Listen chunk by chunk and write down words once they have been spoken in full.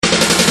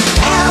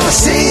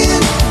Allison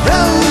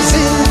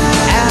Rosen.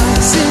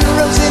 Allison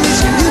Rosen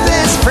is your new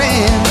best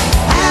friend.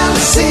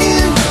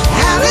 Allison,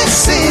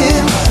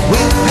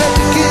 with her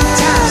the good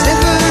times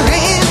never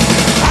end.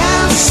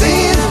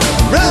 Allison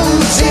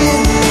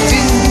Rosen,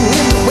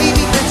 doing the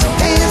wavy pencil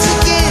dance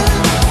again.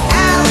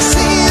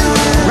 Allison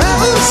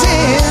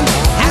Rosen.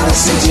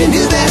 Allison's your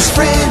new best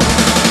friend.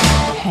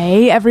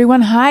 Hey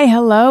everyone, hi,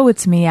 hello,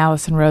 it's me,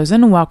 Allison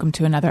Rosen. Welcome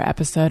to another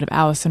episode of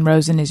Allison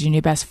Rosen is Your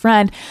New Best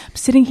Friend. I'm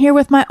sitting here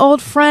with my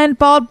old friend,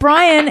 Bald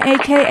Bryan,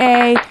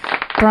 aka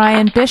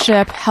Bryan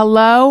Bishop.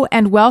 Hello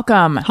and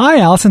welcome. Hi,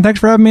 Allison.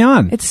 Thanks for having me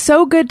on. It's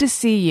so good to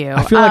see you.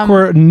 I feel like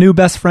we're new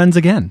best friends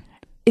again.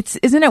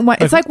 Isn't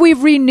it? It's like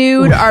we've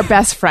renewed our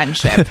best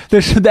friendship.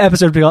 The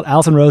episode be called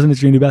Allison Rosen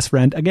is Your New Best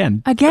Friend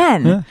again.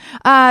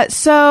 Yeah.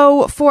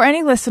 So for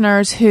any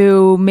listeners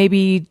who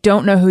maybe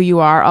don't know who you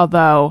are,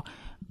 although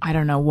I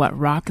don't know what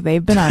rock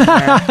they've been under.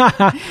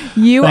 Thank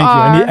you.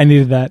 I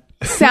needed that.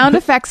 Sound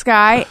effects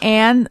guy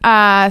and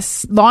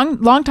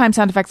long time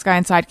sound effects guy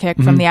and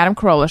sidekick from the Adam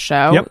Carolla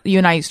Show. Yep. You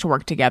and I used to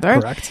work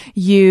together. Correct.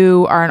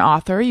 You are an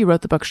author. You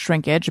wrote the book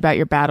Shrinkage about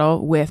your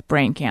battle with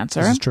brain cancer.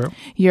 This is true.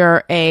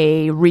 You're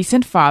a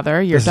recent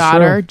father. Your This is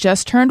daughter true.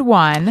 just turned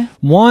 1.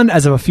 1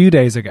 as of a few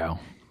days ago.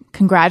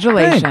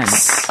 Congratulations.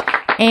 Thanks.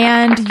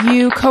 And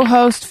you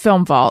co-host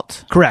Film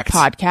Vault. Correct.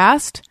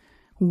 Podcast.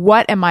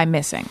 What am I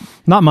missing?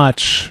 Not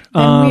much.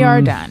 And we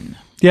are done.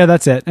 Yeah,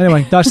 that's it.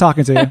 Anyway, nice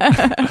talking to you.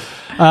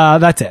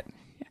 That's it.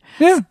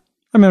 Yeah.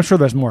 I mean, I'm sure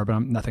there's more, but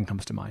nothing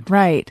comes to mind.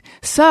 Right.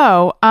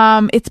 So,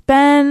 it's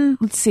been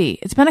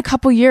a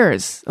couple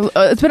years.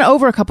 It's been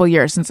over a couple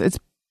years since it's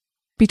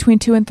between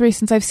 2 and 3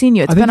 since I've seen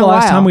you. It's I think been a the while.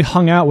 last time we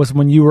hung out was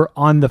when you were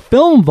on the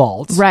Film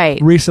Vault.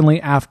 Right. Recently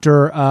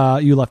after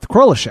you left the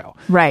Carolla Show.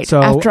 Right.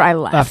 So After I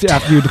left.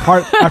 After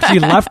you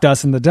left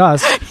us in the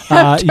dust,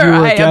 you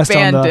were a guest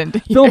on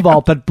the Film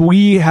Vault, but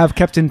we have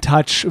kept in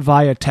touch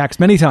via text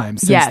many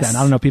times since then.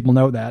 I don't know if people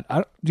know that.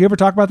 Do you ever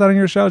talk about that on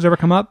your show? Does it ever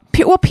come up?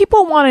 Well,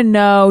 people want to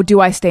know, do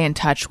I stay in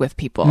touch with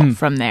people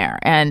from there?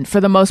 And for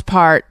the most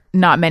part,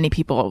 not many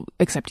people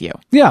except you.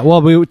 Yeah,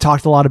 well, we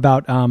talked a lot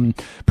about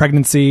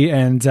pregnancy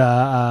and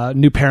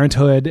new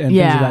parenthood and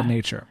things of that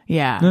nature.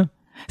 Yeah.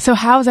 So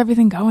how's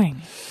everything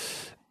going?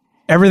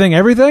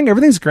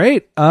 Everything's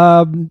great.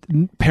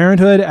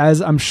 Parenthood,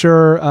 as I'm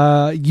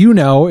sure you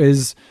know,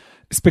 it's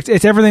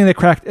everything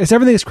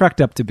it's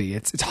cracked up to be.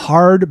 It's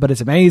hard, but it's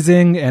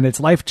amazing, and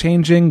it's life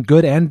changing,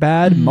 good and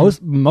bad.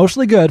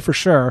 Mostly good for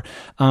sure.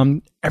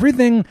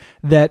 Everything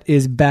that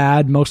is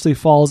bad mostly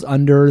falls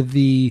under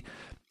the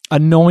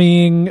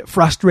annoying,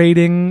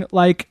 frustrating,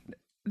 like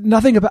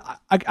nothing about,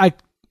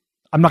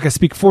 I'm not going to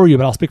speak for you,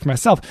 but I'll speak for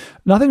myself.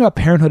 Nothing about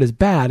parenthood is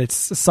bad.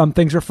 It's some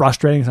things are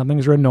frustrating, some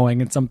things are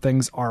annoying, and some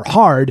things are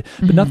hard,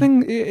 but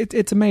nothing,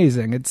 it's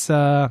amazing.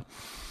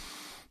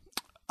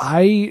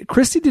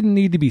 Christy didn't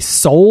need to be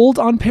sold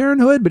on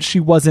parenthood, but she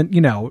wasn't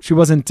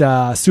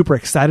super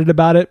excited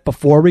about it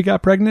before we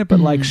got pregnant, but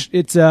like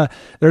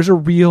there is a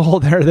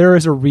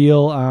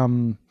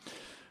real,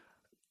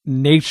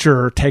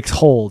 nature takes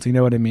hold. You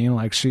know what I mean?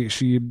 Like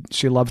she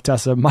loves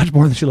Tessa much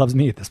more than she loves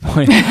me at this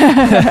point.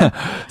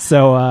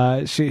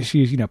 So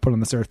she's put on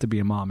this earth to be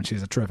a mom, and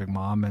she's a terrific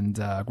mom and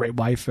a great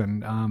wife,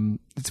 and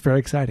it's very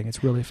exciting.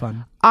 It's really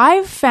fun.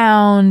 I've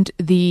found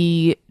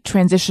the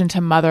transition to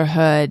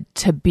motherhood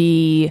to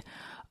be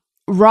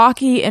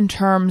rocky in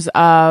terms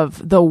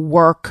of the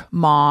work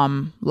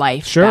mom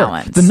life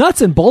balance. The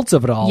nuts and bolts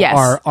of it all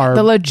are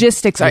the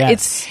logistics are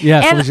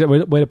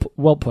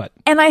well put.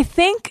 And I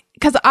think,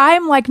 because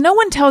I'm like, no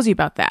one tells you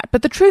about that.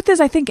 But the truth is,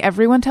 I think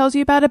everyone tells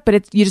you about it,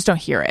 but you just don't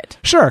hear it.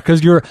 Sure,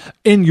 because you're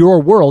in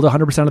your world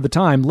 100% of the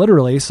time,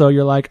 literally. So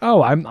you're like,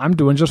 oh, I'm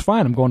doing just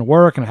fine. I'm going to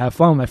work and I have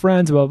fun with my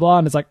friends, blah, blah, blah.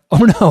 And it's like,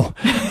 oh no,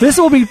 this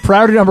will be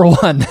priority number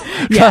 1.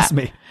 Trust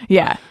me.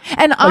 Yeah.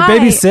 And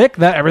baby's sick,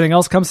 that everything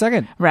else comes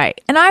second.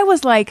 Right. And I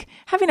was like,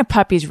 having a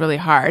puppy is really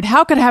hard.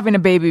 How could having a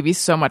baby be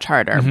so much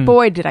harder?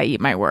 Boy, did I eat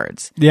my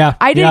words. Yeah.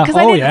 I did, because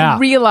I didn't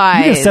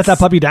realize. You can set that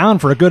puppy down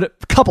for a good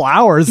couple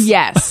hours.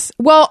 Yes.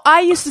 Well,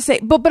 I used to say,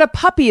 but a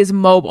puppy is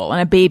mobile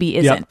and a baby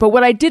isn't. Yep. But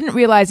what I didn't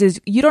realize is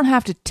you don't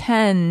have to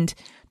tend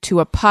to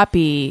a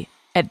puppy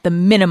at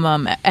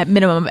minimum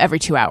every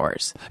 2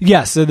 hours.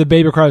 Yes. So the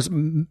baby requires,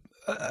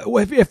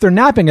 if they're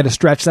napping at a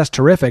stretch, that's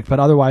terrific, but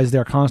otherwise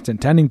they're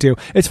constant tending to.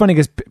 It's funny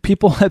because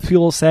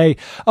people say,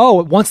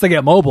 oh, once they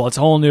get mobile, it's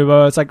a whole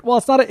new, it's like, well,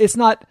 it's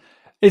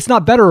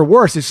not better or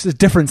worse. It's just a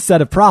different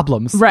set of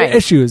problems,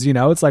 issues.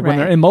 It's like when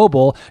they're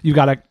immobile, you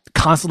got to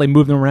constantly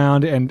move them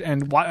around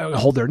and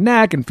hold their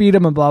neck and feed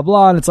them and blah,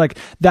 blah. And it's like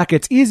that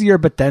gets easier,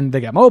 but then they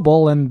get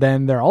mobile and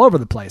then they're all over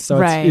the place. So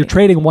you're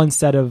trading one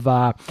set of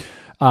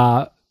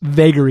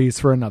vagaries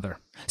for another.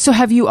 So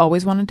have you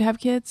always wanted to have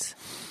kids?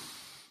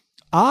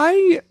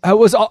 I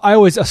always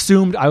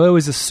assumed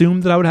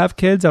that I would have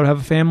kids. I would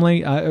have a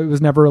family. It was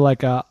never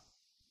like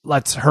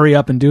let's hurry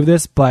up and do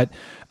this. But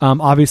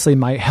obviously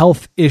my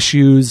health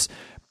issues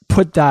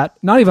put that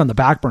not even on the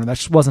back burner. That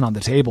just wasn't on the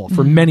table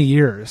for many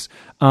years.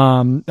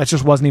 That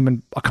just wasn't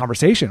even a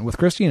conversation with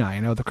Christy and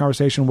I. The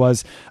conversation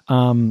was,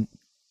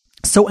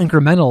 so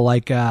incremental.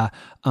 Like,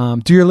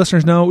 do your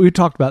listeners know? We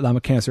talked about that. I'm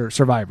a cancer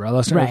survivor.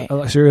 Right.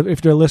 So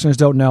if your listeners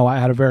don't know, I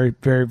had a very,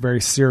 very,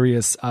 very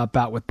serious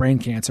bout with brain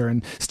cancer,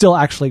 and still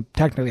actually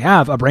technically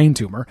have a brain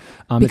tumor.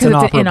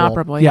 Because it's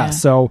inoperable. Yeah.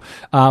 So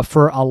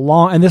for a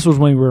long, and this was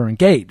when we were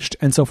engaged,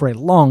 and so for a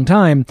long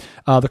time,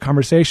 the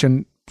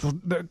conversation.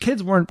 The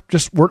kids weren't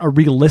a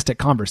realistic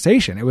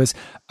conversation. It was,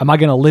 am I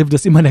going to live to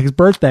see my next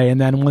birthday?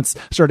 And then once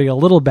starting a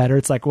little better,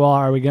 it's like,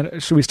 well,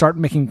 should we start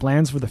making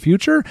plans for the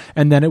future?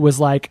 And then it was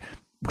like,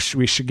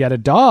 we should get a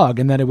dog.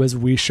 And then it was,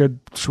 should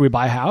we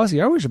buy a house?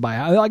 Yeah, we should buy a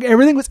house. Like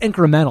everything was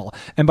incremental.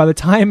 And by the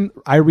time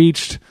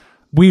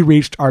we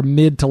reached our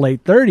mid to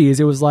late 30s,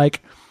 it was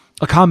like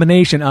a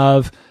combination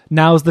of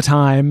now's the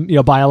time,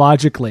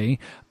 biologically,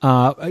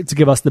 to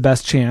give us the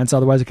best chance.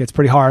 Otherwise, it gets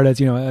pretty hard, as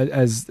the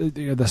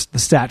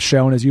stats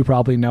show, and as you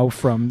probably know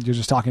from you're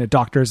just talking to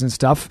doctors and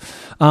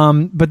stuff.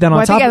 But then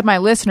I think as my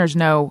listeners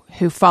know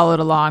who followed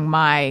along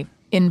my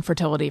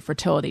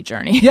fertility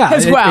journey,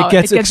 as well, it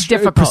gets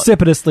difficult,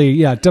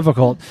 precipitously,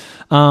 difficult.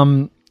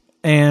 So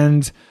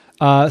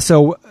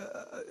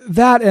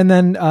that, and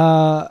then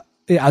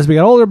as we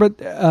got older,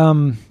 but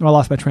I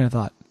lost my train of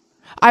thought.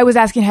 I was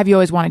asking, have you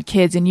always wanted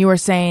kids? And you were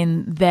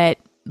saying that,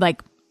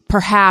 like,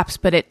 perhaps,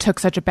 but it took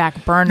such a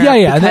back burner.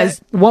 Yeah.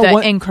 Because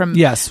the increment.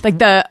 Yes. Like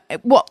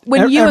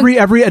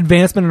every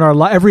advancement in our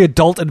life, every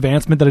adult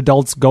advancement that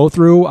adults go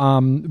through,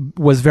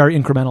 was very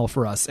incremental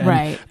for us. And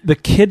right. The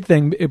kid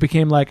thing, it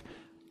became like,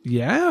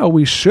 yeah,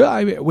 we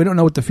should. We don't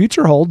know what the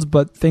future holds,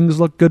 but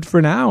things look good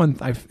for now. And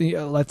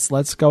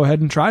let's go ahead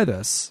and try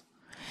this.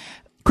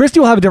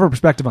 Christy will have a different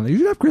perspective on this. You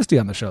should have Christy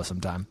on the show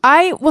sometime.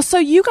 So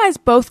you guys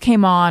both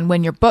came on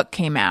when your book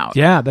came out.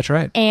 Yeah, that's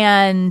right.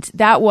 And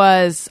I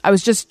was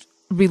just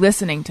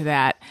re-listening to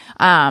that.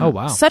 Oh,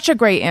 wow. Such a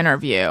great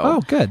interview.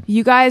 Oh, good.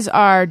 You guys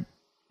are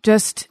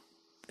it's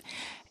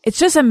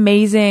just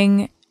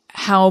amazing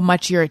how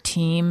much you're a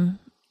team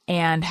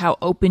and how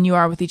open you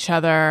are with each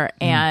other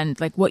and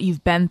like what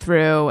you've been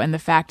through, and the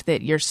fact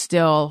that you're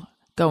still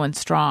going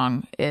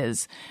strong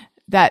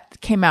that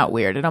came out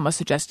weird. It almost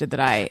suggested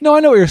that No, I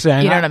know what you're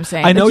saying. You know what I'm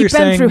saying? I know you've you're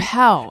been saying through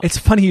hell. It's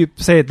funny you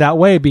say it that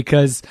way,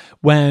 because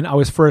when I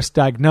was first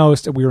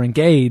diagnosed and we were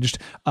engaged,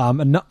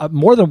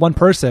 more than one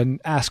person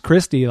asked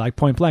Christy, like,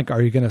 point blank,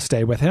 "Are you going to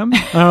stay with him?" I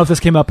don't know if this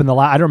came up in the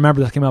last. I don't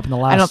remember this came up in the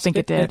last. I don't think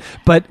it did.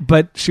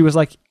 But she was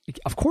like,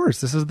 "Of course,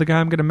 this is the guy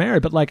I'm going to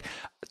marry." But like,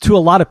 to a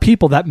lot of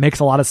people, that makes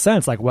a lot of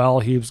sense. Like, well,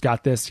 he's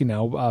got this,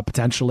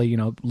 potentially,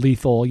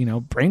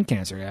 lethal, brain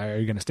cancer. Are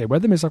you going to stay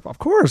with him? He's like, "Of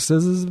course,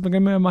 this is going to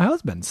be my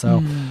husband."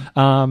 So,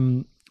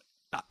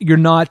 you're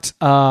not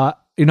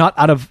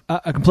out of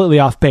completely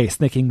off base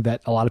thinking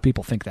that a lot of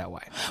people think that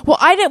way. Well,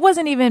 I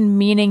wasn't even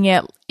meaning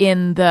it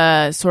in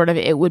the sort of,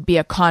 it would be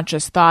a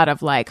conscious thought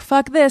of like,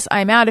 fuck this,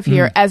 I'm out of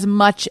here, as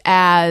much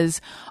as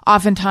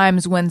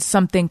oftentimes when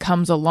something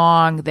comes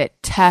along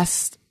that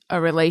tests a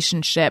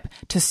relationship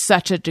to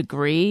such a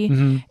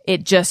degree,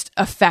 it just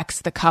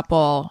affects the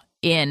couple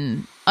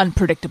in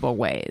unpredictable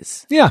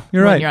ways. Yeah,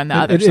 you're right. You're on the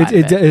other side.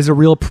 It is a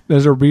real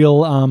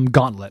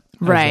gauntlet,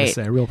 right? As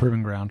they say, a real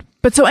proving ground.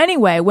 But so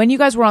anyway, when you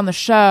guys were on the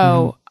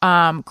show,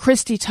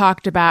 Christy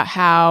talked about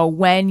how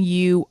when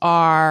you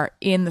are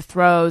in the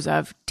throes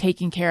of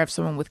taking care of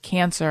someone with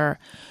cancer,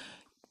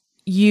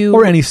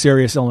 or any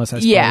serious illness, I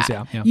suppose.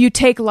 Yeah. You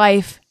take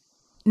life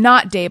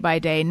not day by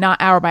day, not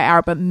hour by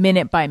hour, but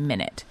minute by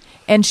minute.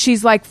 And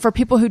she's like, for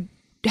people who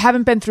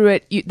haven't been through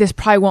it, this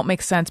probably won't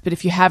make sense. But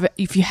if you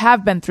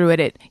have been through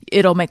it,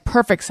 it'll make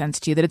perfect sense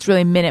to you that it's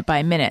really minute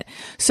by minute.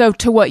 So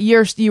to what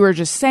you were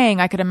just saying,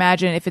 I could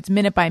imagine if it's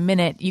minute by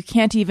minute, you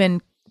can't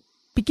even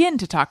begin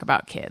to talk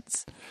about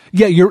kids.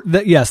 Yeah,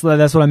 yes,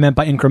 that's what I meant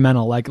by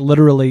incremental. Like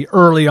literally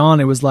early on,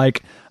 it was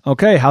like,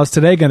 okay, how's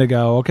today going to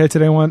go? Okay,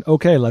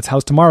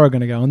 how's tomorrow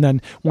going to go? And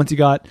then once you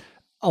got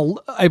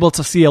able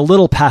to see a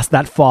little past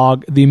that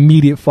fog, the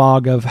immediate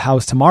fog of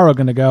how's tomorrow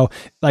going to go.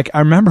 Like I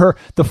remember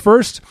the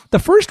first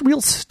real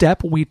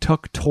step we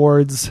took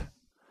towards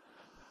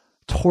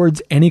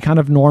any kind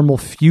of normal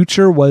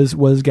future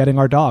was getting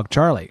our dog,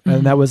 Charlie.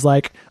 And that was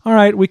like, all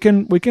right, we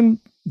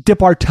can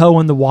dip our toe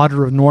in the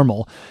water of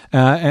normal,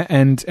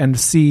 and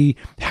see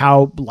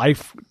how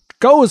life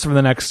goes for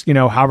the next,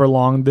 however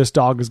long this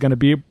dog is going to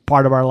be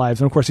part of our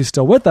lives. And of course, he's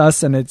still with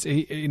us, and it's,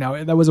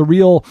 that was a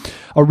real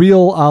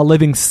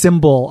living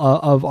symbol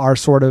of our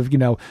sort of,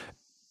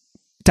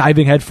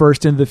 diving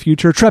headfirst into the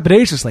future,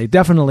 trepidatiously,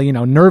 definitely,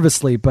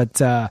 nervously, but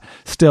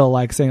still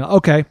like saying,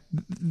 okay,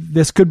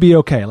 this could be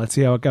okay. Let's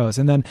see how it goes.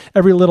 And then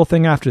every little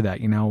thing after that,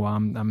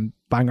 I'm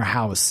buying our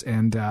house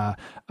and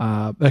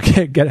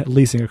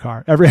leasing a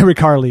car. Every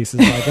car lease is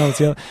like, oh,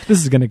 see how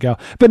this is going to go.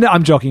 But no,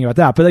 I'm joking about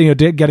that. But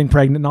getting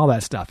pregnant and all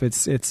that stuff, it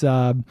takes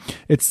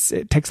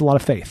a lot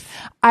of faith.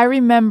 I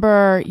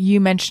remember you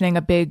mentioning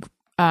a big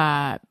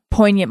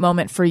poignant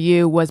moment for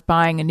you was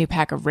buying a new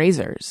pack of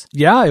razors.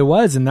 Yeah, it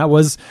was, and that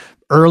was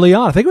early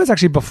on. I think it was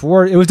actually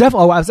before. It was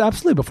definitely. Oh, it was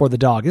absolutely before the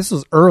dog. This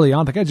was early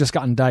on. I think I had just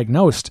gotten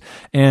diagnosed,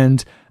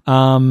 and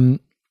right,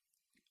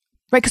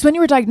 because when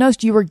you were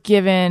diagnosed, you were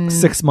given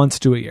 6 months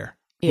to a year.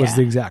 was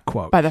the exact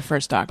quote. By the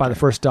first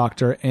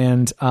doctor.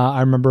 And I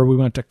remember we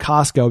went to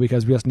Costco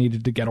because we just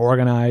needed to get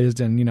organized.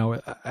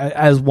 And,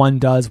 as one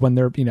does when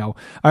they're,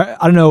 I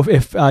don't know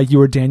if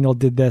you or Daniel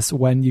did this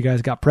when you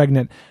guys got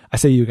pregnant. I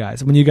say you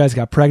guys, when you guys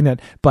got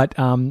pregnant. But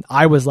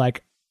I was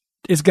like,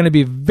 it's going to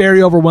be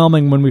very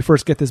overwhelming when we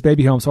first get this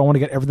baby home. So I want to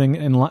get everything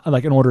in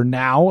order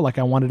now. Like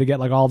I wanted to get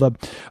like all the,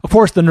 of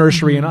course, the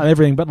nursery and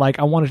everything, but like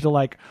I wanted to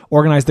like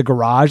organize the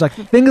garage, like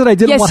things that I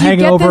didn't want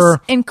hanging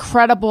over. This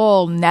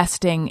incredible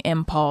nesting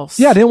impulse.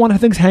 Yeah, I didn't want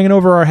things hanging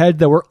over our head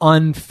that were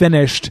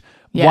unfinished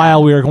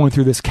while we were going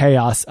through this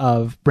chaos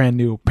of brand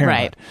new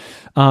parenthood.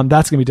 Right.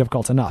 That's going to be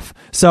difficult enough.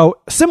 So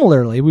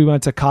similarly, we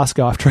went to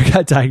Costco after I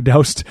got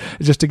diagnosed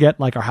just to get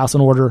like our house in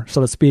order,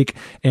 so to speak.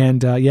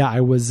 And I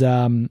was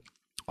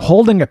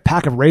holding a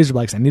pack of razor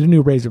blades. I need a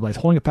new razor blades.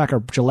 Holding a pack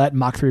of Gillette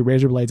Mach 3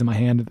 razor blades in my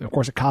hand. Of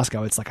course, at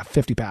Costco, it's like a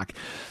 50 pack.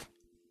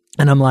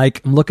 And I'm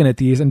looking at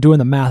these and doing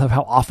the math of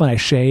how often I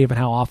shave and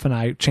how often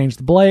I change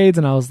the blades.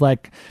 And I was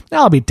like,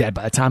 I'll be dead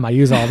by the time I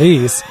use all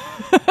these.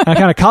 And I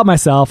kind of caught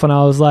myself and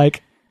I was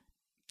like,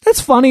 it's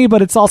funny,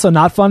 but it's also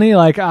not funny.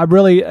 Like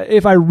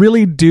if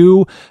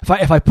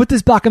I put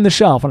this back on the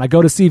shelf and I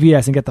go to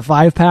CVS and get the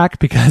 5-pack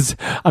because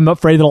I'm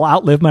afraid it'll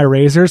outlive my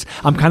razors,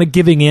 I'm kind of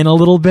giving in a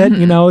little bit,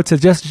 to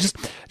just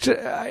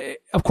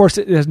of course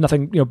there's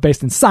nothing,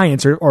 based in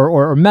science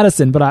or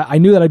medicine, but I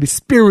knew that I'd be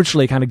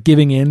spiritually kind of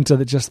giving in to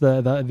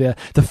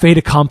the fait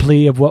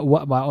accompli of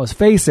what I was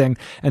facing.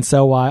 And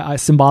so I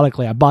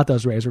symbolically, I bought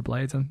those razor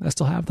blades and I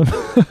still have them.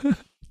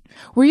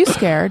 Were you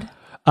scared?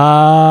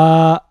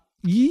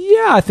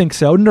 Yeah, I think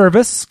so.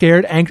 Nervous,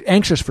 scared,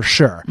 anxious for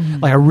sure.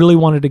 Like I really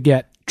wanted to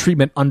get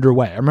treatment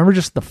underway. I remember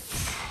just the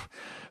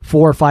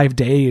 4 or 5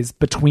 days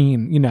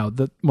between,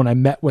 when I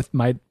met with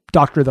my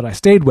doctor that I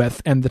stayed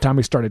with and the time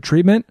we started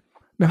treatment.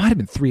 It might have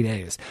been 3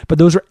 days, but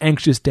those are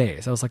anxious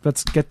days. I was like,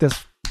 let's get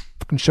this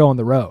fucking show on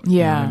the road. Yeah.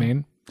 You know what I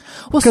mean?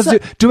 Well, because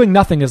doing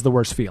nothing is the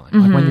worst feeling.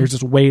 Like when you're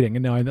just waiting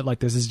and knowing that like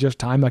this is just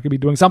time I could be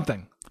doing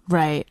something.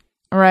 Right.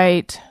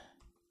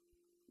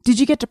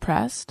 Did you get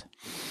depressed?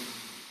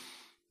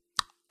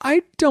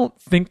 I don't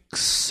think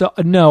so.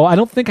 No, I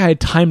don't think I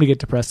had time to get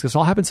depressed because it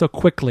all happened so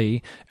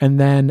quickly. And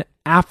then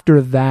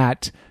after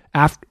that,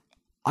 I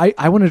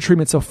went into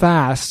treatment so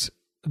fast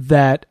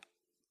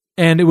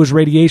and it was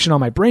radiation on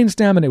my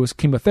brainstem and it was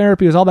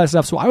chemotherapy, it was all that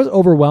stuff. So I was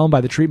overwhelmed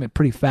by the treatment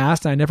pretty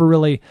fast. And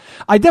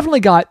I definitely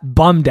got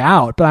bummed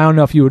out, but I don't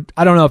know if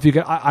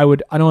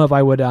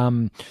I would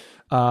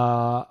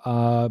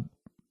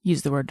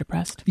use the word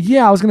depressed.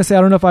 Yeah, I was going to say, I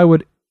don't know if I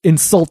would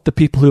insult the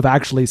people who've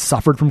actually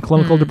suffered from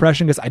clinical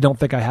depression because I don't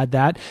think I had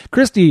that.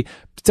 Christy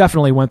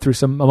definitely went through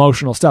some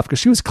emotional stuff because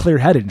she was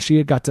clear-headed and she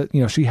had got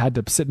to, she had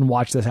to sit and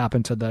watch this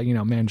happen to the,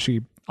 man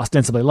she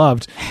ostensibly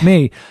loved,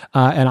 me.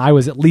 And I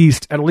was at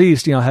least, had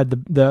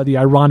the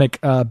ironic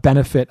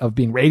benefit of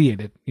being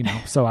radiated,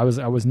 so I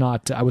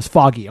was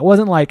foggy. It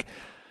wasn't like,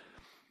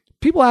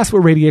 people ask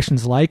what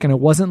radiation's like, and it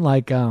wasn't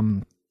like,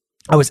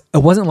 it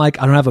wasn't like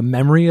I don't have a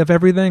memory of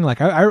everything. Like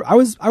I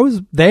was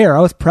there, I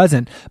was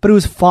present, but it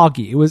was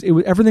foggy. It was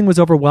everything was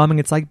overwhelming.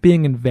 It's like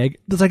being in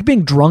Vegas. It's like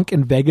being drunk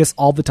in Vegas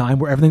all the time,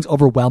 where everything's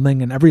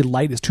overwhelming and every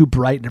light is too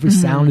bright and every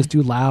sound is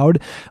too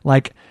loud.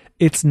 Like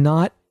it's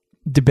not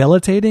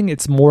debilitating.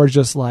 It's more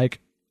just like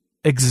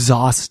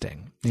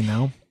exhausting,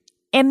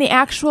 And the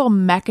actual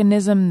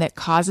mechanism that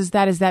causes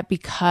that, is that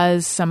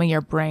because some of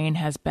your brain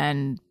has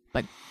been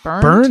like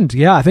burned?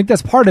 Yeah, I think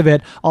that's part of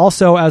it.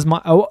 Also,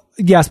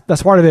 yes,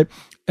 that's part of it.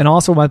 And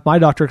also my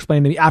doctor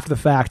explained to me after the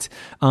fact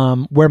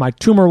where my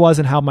tumor was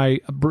and how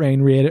my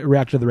brain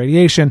reacted to the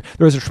radiation.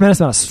 There was a tremendous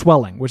amount of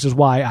swelling, which is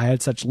why I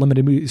had such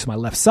limited use of my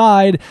left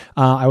side.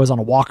 I was on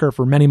a walker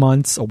for many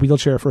months, a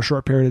wheelchair for a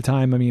short period of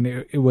time. I mean,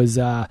 it was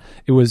that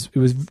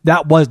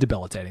was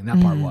debilitating.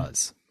 That part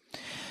was.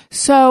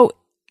 So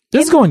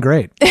this is going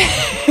great.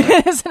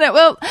 Isn't it?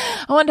 Well,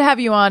 I wanted to have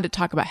you on to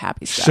talk about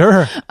happy stuff.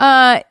 Sure.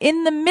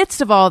 In the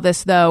midst of all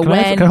this, though,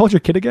 can I hold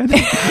your kid again?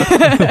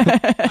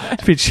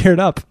 To be cheered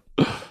up.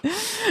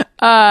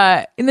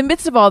 In the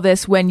midst of all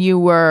this, when you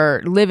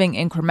were living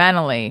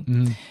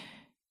incrementally,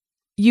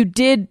 you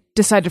did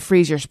decide to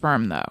freeze your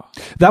sperm, though.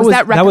 That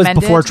was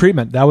before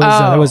treatment.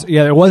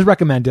 It was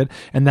recommended,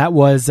 and that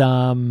was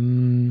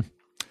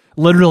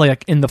literally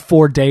like in the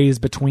 4 days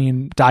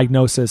between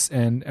diagnosis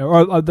and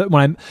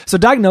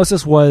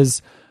diagnosis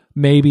was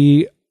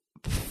maybe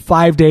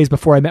 5 days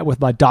before I met with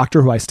my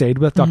doctor who I stayed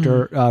with,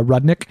 Dr.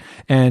 Rudnick,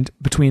 and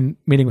between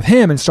meeting with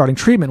him and starting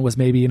treatment was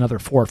maybe another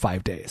 4 or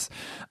 5 days.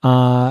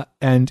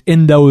 And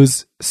in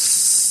those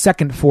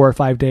second 4 or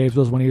 5 days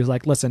was when he was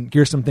like, listen,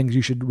 here's some things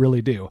you should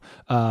really do.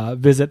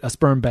 Visit a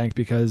sperm bank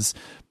because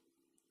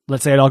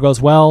let's say it all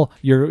goes well,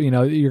 you're going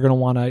to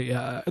want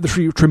to, the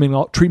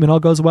treatment all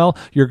goes well,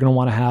 you're going to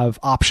want to have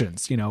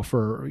options,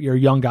 for your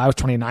young guy. I was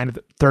 29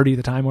 to 30 at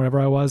the time,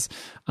 whatever I was.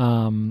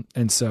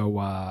 And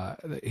so,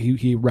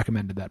 he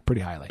recommended that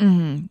pretty highly.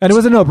 And it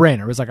was a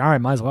no-brainer. It was like, all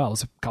right, might as well. It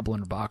was a couple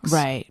 $100.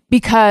 Right.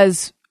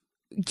 Because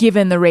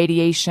given the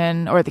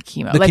radiation or the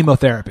chemo.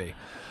 Chemotherapy.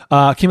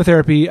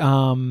 Chemotherapy,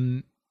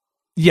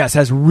 yes,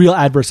 has real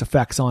adverse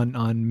effects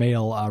on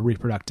male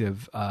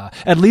reproductive,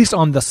 at least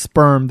on the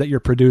sperm that you're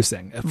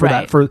producing.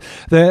 I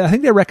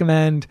think they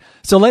recommend.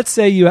 So let's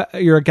say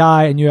you're a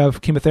guy and you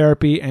have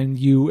chemotherapy and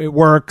it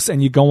works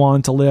and you go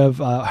on to live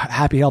a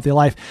happy, healthy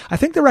life. I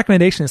think the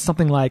recommendation is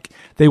something like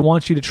they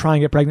want you to try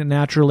and get pregnant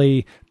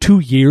naturally 2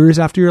 years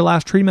after your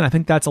last treatment. I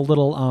think that's a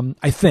little.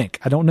 I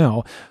don't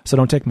know, so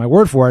don't take my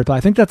word for it. But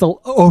I think that's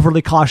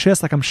overly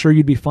cautious. Like I'm sure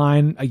you'd be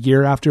fine a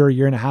year after, a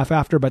year and a half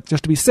after, but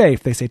just to be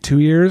safe, they say 2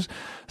 years.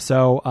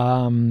 So,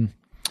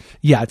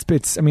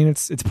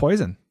 it's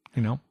poison,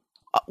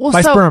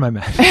 sperm, I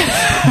meant.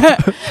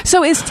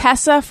 So is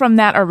Tessa from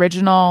that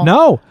original?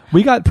 No,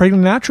 we got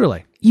pregnant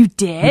naturally. You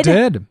did? We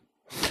did.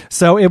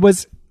 So it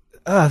was,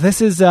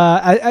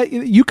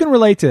 you can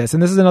relate to this.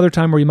 And this is another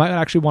time where you might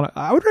actually want to,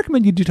 I would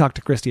recommend you do talk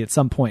to Christy at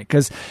some point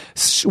because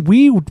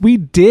we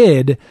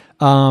did,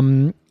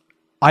 IVF,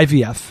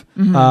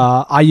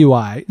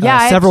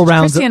 IUI, several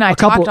rounds, Christy and I a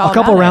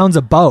couple rounds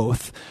of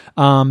both,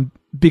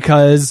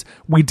 because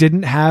we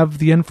didn't have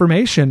the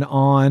information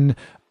on.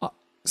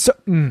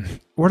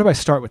 Where do I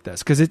start with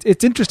this? Because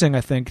it's interesting.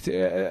 I think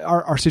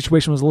our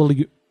situation was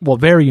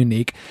very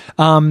unique.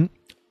 The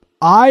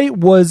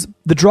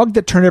drug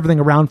that turned everything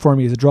around for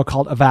me is a drug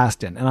called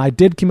Avastin, and I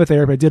did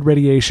chemotherapy, I did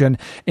radiation,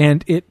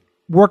 and it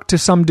worked to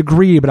some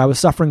degree, but I was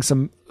suffering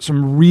some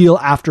real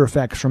after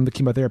effects from the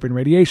chemotherapy and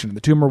radiation. The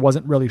tumor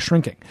wasn't really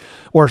shrinking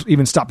or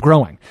even stopped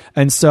growing.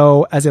 And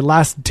so as a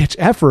last ditch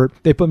effort,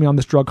 they put me on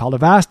this drug called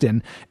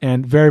Avastin,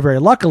 and very, very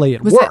luckily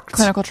it worked. Was it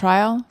clinical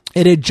trial?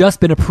 It had just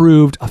been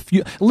approved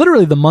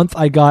literally the month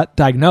I got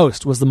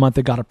diagnosed was the month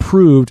it got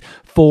approved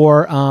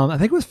for, I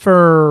think it was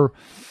for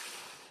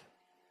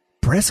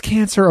breast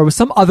cancer or was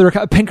some other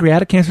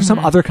pancreatic cancer, some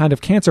other kind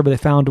of cancer, but they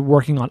found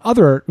working on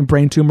other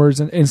brain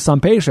tumors in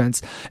some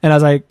patients. And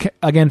as I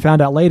again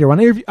found out later, when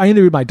I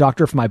interviewed my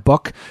doctor for my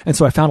book, and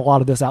so I found a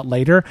lot of this out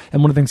later.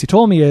 And one of the things he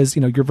told me is,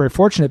 you're very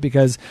fortunate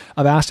because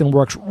Avastin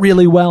works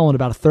really well in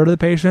about a third of the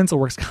patients. It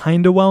works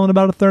kind of well in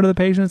about a third of the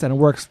patients, and it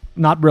works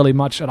not really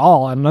much at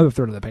all in another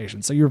third of the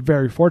patients. So you're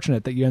very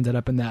fortunate that you ended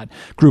up in that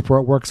group where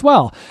it works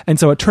well. And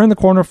so it turned the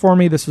corner for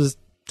me. This was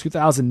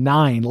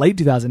 2009, late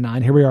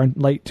 2009. Here we are in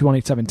late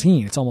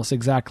 2017. It's almost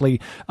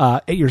exactly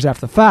 8 years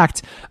after the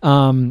fact.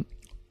 And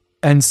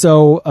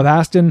so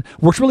Avastin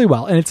works really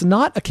well. And it's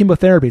not a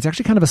chemotherapy. It's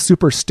actually kind of a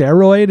super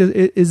steroid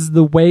is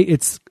the way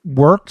it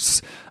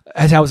works,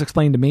 as how it was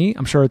explained to me.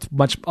 I'm sure it's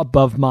much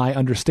above my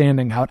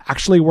understanding how it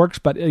actually works,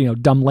 but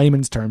dumb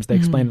layman's terms, they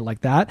explain it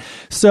like that.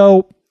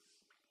 So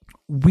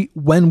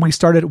when we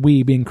started,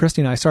 being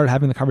Christy and I, started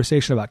having the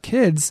conversation about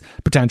kids,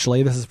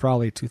 potentially, this is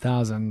probably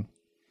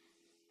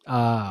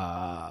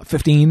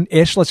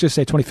 2015-ish, let's just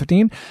say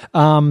 2015.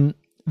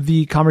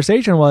 The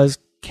conversation was,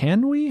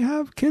 can we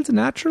have kids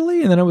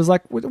naturally? And then it was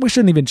like, we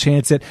shouldn't even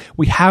chance it.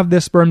 We have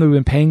this sperm that we've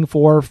been paying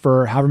for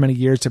however many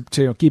years to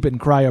keep it in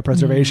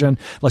cryopreservation.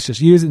 Let's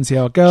just use it and see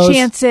how it goes.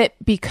 Chance it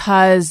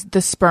because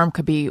the sperm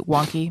could be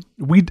wonky.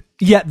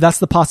 That's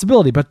the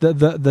possibility, but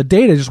the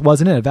data just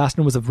wasn't in.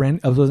 Avastin was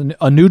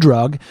a new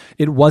drug.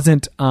 It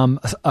wasn't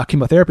a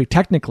chemotherapy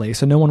technically,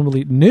 so no one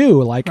really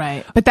knew.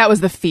 Right, but that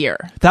was the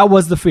fear. That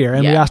was the fear,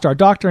 and we asked our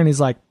doctor, and he's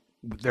like,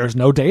 there's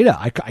no data.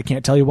 I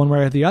can't tell you one way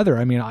or the other.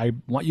 I mean, I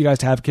want you guys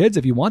to have kids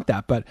if you want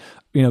that, but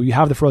you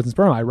have the frozen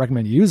sperm. I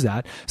recommend you use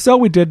that. So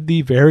we did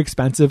the very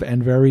expensive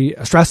and very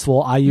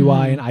stressful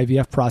IUI and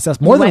IVF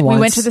process more than once.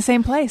 We went to the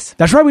same place.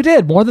 That's right. We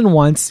did more than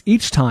once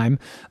each time.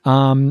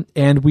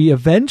 And we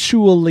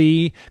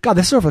eventually,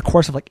 this is over the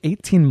course of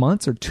 18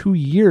 months or 2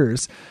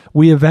 years.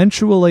 We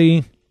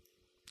eventually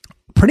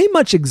pretty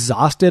much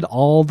exhausted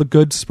all the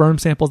good sperm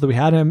samples that we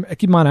had. And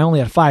keep in mind, I only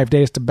had 5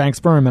 days to bank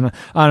sperm, and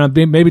I don't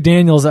know, maybe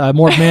Daniel's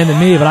more man than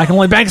me, but I can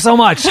only bank so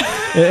much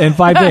in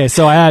 5 days.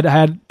 So I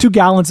had 2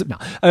 gallons. No.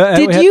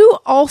 Did you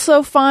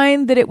also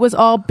find that it was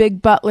all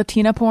big butt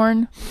Latina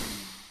porn?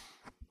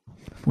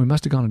 We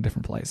must have gone to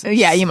different places.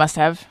 Yeah, you must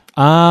have.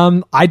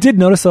 I did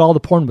notice that all the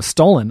porn was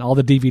stolen. All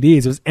the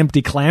DVDs, it was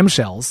empty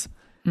clamshells.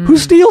 Who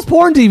steals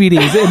porn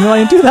DVDs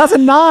in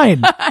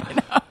 2009? I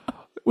know.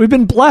 We've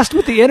been blessed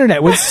with the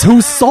internet,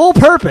 whose sole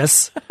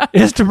purpose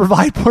is to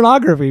provide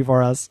pornography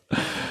for us.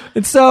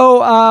 And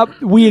so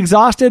we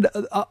exhausted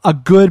a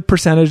good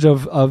percentage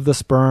of the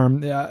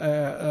sperm,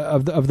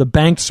 of the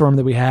banked sperm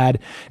that we had.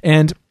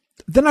 And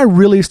then I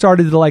really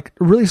started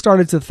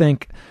to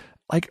think,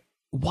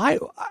 why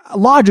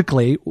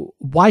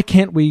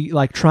can't we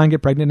try and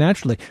get pregnant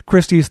naturally?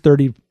 Christy's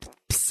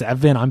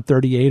 37, I'm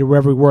 38, or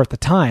wherever we were at the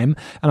time.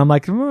 And I'm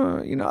like,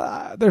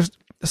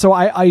 so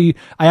I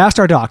asked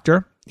our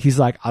doctor. He's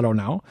like, I don't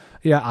know.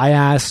 Yeah, I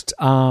asked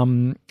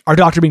our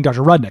doctor being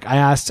Dr. Rudnick. I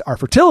asked our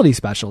fertility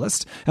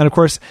specialist. And of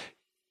course,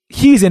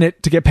 he's in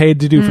it to get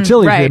paid to do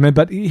fertility treatment,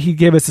 but he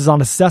gave us his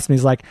honest assessment.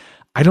 He's like,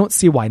 I don't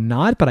see why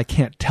not, but I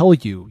can't tell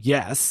you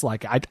yes. I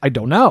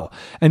don't know.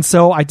 And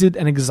so I did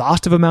an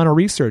exhaustive amount of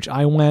research.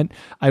 I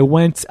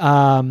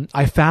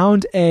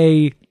found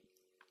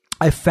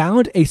I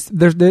found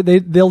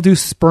they'll do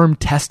sperm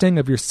testing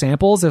of your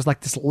samples. There's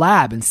like this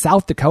lab in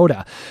South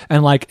Dakota,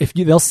 and like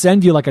they'll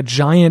send you like a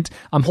giant.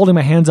 I'm holding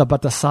my hands up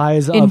about the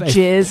size of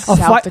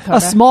South Dakota. A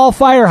small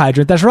fire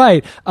hydrant. That's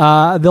right.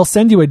 They'll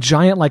send you a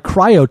giant like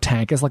cryo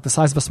tank. It's like the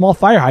size of a small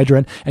fire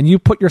hydrant, and you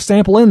put your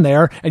sample in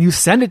there and you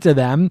send it to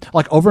them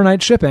like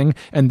overnight shipping,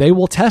 and they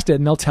will test it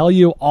and they'll tell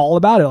you all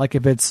about it. Like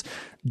if it's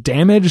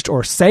damaged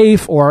or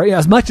safe or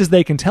as much as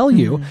they can tell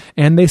you.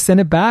 And they sent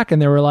it back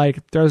and they were like,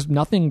 there's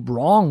nothing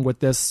wrong with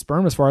this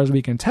sperm as far as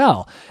we can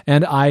tell.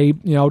 And I,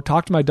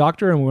 talked to my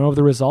doctor and we went over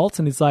the results,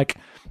 and he's like,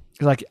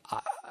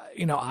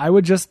 I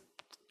would just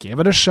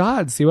give it a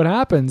shot, see what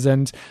happens.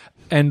 And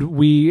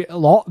very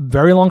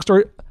long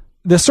story.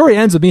 The story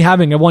ends with me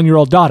having a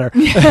 1-year-old daughter.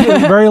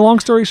 Very long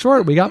story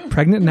short, we got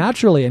pregnant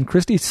naturally, and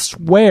Christy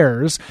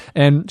swears,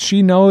 and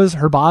she knows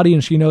her body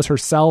and she knows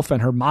herself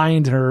and her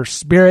mind and her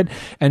spirit,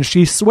 and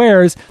she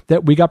swears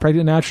that we got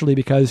pregnant naturally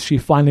because she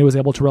finally was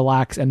able to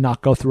relax and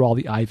not go through all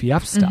the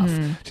IVF stuff.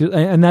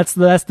 And that's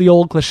the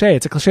old cliche.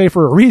 It's a cliche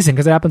for a reason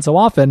because it happens so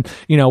often.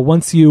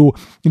 Once you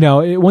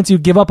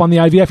give up on the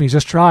IVF and you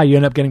just try, you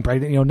end up getting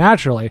pregnant,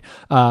 naturally.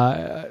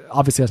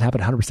 Obviously, it doesn't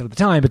happen 100% of the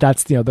time, but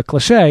that's the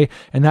cliche,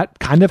 and that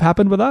kind of happened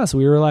with us.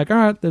 We were like, all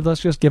right,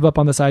 let's just give up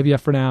on this IVF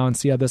for now and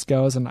see how this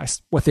goes. And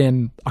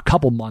within a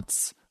couple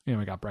months, we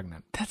got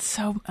pregnant. That's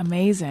so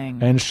amazing.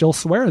 And she'll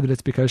swear that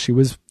it's because she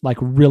was like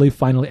really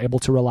finally able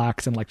to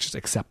relax and like just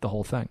accept the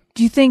whole thing.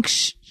 Do you think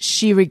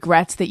she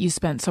regrets that you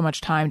spent so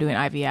much time doing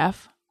IVF?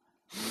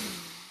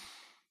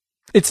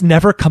 It's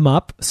never come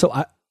up. So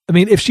I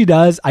mean, if she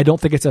does, I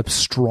don't think it's a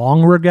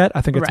strong regret.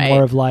 I think it's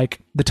more of like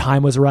the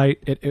time was right.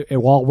 It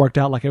all worked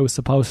out like it was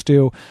supposed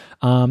to.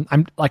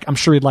 I'm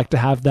sure you'd like to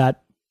have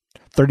that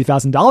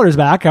 $30,000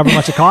 back, however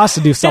much it costs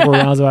to do several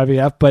rounds of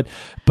IVF, but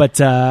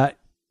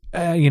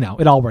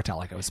it all worked out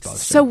like it was supposed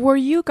to. So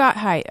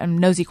a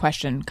nosy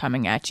question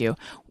coming at you.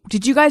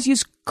 Did you guys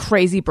use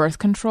crazy birth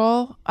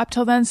control up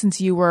till then, since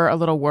you were a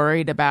little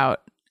worried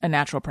about a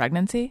natural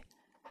pregnancy?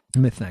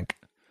 Let me think.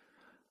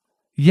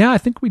 Yeah, I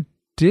think we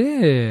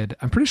did.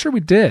 I'm pretty sure we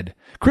did.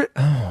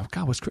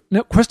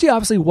 Christy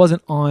obviously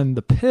wasn't on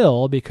the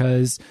pill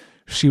because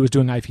she was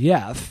doing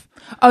IVF.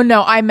 Oh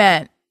no, I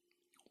meant.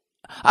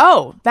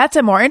 Oh, that's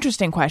a more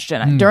interesting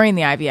question. During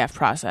the IVF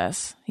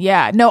process.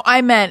 Yeah. No,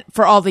 I meant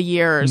for all the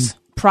years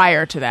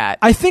prior to that.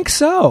 I think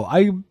so.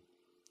 I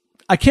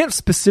can't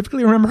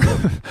specifically remember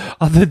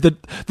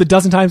the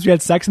dozen times we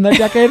had sex in that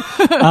decade.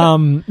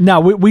 No,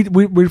 we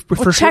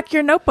for check sure,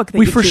 your notebook.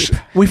 We for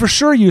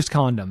sure used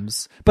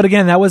condoms, but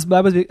again, that was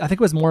I think it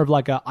was more of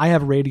like I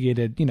have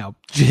radiated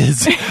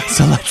jizz,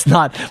 so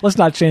let's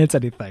not chance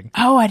anything.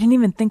 Oh, I didn't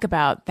even think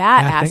about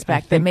that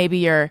aspect. That maybe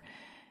your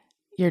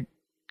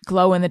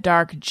glow in the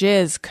dark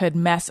jizz could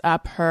mess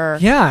up her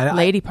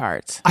lady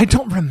parts. I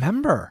don't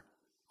remember.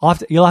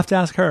 You'll have to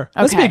ask her.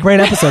 Okay. This would be a great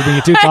episode when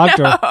you two talk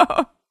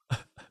to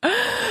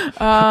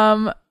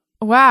her.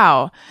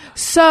 Wow.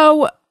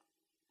 So,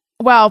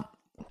 well,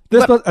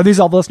 are these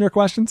all listener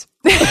questions?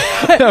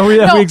 Have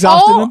we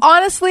exhausted them?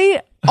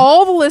 Honestly,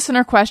 all the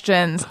listener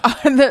questions,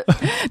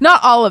 not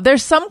all of,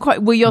 there's some,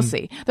 you'll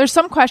see. There's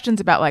some questions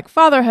about like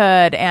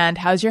fatherhood and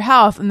how's your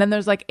health. And then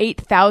there's like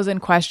 8,000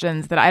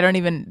 questions that I don't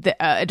even,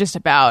 just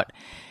about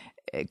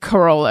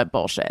Corolla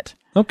bullshit.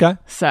 Okay.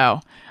 So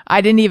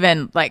I didn't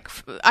even I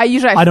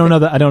don't know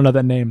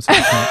that name, so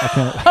I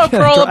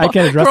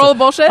can't address Corolla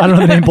bullshit. I don't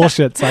know the name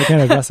bullshit, so I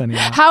can't address any of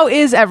that. How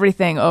is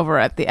everything over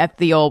at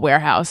the old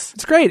warehouse?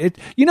 It's great.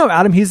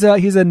 Adam, he's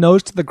a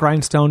nose to the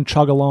grindstone,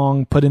 chug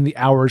along, put in the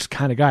hours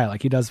kind of guy.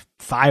 Like he does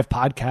 5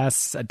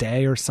 podcasts a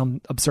day or some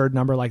absurd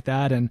number like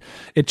that, and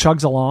it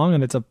chugs along,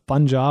 and it's a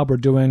fun job. We're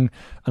doing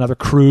another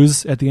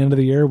cruise at the end of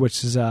the year,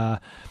 which is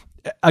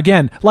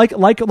again,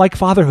 like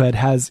fatherhood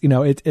has,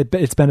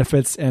 its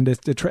benefits and its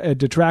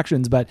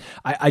detractions, but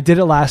I did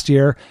it last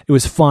year. It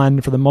was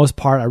fun for the most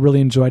part. I really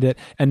enjoyed it.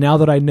 And now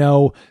that I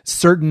know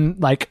certain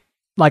like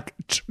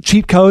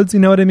cheat codes, you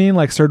know what I mean?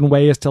 Like certain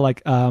ways to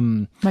like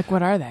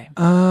what are they?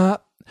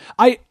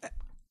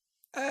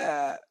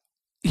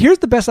 Here's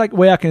the best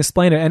way I can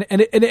explain it.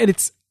 And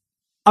it's,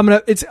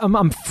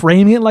 I'm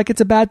framing it like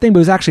it's a bad thing, but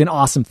it was actually an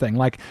awesome thing.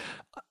 Like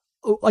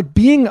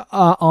being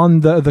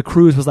on the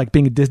cruise was like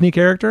being a Disney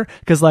character,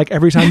 because like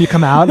every time you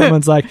come out,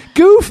 everyone's like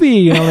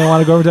Goofy, they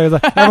want to go over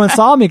to everyone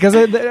saw me because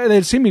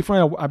they'd seen me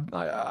from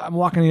I'm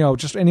walking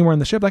just anywhere in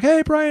the ship, like,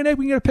 hey Bryan, hey,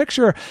 we can get a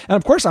picture, and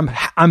of course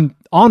I'm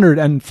honored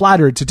and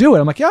flattered to do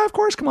it. I'm like, yeah, of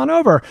course, come on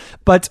over.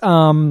 But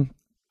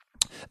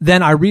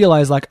then I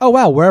realized like, oh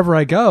wow, wherever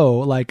I go,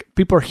 like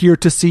people are here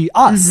to see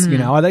us.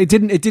 It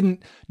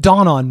didn't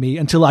dawn on me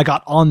until I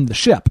got on the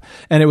ship,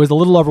 and it was a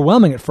little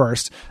overwhelming at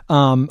first.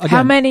 Again,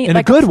 how many, in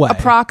a good way?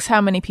 Approx,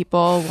 how many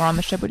people were on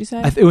the ship? Would you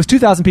say it was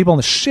 2,000 people on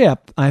the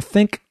ship? I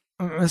think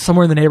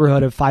somewhere in the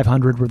neighborhood of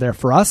 500 were there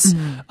for us.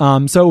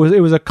 So it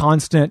was a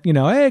constant, hey,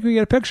 can we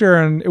get a picture?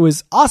 And it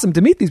was awesome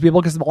to meet these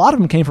people because a lot of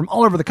them came from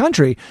all over the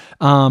country.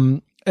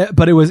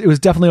 But it was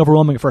definitely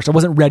overwhelming at first. I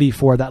wasn't ready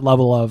for that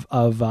level of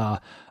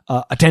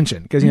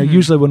attention. Because,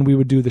 usually when we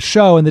would do the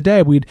show in the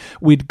day,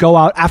 we'd go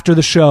out after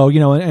the show,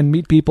 and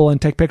meet people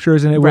and take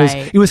pictures, and it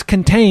was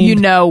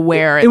contained.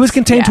 Where it was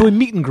contained to a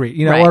meet and greet,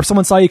 or if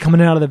someone saw you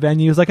coming in out of the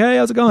venue, it was like, hey,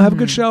 how's it going? Have a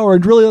good show, or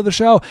really love the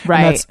show. Right.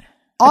 And that's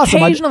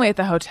awesome. Occasionally at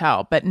the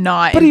hotel, but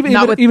not. But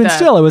even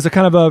still, it was a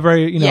kind of a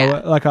very,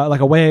 Yeah. like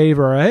a wave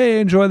or a, hey,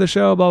 enjoy the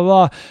show, blah,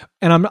 blah, blah.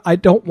 And I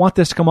don't want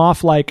this to come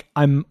off like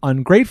I'm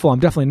ungrateful. I'm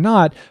definitely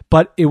not.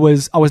 But I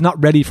was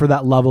not ready for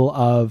that level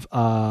of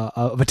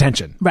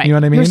attention. Right. You know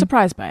what I mean? You're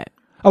surprised by it.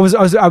 I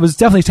was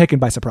definitely taken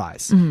by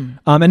surprise. And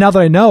now that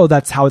I know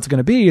that's how it's going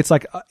to be, it's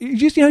like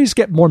you just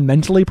get more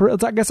mentally.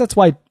 I guess that's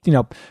why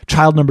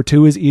child number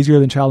 2 is easier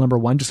than child number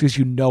 1, just because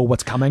you know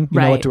what's coming, you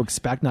know what to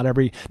expect. Not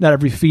every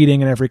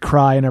feeding and every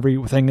cry and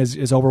everything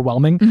is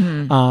overwhelming.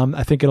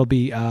 I think it'll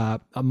be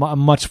I'm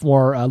much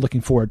more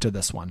looking forward to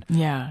this one.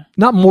 Yeah,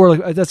 not more.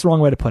 That's the wrong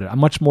way to put it. I'm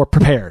much more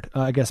prepared,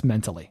 I guess,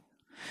 mentally.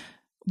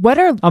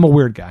 I'm a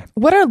weird guy.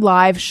 What are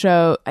live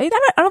show? I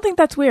don't think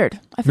that's weird.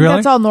 I think Really?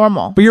 that's all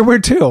normal. But you're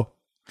weird too.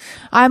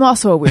 I'm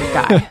also a weird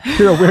guy.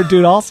 You're a weird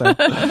dude also.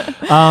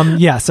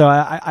 So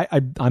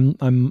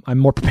I'm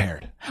more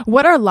prepared.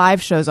 What are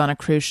live shows on a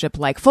cruise ship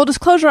like? Full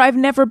disclosure, I've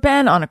never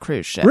been on a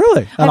cruise ship.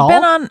 Really? At all?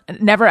 I've been on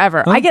never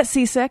ever. I get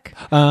seasick.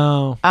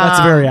 Oh,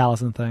 that's a very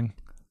Allison thing.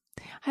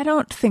 I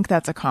don't think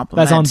that's a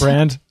compliment. That's on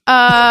brand.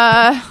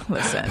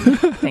 Listen,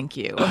 thank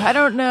you. I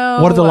don't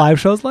know. What are the live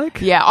shows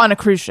like? Yeah, on a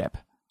cruise ship.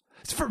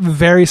 It's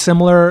very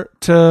similar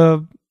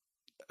to,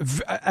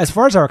 as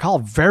far as I recall,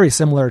 very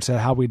similar to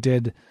how we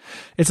did.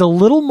 It's a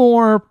little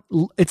more,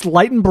 it's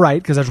light and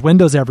bright because there's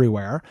windows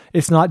everywhere.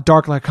 It's not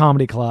dark like a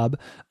comedy club.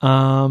 It's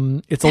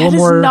a little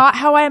more. That is not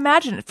how I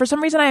imagine it. For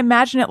some reason, I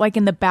imagine it like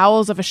in the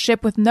bowels of a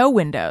ship with no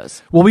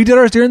windows. Well, we did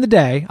ours during the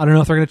day. I don't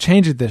know if they're going to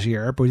change it this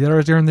year, but we did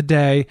ours during the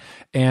day,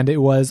 and it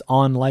was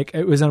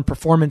in a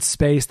performance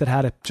space that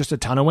had just a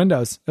ton of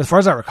windows. As far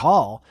as I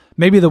recall,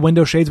 maybe the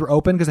window shades were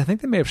open because I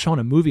think they may have shown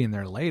a movie in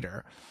there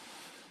later.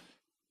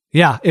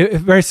 Yeah,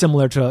 very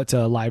similar to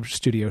a live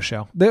studio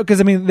show.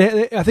 Because,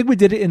 I think we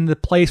did it in the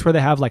place where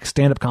they have like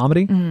stand-up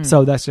comedy.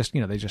 So that's just,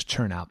 they just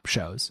churn out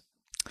shows.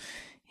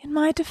 In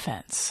my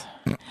defense,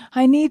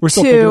 I need We're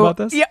still thinking about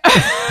this? Yeah.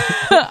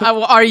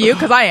 Well, are you?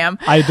 Because I am.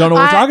 I don't know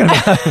what we're talking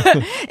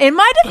about. In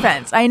my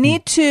defense, I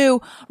need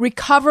to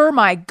recover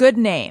my good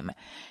name.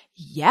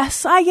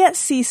 Yes, I get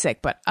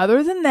seasick, but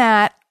other than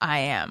that, I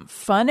am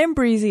fun and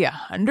breezy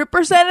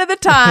 100% of the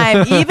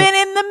time. Even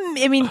in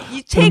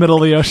the middle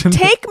of the ocean.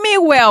 Take me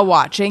whale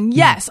watching.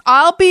 Yes,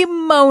 I'll be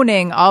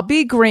moaning, I'll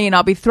be green,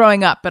 I'll be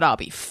throwing up, but I'll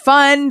be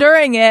fun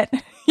during it.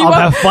 I'll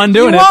have fun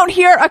doing it. You won't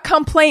hear a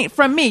complaint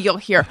from me. You'll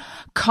hear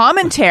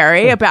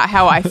commentary about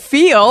how I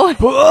feel.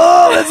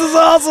 Oh, this is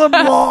awesome.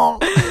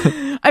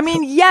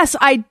 Yes,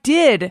 I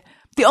did.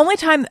 The only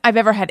time I've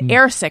ever had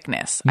air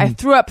sickness, I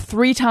threw up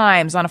 3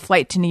 times on a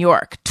flight to New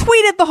York.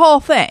 Tweeted the whole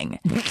thing.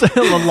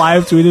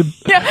 Live tweeted.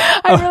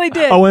 Yeah, I really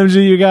did.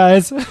 OMG, you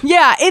guys.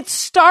 Yeah, it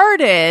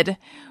started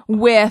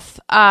with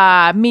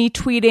me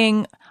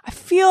tweeting, I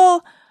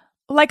feel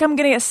like I'm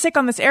going to get sick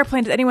on this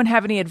airplane. Does anyone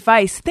have any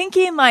advice?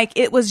 Thinking like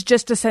it was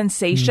just a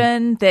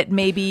sensation that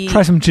maybe...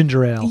 Try some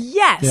ginger ale.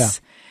 Yes. Yeah.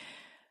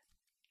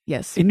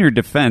 Yes. In your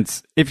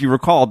defense, if you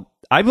recall,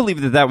 I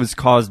believe that was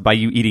caused by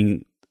you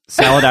eating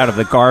salad out of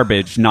the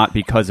garbage, not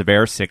because of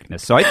air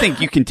sickness. So I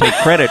think you can take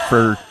credit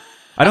for...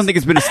 I don't think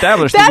it's been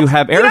established that you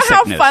have air sickness.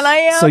 You know how fun I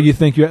am? So you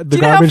think the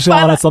garbage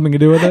salad had something to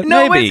do with it?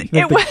 No, maybe.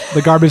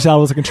 The garbage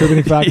salad was a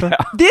contributing factor? Yeah.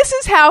 This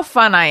is how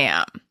fun I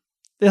am.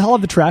 They all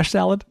have the trash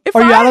salad.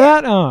 Are you out of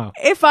that? Oh.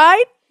 If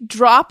I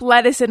drop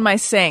lettuce in my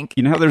sink...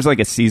 You know how there's like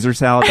a Caesar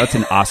salad? That's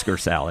an Oscar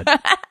salad.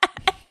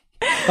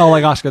 Oh,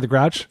 like Oscar the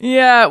Grouch?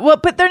 Yeah, well,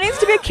 but there needs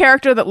to be a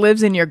character that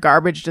lives in your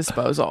garbage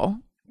disposal.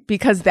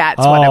 Because that's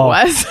what it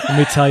was. Let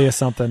me tell you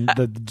something.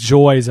 The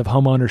joys of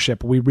home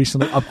ownership. We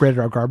recently upgraded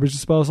our garbage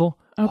disposal.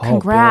 Oh,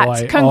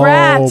 congrats. Boy.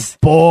 Congrats. Oh,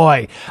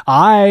 boy.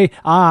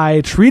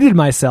 I treated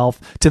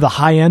myself to the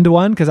high-end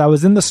one because I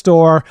was in the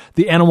store,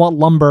 the Anawalt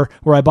Lumber,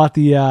 where I bought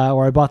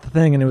the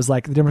thing, and it was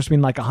like the difference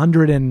between like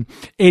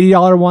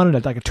 $180 one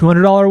and like a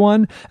 $200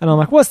 one. And I'm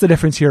like, what's the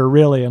difference here,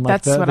 really? And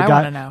like that's what I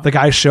want to know. The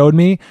guy showed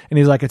me, and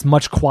he's like, it's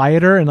much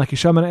quieter. And like he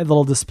showed me a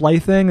little display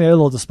thing. They had a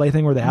little display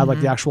thing where they had like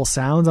the actual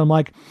sounds. I'm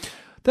like,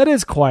 that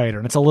is quieter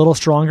and it's a little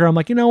stronger. I'm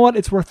like, you know what?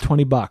 It's worth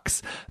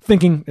 $20.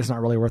 Thinking it's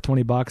not really worth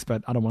 $20,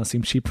 but I don't want to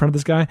seem cheap in front of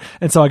this guy.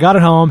 And so I got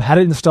it home, had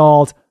it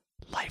installed.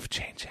 Life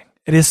changing.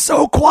 It is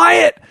so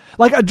quiet.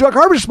 Like a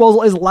garbage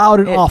disposal is loud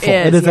and awful.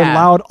 It is a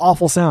loud,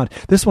 awful sound.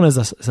 This one is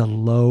a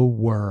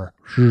lower.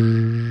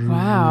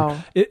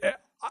 Wow.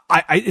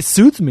 It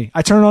suits me.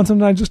 I turn it on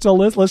sometimes just to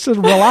let's just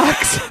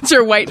relax. It's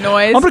your white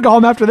noise. I'm gonna go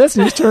home after this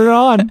and just turn it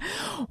on.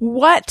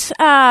 What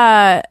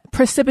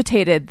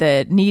precipitated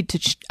the need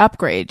to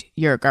upgrade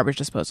your garbage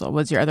disposal?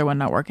 Was your other one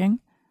not working?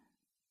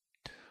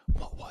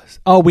 What was?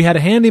 Oh, we had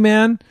a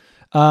handyman.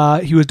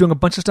 He was doing a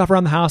bunch of stuff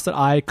around the house that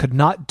I could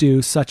not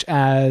do, such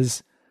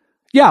as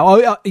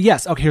Yeah.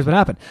 Yes. Okay. Here's what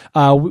happened.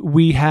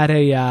 We had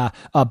a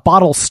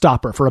bottle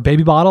stopper for a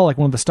baby bottle, like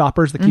one of the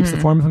stoppers that keeps the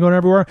formula from going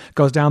everywhere.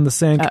 Goes down the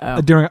sink.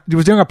 It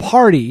was during a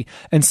party,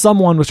 and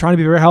someone was trying to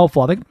be very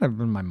helpful. I think it might have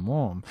been my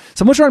mom.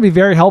 Someone was trying to be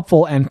very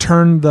helpful and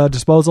turn the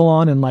disposal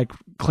on and like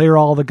clear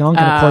all the gunk.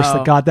 And of course,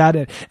 they got that.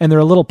 And they're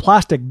a little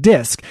plastic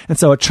disc, and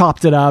so it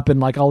chopped it up and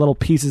like all little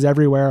pieces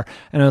everywhere.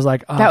 And I was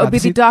like, oh, that would be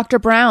the Dr.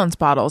 Brown's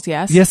bottles.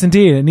 Yes. Yes,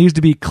 indeed. It needs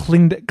to be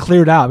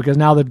cleared out because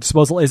now the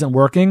disposal isn't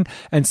working.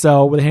 And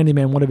so with a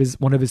handyman, one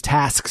of his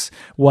tasks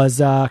was,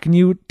 can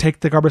you take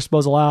the garbage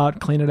disposal out,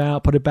 clean it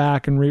out, put it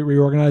back, and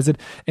reorganize it?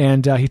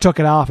 And he took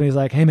it off, and he's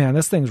like, "Hey man,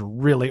 this thing's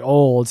really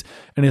old."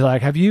 And he's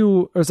like,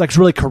 it's like it's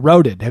really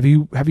corroded. Have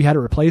you had it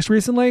replaced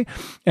recently?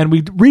 And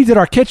we redid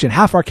our kitchen,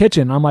 half our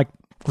kitchen. And I'm like,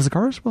 was the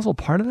garbage disposal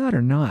part of that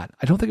or not?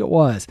 I don't think it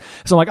was.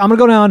 So I'm like, I'm gonna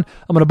go down.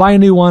 I'm gonna buy a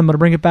new one. I'm gonna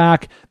bring it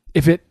back.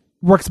 If it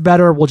works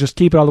better, we'll just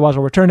keep it. Otherwise,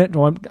 we'll return it.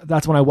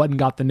 That's when I went and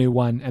got the new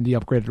one and the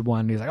upgraded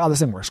one. And he's like, "Oh, this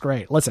thing works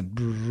great. Listen,"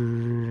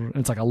 and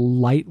it's like a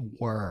light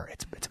whir.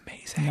 It's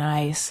amazing.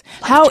 Nice.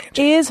 How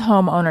is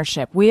home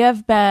ownership? We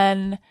have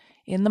been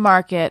in the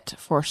market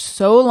for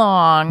so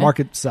long.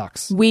 Market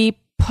sucks. We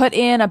put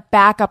in a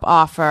backup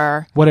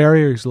offer. What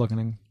area are you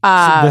looking?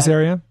 This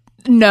area?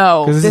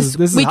 No, this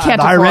is we can't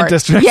the high afford. rent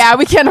district. Yeah,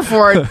 we can't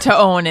afford to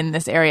own in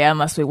this area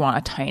unless we want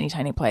a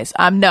tiny place.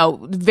 No,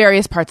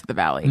 various parts of the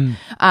valley.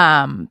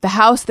 The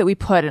house that we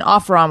put an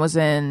offer on was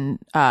in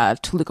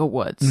Toluca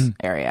Woods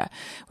area,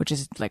 which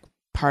is like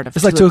part of.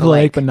 It's like Toluca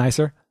Lake, but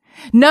nicer.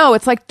 No,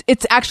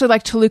 it's actually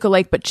like Toluca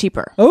Lake, but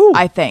cheaper. Oh,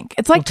 I think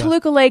it's like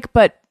Toluca Lake,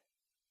 but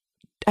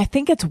I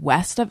think it's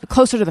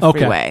closer to the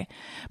freeway.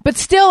 But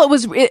still,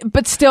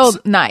 still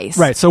nice.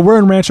 Right. So we're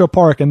in Rancho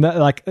Park, and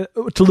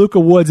Toluca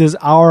Woods is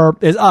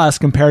us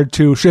compared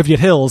to Cheviot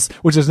Hills,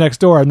 which is next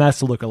door, and that's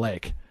Toluca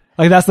Lake.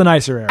 Like that's the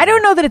nicer area. I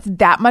don't know that it's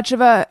that much of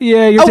a.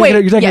 Yeah, you're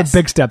taking a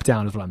big step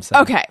down, is what I'm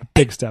saying. Okay, a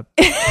big step.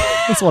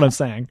 That's what I'm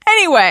saying.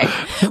 Anyway,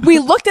 we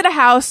looked at a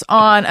house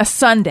on a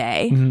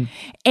Sunday,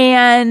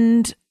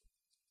 and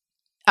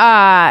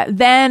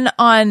then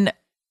on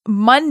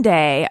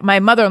Monday, my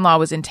mother-in-law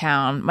was in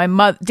town.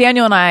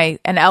 Daniel and I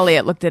and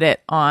Elliot looked at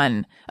it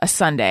on a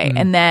Sunday.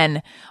 And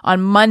then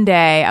on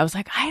Monday, I was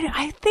like,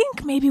 I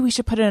think maybe we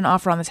should put in an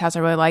offer on this house. I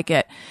really like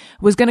it.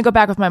 Was going to go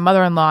back with my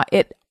mother-in-law.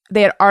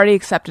 They had already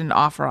accepted an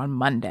offer on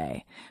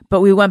Monday,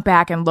 but we went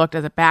back and looked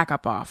at a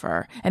backup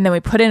offer, and then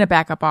we put in a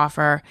backup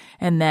offer,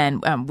 and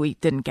then we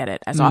didn't get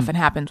it, as often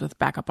happens with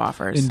backup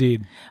offers.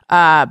 Indeed.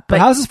 But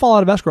houses fall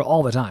out of escrow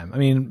all the time. I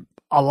mean,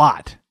 a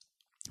lot.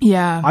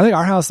 Yeah. I think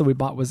our house that we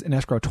bought was in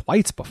escrow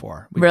twice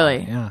before.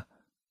 Really? Yeah.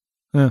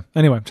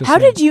 Anyway. How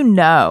did you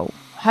know?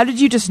 How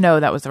did you just know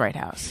that was the right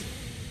house?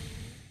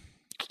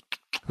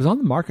 It was on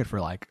the market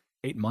for like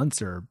 8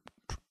 months or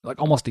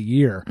like almost a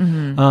year.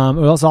 It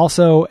was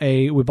also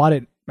we bought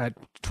it at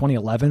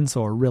 2011,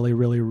 so a really,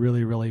 really,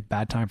 really, really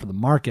bad time for the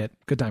market.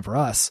 Good time for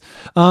us.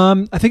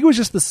 I think it was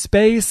just the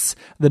space,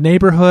 the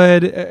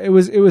neighborhood. It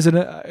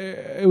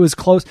was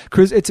close.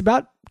 Cruise. It's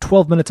about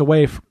 12 minutes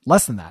away,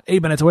 less than that,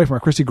 8 minutes away from where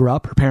Christy grew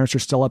up. Her parents are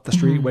still up the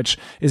street, which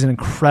is an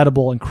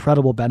incredible,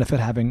 incredible benefit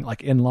having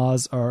like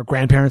in-laws or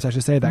grandparents, I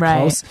should say, that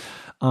close.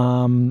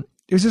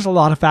 It was just a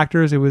lot of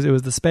factors. It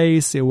was the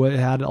space. It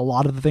had a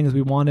lot of the things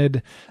we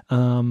wanted.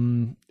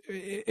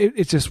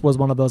 It just was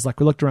one of those, like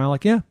we looked around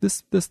like, yeah,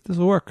 this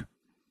will work.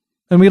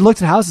 And we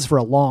looked at houses for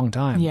a long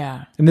time.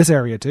 Yeah. In this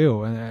area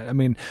too. I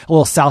mean, a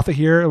little south of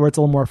here where it's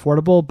a little more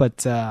affordable,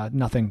 but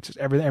nothing. Just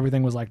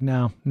everything was like,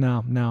 no.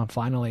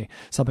 Finally,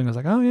 something was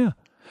like, oh yeah.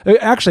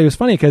 Actually, it was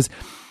funny because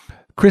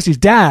Christy's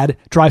dad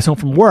drives home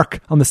from work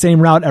on the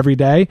same route every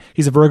day.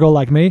 He's a Virgo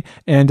like me,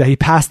 and he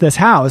passed this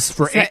house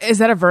for. Is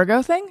that a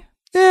Virgo thing?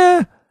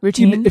 Yeah.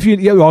 Routine.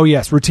 Oh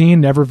yes,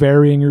 routine, never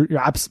varying your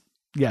apps.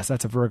 Yes,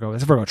 that's a Virgo.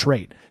 It's a Virgo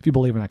trait if you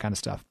believe in that kind of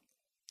stuff.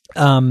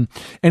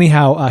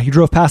 Anyhow, he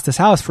drove past this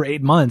house for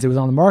 8 months. It was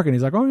on the market. And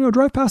he's like, "Oh,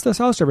 drive past this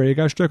house every day. You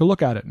guys should take a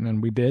look at it." And then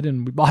we did,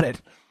 and we bought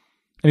it.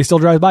 And he still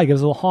drives by,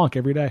 gives a little honk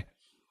every day.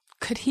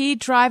 Could he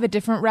drive a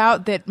different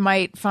route that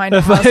might find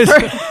a house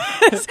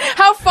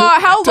for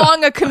how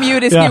long a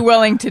commute is he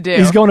willing to do?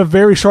 He's going a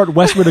very short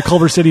westward to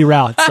Culver City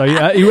route. So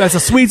he has a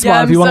sweet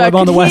spot if you want to live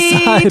on the west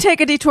side.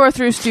 Take a detour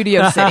through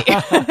Studio City.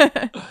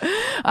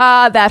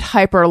 That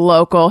hyper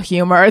local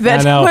humor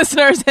that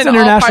listeners it's an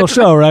international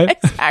show, right?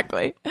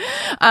 Exactly.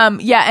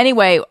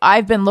 Anyway,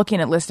 I've been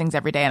looking at listings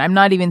every day, and I'm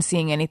not even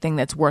seeing anything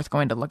that's worth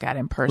going to look at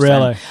in person.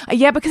 Really?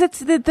 Yeah, because it's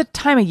the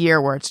time of year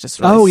where it's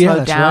just really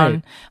slowed down.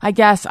 Right. I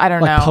guess I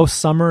don't know. Post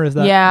summer, is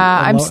that?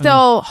 Yeah, I'm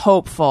still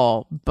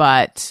hopeful,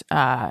 but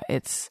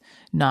it's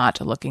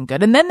not looking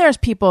good. And then there's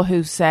people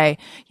who say,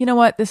 you know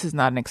what, this is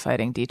not an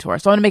exciting detour,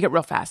 so I want to make it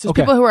real fast. There's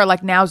people who are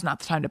like, now's not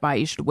the time to buy.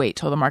 You should wait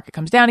till the market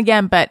comes down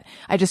again. But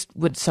I just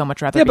would so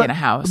much rather be in a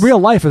house. Real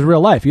life is real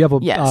life. You have a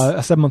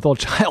 7-month-old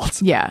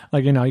child. Yeah,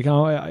 like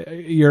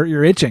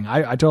you're itching.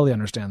 I totally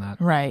understand that.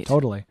 Right.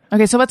 Totally.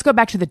 Okay, so let's go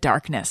back to the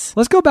darkness.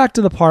 Let's go back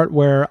to the part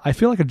where I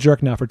feel like a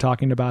jerk now for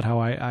talking about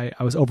how I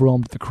was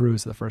overwhelmed with the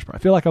cruise. The first part. I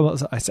feel like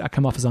I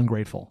come off as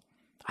ungrateful.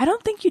 I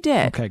don't think you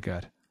did. Okay,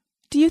 good.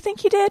 Do you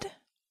think you did?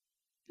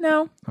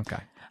 No. Okay.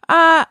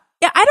 Yeah,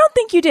 I don't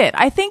think you did.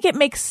 I think it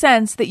makes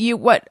sense that you.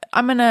 What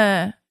I'm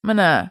gonna.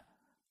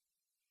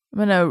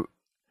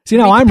 See,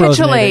 now I'm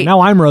recapitulate. rosenating.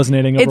 Now I'm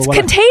rosenating over It's what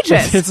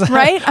contagious,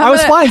 right? I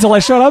was fine until I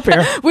showed up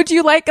here. Would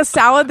you like a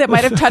salad that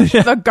might have touched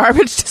the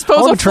garbage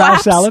disposal Oh,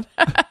 trash flaps? salad.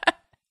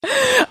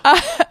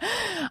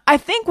 I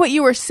think what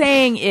you were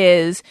saying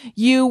is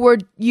you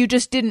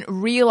just didn't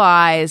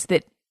realize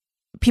that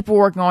people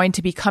were going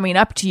to be coming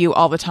up to you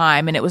all the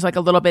time, and it was like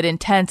a little bit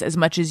intense as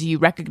much as you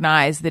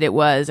recognized that it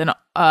was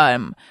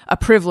a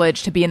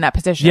privilege to be in that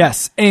position.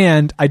 Yes,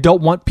 and I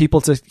don't want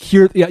people to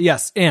hear.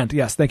 Yes,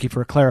 thank you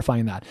for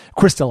clarifying that,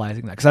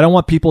 crystallizing that, because I don't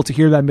want people to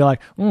hear that and be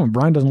like,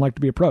 Brian doesn't like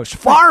to be approached.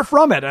 Far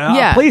from it.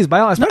 Please,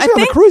 by all, especially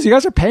on the cruise, you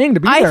guys are paying to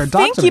be there and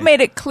talk to me. I think you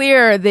made it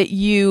clear that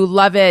you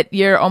love it.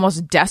 You're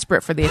almost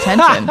desperate for the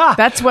attention.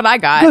 That's what I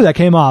got. Good, that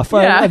came off.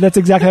 Yeah. That's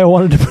exactly how I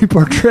wanted to be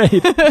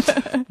portrayed.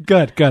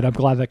 Good. I'm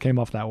glad that came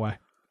off that way.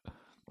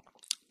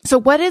 So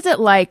what is it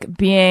like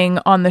being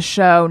on the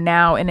show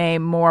now in a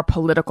more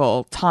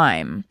political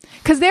time?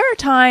 Because there are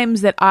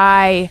times that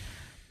I,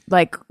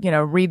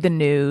 read the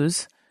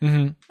news.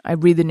 Mm-hmm. I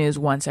read the news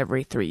once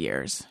every 3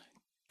 years,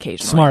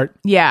 occasionally. Smart.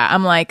 Yeah,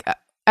 I'm like,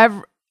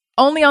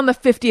 only on the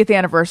 50th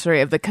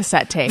anniversary of the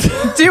cassette tape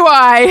do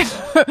I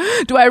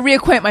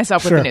reacquaint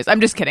myself with the news.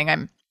 I'm just kidding.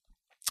 I'm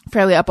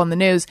fairly up on the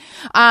news.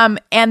 And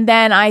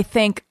then I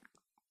think,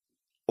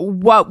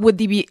 what would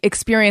the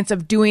experience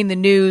of doing the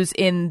news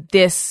in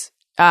this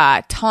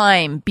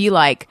time be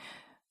like?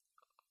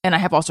 And I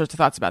have all sorts of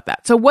thoughts about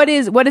that. So what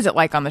is it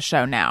like on the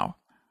show now?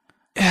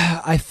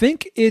 I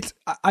think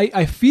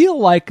I feel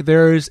like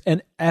there's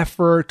an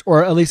effort,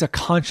 or at least a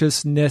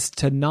consciousness,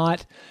 to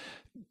not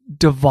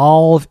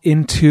devolve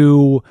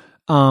into,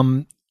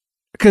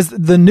 because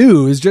the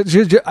news,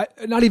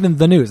 not even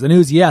the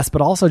news, yes,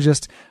 but also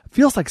just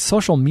feels like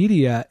social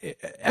media,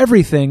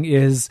 everything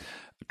is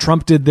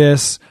Trump did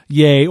this,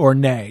 yay or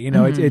nay.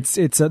 It's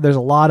there's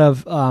a lot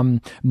of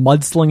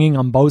mudslinging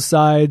on both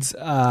sides.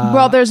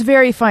 Well, there's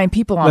very fine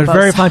people on both sides.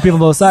 There's very fine people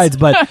on both sides,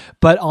 but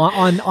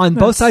on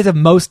both sides of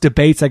most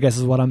debates, I guess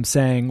is what I'm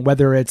saying,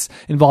 whether it's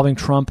involving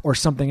Trump or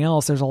something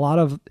else, there's a lot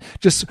of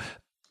just,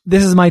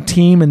 this is my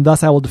team and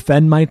thus I will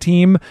defend my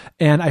team.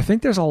 And I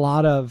think there's a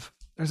lot of,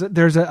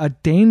 there's a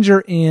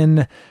danger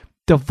in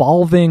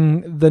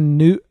devolving the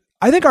new.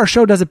 I think our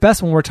show does it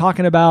best when we're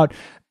talking about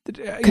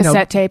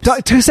cassette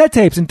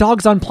tapes and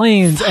dogs on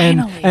planes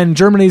and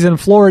Germany's and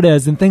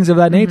Florida's and things of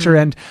that nature,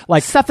 and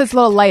like stuff that's a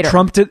little lighter.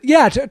 Trump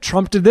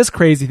did this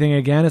crazy thing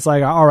again. It's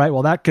like, all right,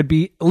 well, that could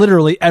be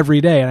literally every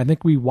day, and I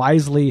think we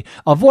wisely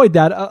avoid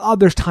that.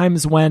 There's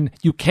times when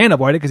you can't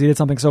avoid it because he did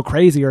something so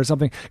crazy or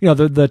something.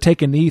 The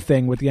take a knee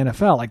thing with the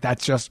NFL, like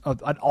that's just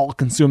an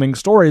all-consuming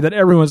story that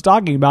everyone's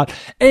talking about.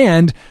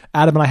 And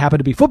Adam and I happen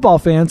to be football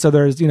fans, so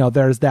there's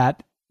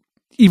that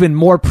even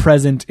more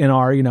present in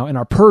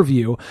our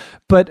purview.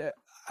 But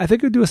I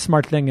think we'd do a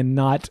smart thing in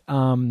not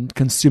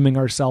consuming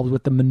ourselves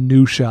with the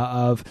minutia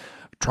of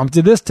Trump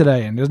did this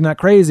today, and isn't that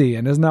crazy,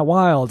 and isn't that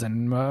wild,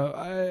 and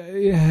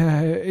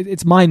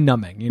it's mind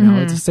numbing.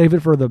 It's save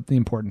it for the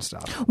important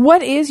stuff.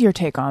 What is your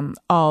take on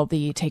all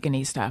the take a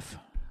knee stuff?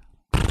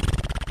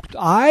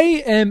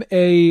 I am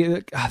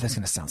this is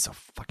going to sound so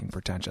fucking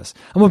pretentious.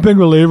 I'm a big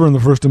believer in the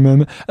First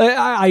Amendment.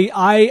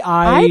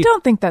 I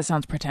don't think that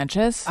sounds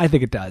pretentious. I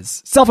think it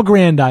does.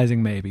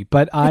 Self-aggrandizing maybe,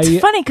 but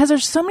it's funny because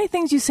there's so many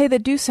things you say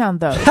that do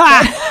sound those. And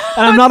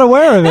I'm not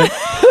aware of it.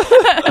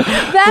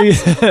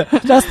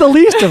 That's the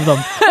least of them.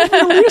 That's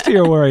the least of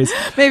your worries.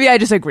 Maybe I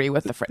just agree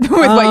with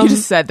what you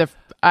just said.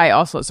 I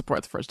also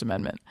support the First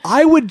Amendment.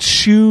 I would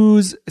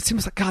choose, it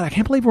seems like, God, I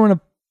can't believe we're in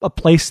a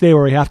place today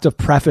where we have to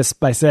preface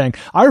by saying,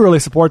 I really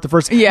support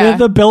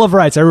the Bill of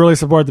Rights. I really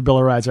support the Bill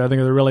of Rights. I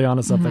think they're really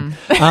onto something.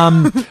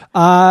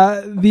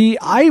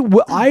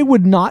 I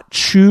would not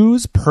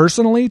choose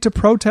personally to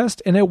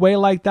protest in a way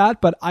like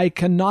that, but I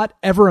cannot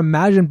ever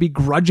imagine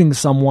begrudging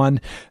someone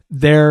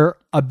their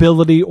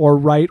ability or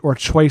right or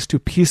choice to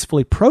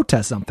peacefully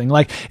protest something.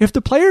 Like if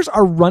the players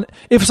are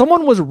if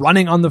someone was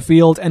running on the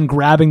field and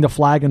grabbing the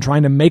flag and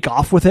trying to make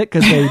off with it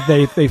because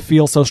they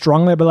feel so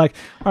strongly, I'd be like,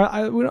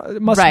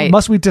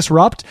 must we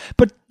disrupt?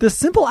 But the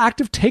simple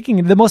act of taking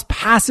it, the most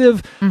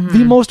passive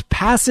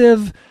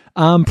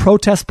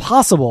protest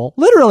possible.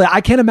 Literally,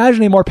 I can't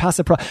imagine a more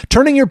passive.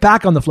 Turning your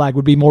back on the flag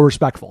would be more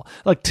respectful.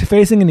 Like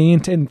facing a knee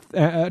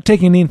and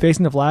taking a knee and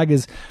facing the flag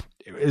is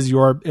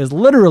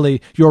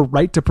literally your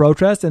right to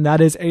protest, and that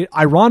is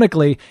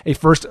ironically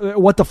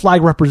what the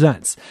flag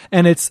represents.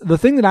 And it's the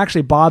thing that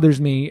actually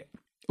bothers me.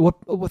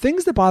 What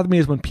things that bother me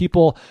is when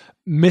people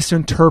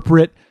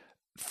misinterpret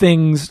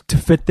things to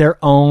fit their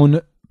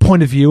own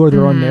point of view or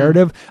their own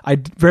narrative. I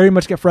very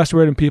much get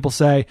frustrated when people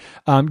say,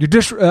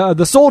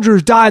 the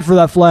soldiers died for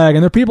that flag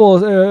and their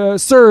people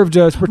served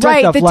to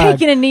protect that flag. Right,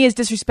 taking a knee is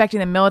disrespecting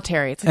the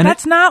military.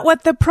 That's not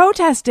what the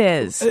protest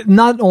is.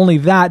 Not only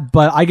that,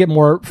 but I get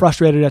more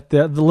frustrated at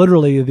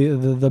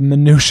the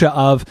minutia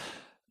of,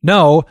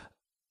 no,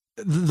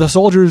 the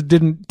soldiers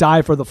didn't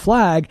die for the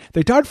flag.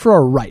 They died for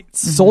our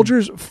rights.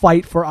 Soldiers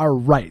fight for our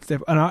rights.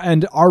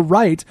 And our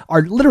right,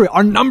 literally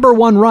our number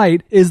one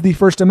right is the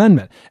First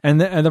Amendment. And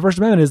the First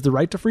Amendment is the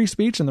right to free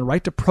speech and the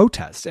right to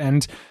protest.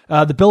 And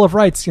the Bill of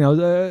Rights,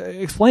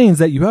 explains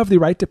that you have the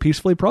right to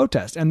peacefully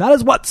protest. And that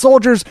is what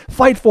soldiers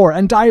fight for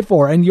and die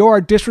for. And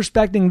you're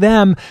disrespecting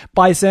them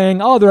by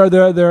saying, oh,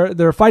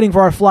 they're fighting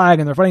for our flag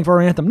and they're fighting for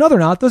our anthem. No, they're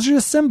not. Those are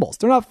just symbols.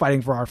 They're not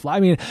fighting for our flag. I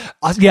mean,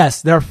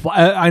 yes,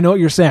 I know what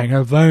you're saying.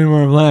 They're fighting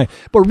for our flag.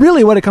 But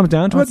really what it comes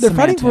down to, they're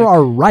fighting for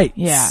our rights.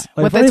 Yeah.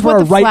 They're fighting for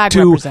our right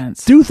to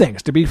do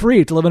things, to be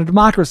free, to live in a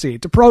democracy,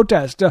 to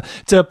protest,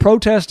 to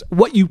protest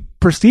what you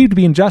perceive to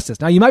be injustice.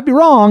 Now, you might be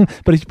wrong,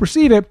 but if you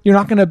perceive it, you're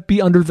not going to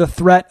be under the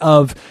threat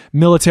of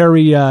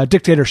military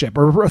dictatorship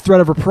or a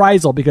threat of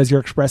reprisal because you're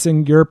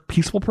expressing your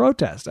peaceful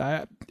protest.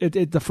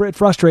 It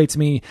frustrates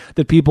me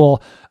that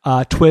people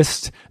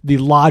twist the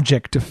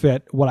logic to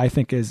fit what I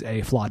think is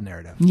a flawed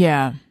narrative.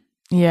 Yeah.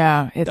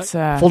 Yeah, it's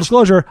full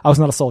disclosure, I was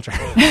not a soldier.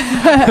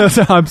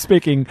 So I'm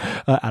speaking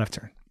out of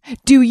turn.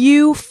 Do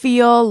you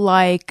feel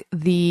like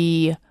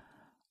the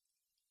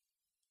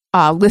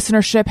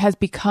listenership has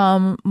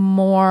become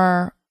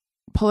more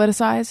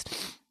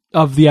politicized?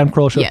 Of the Adam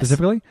Carolla show Yes.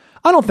 specifically?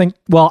 I don't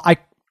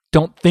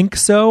think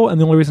so.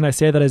 And the only reason I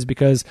say that is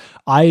because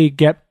I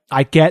get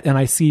and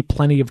I see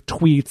plenty of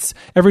tweets.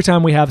 Every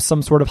time we have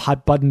some sort of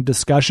hot button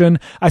discussion,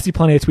 I see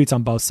plenty of tweets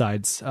on both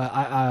sides.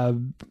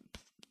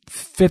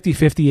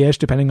 50-50-ish,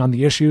 depending on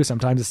the issue.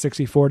 Sometimes it's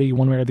 60-40,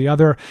 one way or the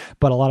other.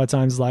 But a lot of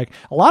times it's like,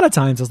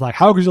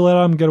 how could you let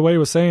him get away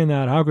with saying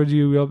that? How could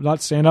you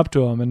not stand up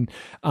to him?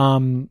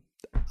 And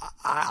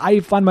I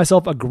find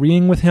myself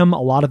agreeing with him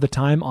a lot of the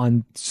time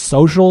on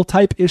social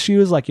type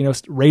issues, like,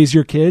 raise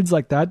your kids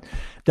like that.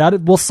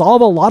 That will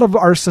solve a lot of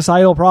our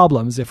societal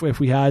problems if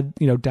we had,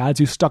 dads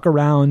who stuck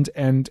around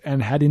and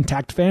had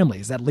intact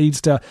families. That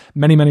leads to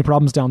many, many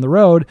problems down the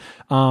road.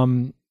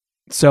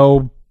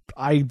 So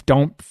I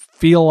don't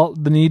feel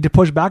the need to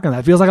push back on that.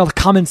 It feels like a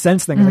common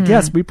sense thing. Like,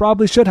 yes, we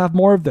probably should have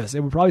more of this. It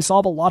would probably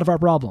solve a lot of our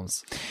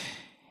problems.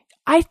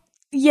 I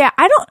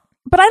don't.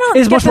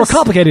 It's much more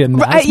complicated than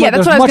that.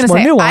 That's what I was going to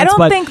say. Nuance, I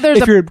don't think there's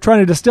if you're trying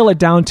to distill it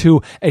down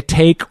to a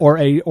take or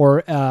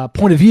a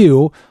point of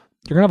view,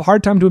 you're gonna have a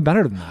hard time doing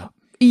better than that.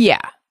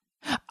 Yeah.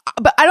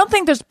 But I don't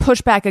think there's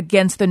pushback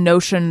against the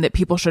notion that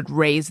people should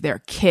raise their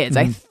kids.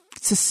 I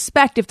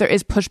suspect if there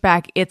is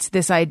pushback, it's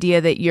this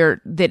idea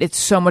that it's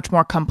so much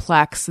more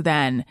complex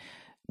than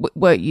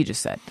what you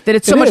just said. That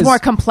it's so much more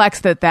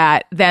complex than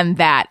that,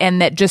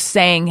 and that just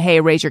saying,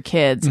 "Hey, raise your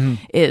kids,"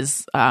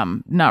 is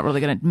not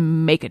really going to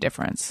make a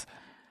difference.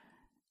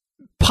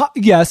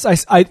 Yes,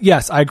 I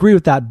agree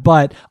with that,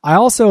 but I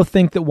also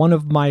think that one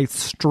of my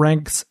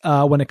strengths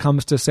when it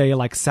comes to, say,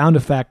 like sound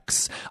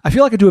effects, I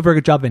feel like I do a very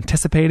good job of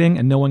anticipating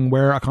and knowing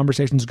where a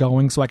conversation's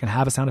going, so I can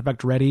have a sound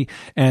effect ready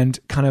and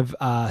kind of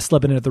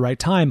slip it in at the right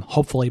time,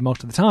 hopefully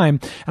most of the time.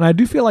 And I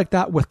do feel like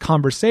that with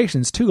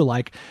conversations too.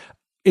 Like,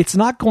 it's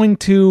not going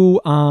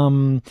to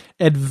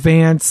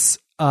advance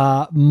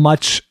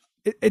much.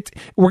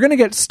 We're going to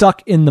get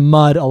stuck in the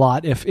mud a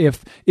lot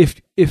if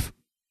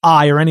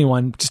I or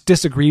anyone just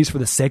disagrees for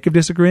the sake of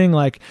disagreeing.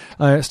 Like,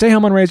 stay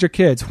home and raise your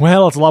kids.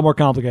 Well, it's a lot more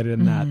complicated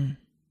than that.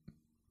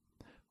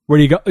 Where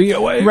do you go?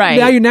 Right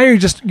now you're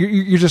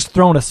just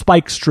throwing a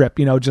spike strip.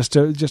 Just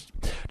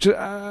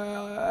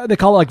they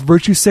call it like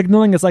virtue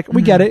signaling. It's like,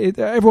 we get it.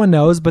 Everyone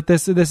knows, but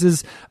this is a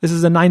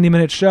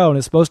 90-minute show and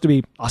it's supposed to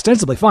be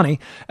ostensibly funny.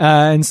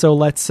 And so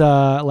let's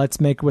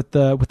make with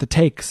the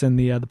takes and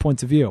the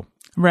points of view.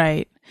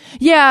 Right.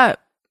 Yeah.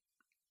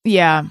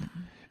 Yeah.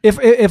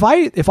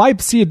 If I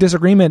see a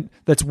disagreement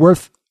that's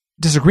worth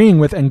disagreeing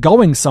with and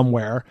going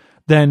somewhere,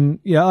 then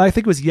I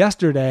think it was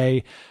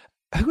yesterday.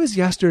 Who was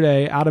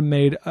yesterday? Adam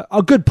made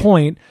a good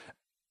point,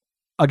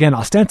 again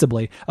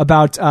ostensibly,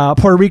 about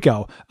Puerto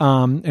Rico,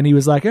 and he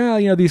was like,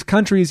 these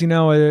countries,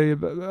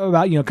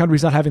 about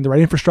countries not having the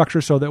right infrastructure,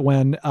 so that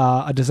when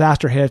a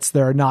disaster hits,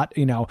 they're not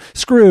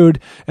screwed,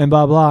 and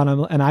blah blah.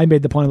 And I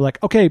made the point of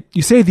like, okay,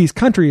 you say these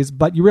countries,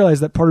 but you realize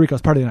that Puerto Rico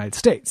is part of the United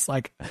States.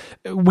 Like,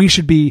 we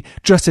should be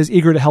just as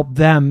eager to help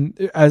them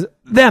as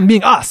them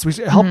being us. We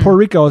should help Puerto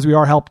Rico as we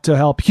are to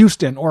help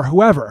Houston or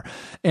whoever.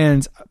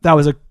 And that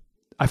was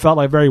I felt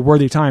like a very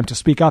worthy time to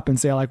speak up and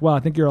say, like, well,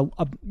 I think you're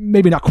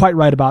maybe not quite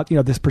right about,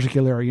 this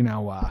particular,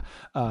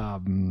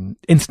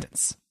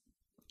 instance.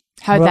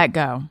 How'd that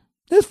go?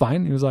 It was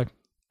fine. He was like,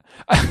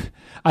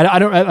 I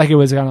don't like, it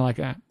was kind of like,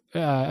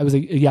 it was a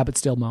yeah, but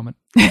still moment.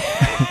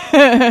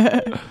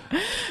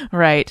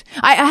 Right.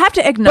 I have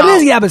to acknowledge. But it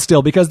is yeah, but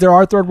still, because there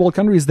are third world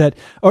countries that,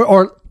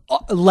 or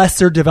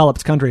lesser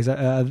developed countries,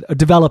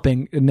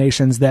 developing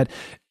nations that,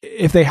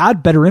 if they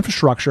had better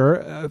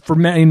infrastructure, for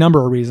any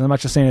number of reasons, I'm not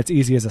just saying it's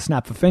easy as a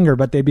snap of a finger,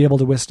 but they'd be able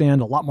to withstand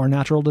a lot more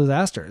natural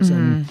disasters.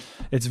 And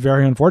it's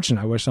very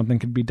unfortunate. I wish something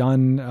could be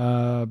done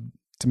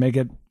to make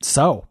it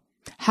so.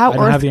 I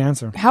don't have the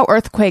answer. How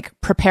earthquake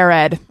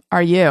prepared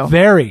are you?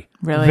 Very.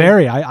 Really?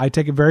 Very. I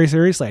take it very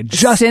seriously.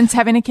 Since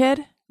having a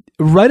kid?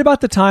 right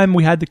about the time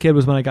we had the kid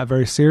was when I got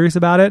very serious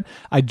about it.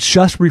 I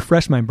just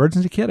refreshed my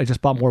emergency kit. I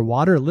just bought more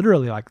water,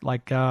 literally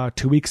like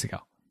 2 weeks ago.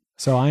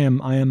 So I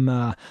am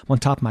on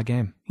top of my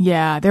game.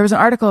 Yeah, there was an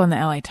article in the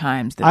LA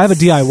Times. I have a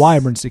DIY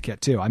emergency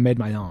kit too. I made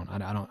my own.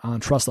 I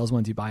don't trust those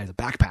ones you buy as a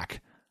backpack.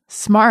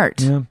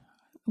 Smart. Yeah.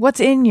 What's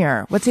in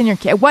your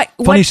kit?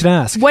 Funny you should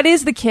ask. What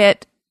is the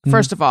kit,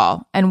 first of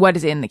all, and what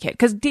is in the kit?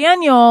 Because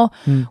Daniel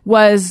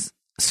was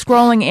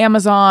scrolling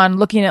Amazon,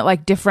 looking at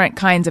like different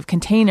kinds of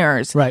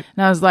containers. Right.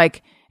 And I was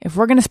like, if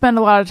we're going to spend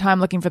a lot of time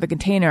looking for the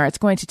container, it's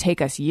going to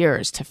take us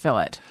years to fill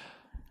it.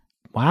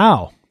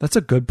 Wow, that's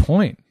a good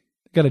point.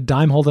 Got a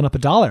dime holding up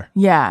 $1.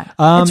 Yeah,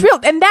 it's real,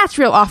 and that's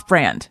real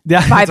off-brand.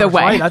 Yeah, by the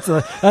way, right. That's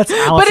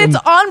Allison. But it's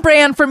on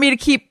brand for me to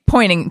keep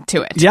pointing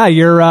to it. Yeah,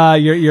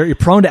 you're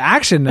prone to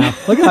action now.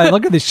 Look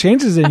at these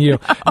changes in you.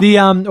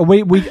 The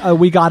we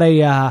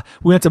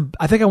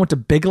went to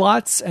Big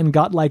Lots and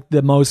got like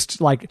the most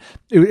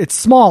it's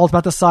small. It's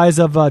about the size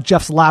of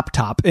Jeff's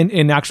laptop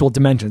in actual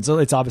dimensions. So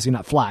it's obviously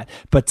not flat,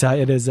 but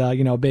it is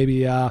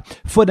maybe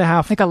foot and a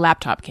half. Like a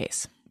laptop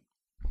case.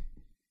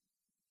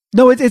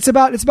 No, it's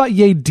about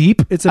yay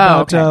deep. It's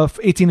about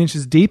 18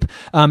 inches deep.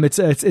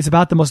 It's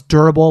about the most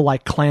durable,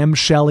 like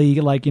clamshelly,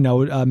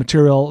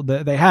 material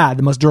that they had.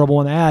 The most durable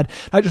one they had.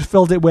 I just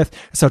filled it with.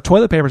 So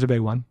toilet paper's a big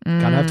one.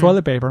 Gotta have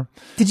toilet paper.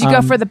 Did you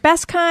go for the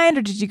best kind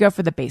or did you go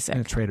for the basic?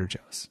 And Trader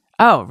Joe's.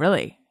 Oh,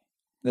 really?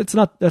 That's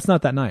not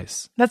that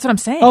nice. That's what I'm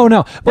saying. Oh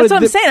no, that's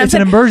what I'm saying. It's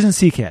an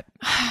emergency kit.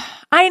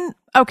 I'm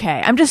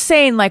just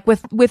saying, like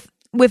with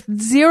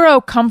zero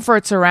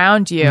comforts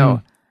around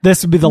you.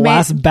 This would be the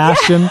last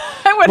bastion.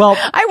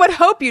 I would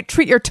hope you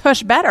treat your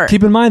tush better.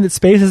 Keep in mind that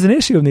space is an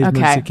issue in these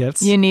emergency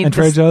kits. You need and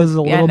Trader Joe's is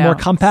a little more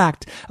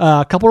compact.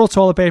 A couple rolls of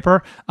toilet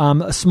paper,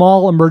 a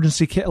small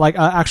emergency kit, like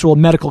actual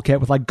medical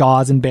kit with like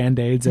gauze and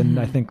Band-Aids, and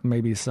I think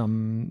maybe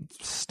some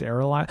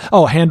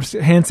hand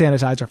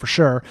sanitizer for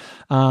sure.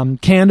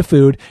 Canned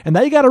food, and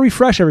that you got to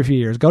refresh every few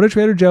years. Go to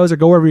Trader Joe's or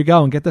go wherever you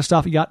go and get this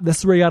stuff. This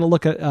is where you got to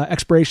look at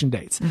expiration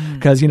dates,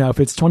 because if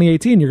it's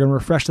 2018, you're going to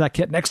refresh that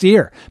kit next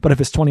year. But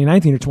if it's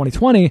 2019 or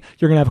 2020,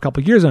 you're going to have a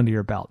couple years under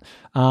your belt.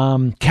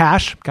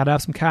 Cash, got to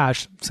have some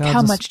cash.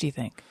 How much do you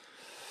think?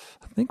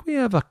 I think we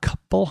have a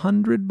couple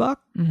 $100,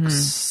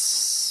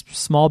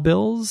 small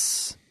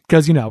bills.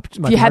 Because,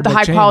 if you had the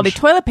high quality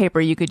toilet paper,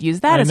 you could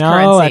use that as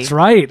currency. currency. That's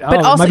right. But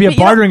it also, might be a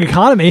bartering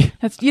economy.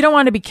 You don't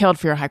want to be killed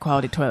for your high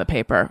quality toilet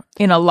paper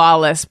in a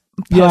lawless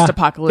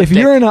post-apocalyptic If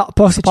you're in a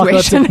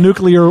post-apocalyptic situation.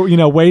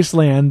 nuclear,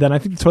 wasteland, then I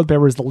think the toilet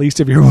paper is the least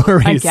of your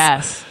worries. I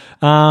guess.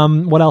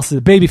 What else is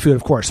it? Baby food,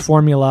 of course.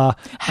 Formula.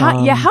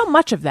 How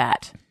much of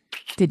that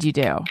did you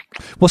do?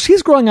 Well,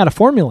 she's growing out of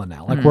formula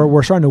now. Like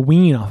we're starting to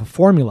wean off of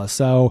formula.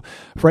 So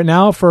right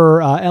now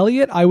for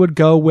Elliot, I would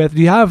go with,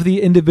 do you have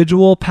the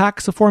individual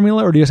packs of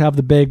formula or do you just have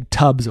the big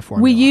tubs of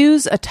formula? We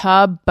use a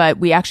tub, but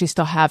we actually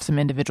still have some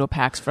individual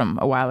packs from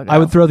a while ago. I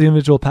would throw the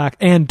individual pack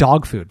and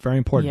dog food. Very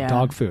important. Yeah.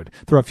 Dog food.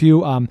 Throw a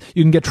few,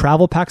 you can get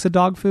travel packs of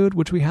dog food,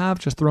 which we have.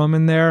 Just throw them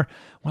in there.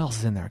 What else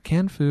is in there?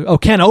 Canned food. Oh,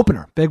 can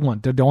opener. Big one.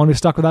 Don't want to be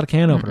stuck without a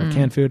can opener.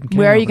 Canned food. And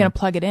Where are you going to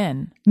plug it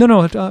in?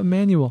 No,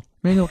 manual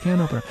can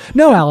opener.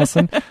 No,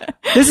 Allison.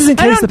 This is in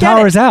case the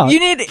power is out.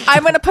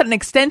 I'm going to put an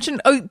extension.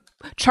 Oh,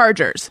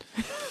 chargers.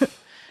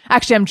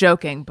 Actually, I'm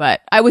joking, but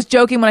I was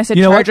joking when I said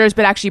chargers,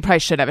 but actually you probably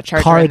should have a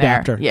charger car in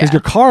adapter. there. Because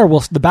your car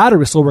the battery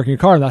will still work in your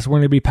car, and that's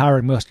going to be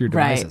powering most of your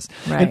devices.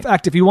 Right. In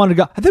fact, if you wanted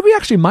to go, I think we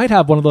actually might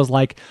have one of those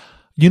like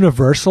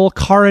universal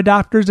car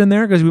adapters in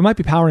there, because we might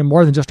be powering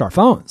more than just our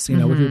phones. We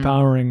could be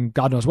powering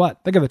God knows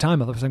what. Think of the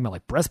time I was thinking about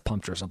like breast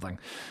pumps or something.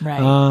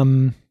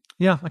 Right.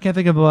 Yeah, I can't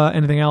think of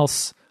anything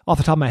else off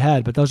the top of my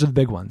head, but those are the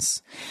big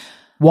ones.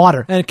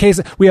 Water. And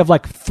we have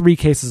like 3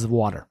 cases of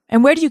water.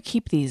 And where do you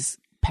keep these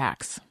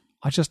packs?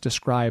 I just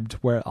described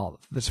where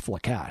this is full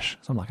of cash,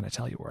 so I'm not going to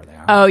tell you where they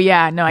are. Oh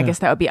yeah, no, I guess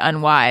that would be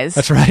unwise.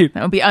 That's right.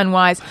 That would be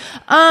unwise.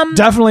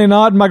 Definitely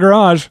not in my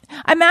garage.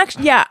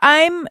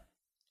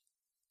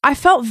 I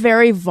felt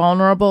very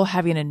vulnerable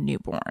having a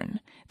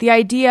newborn. The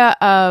idea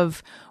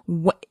of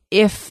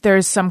if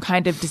there's some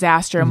kind of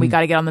disaster and we got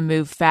to get on the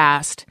move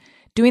fast,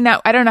 doing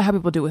that, I don't know how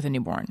people do it with a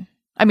newborn.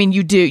 I mean,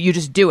 you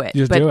just do it.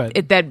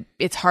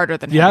 It's harder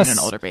than having an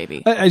older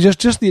baby. Not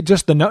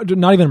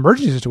even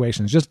emergency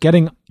situations, just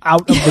getting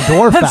out of the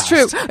door That's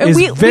fast true. is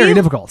we very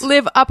difficult.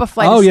 Live up a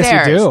flight of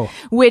stairs. Yes, you do.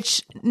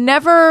 Which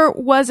never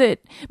was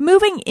it.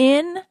 Moving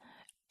in,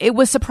 it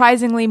was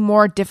surprisingly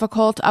more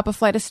difficult up a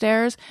flight of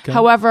stairs. Okay.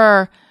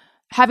 However,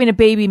 having a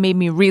baby made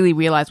me really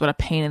realize what a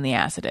pain in the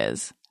ass it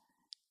is.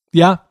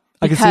 Yeah,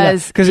 I can see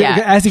that. Because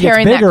as he gets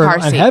bigger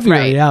and heavier,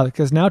 right.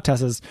 because now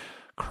Tessa's,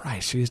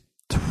 she's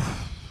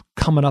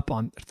coming up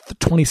on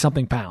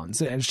 20-something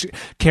pounds. And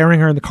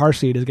carrying her in the car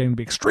seat is getting to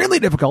be extremely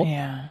difficult.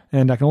 Yeah.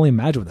 And I can only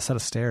imagine with a set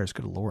of stairs.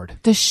 Good Lord.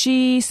 Does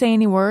she say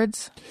any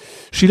words?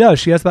 She does.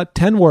 She has about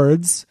 10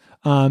 words.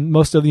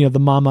 Most of the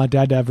mama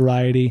dada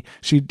variety.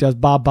 She does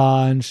ba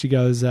and she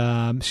goes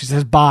she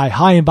says bye,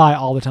 hi and bye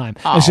all the time.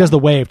 Oh. And she does the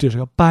wave too. She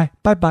goes bye,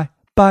 bye, bye,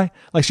 bye.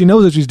 Like she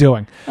knows what she's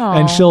doing. Oh.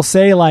 And she'll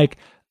say like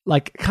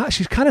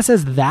she kind of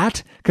says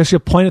that because she'll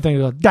point at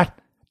things and go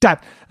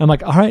Dad. I'm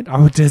like, all right,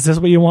 is this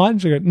what you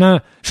want? She goes,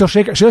 no. She'll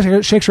shakes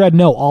her head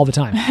no all the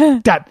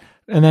time. Dad.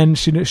 And then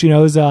she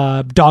knows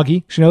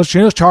Doggy. She knows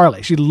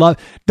Charlie. She loves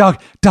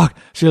dog.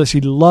 She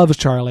loves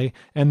Charlie.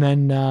 And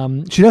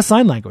then she does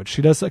sign language.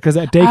 She does, because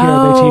at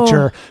daycare they teach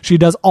her. She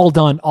does all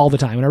done all the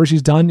time. Whenever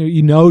she's done,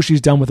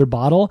 she's done with her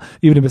bottle,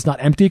 even if it's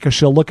not empty, because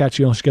she'll look at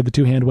you and she'll give the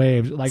 2-hand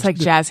wave. It's like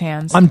jazz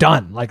hands. I'm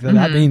done. Like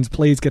that means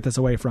please get this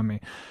away from me.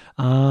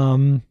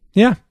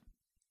 Yeah,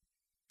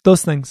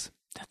 those things.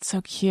 That's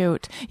so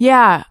cute.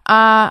 Yeah,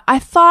 I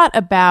thought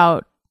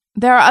about.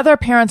 There are other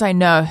parents I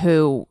know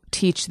who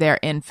teach their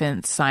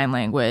infants sign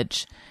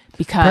language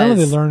because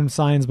apparently they learn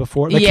signs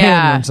before. They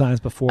can learn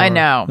signs before. I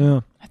know. Yeah.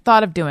 I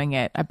thought of doing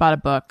it. I bought a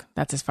book.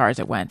 That's as far as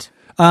it went.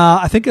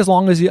 I think as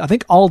long as I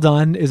think all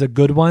done is a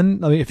good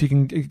one. I mean, if you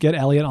can get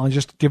Elliot on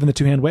just giving the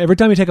 2-hand wave. Every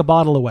time you take a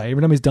bottle away,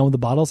 every time he's done with the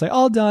bottle, say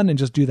all done and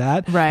just do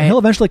that. Right. And he'll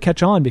eventually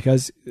catch on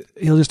because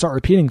he'll just start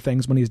repeating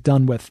things when he's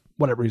done with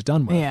whatever he's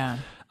done with. Yeah.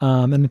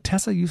 And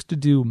Tessa used to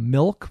do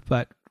milk,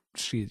 but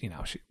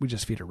we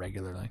just feed her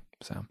regularly.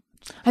 So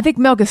I think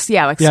milk is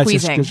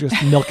squeezing. It's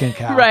just milking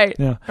cow. Right.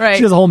 Yeah. Right.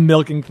 She does a whole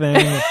milking thing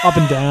up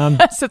and down.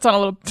 Sits on a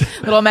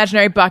little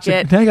imaginary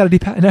bucket. Now you got to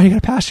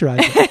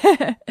pasteurize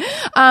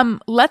it.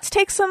 Let's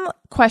take some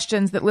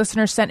questions that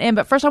listeners sent in.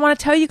 But first I want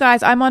to tell you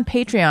guys I'm on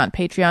Patreon.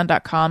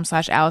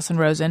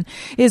 Patreon.com/AllisonRosen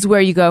is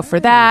where you go for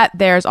that.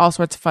 There's all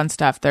sorts of fun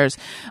stuff. There's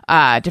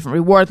different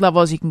reward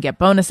levels. You can get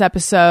bonus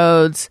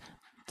episodes.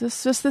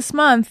 Just this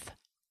month.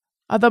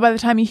 Although by the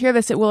time you hear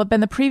this, it will have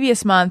been the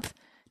previous month.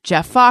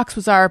 Jeff Fox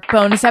was our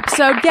bonus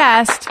episode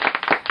guest.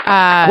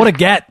 What a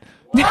get.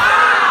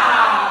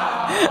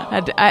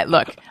 I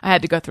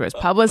had to go through his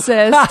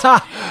publicist.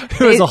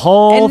 It was a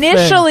whole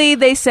Initially,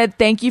 they said,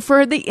 thank you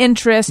for the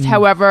interest.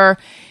 However,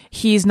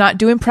 he's not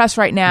doing press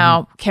right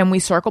now. Can we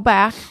circle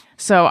back?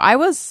 So I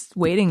was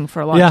waiting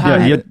for a long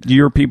time. Yeah,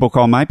 your people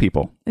call my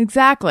people.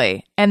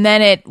 Exactly. And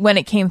then when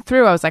it came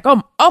through, I was like,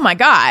 oh my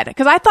God.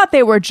 Because I thought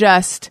they were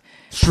just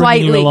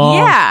stringing politely.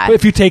 Yeah. But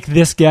if you take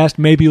this guest,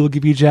 maybe we'll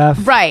give you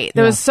Jeff. Right.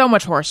 There was so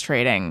much horse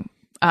trading.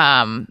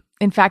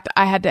 In fact,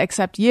 I had to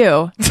accept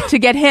you to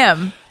get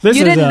him.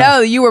 You didn't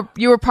know you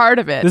were part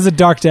of it. This is a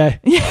dark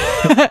day.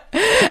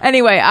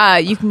 Anyway,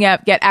 you can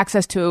get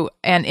access to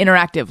an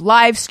interactive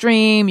live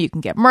stream. You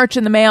can get merch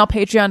in the mail.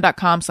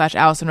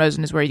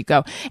 Patreon.com/AllisonRosen is where you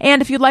go.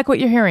 And if you like what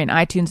you're hearing,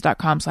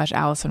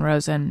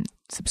 iTunes.com/AllisonRosen.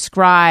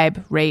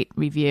 Subscribe, rate,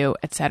 review,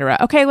 etc.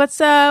 Okay, let's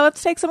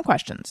take some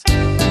questions.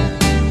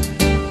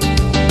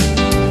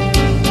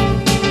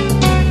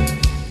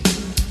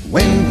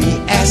 When we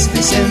ask,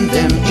 they send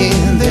them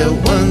in. They're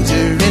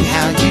wondering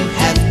how you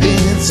have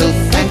been. So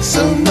thanks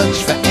so much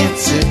for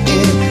answering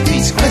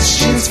these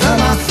questions from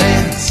our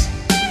fans.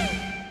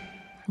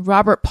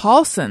 Robert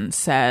Paulson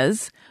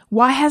says,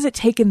 why has it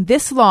taken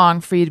this long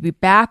for you to be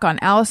back on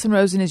Allison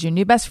Rosen is your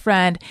new best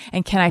friend?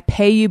 And can I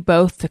pay you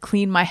both to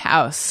clean my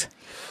house?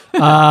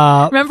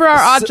 Remember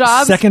our odd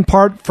jobs? Second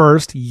part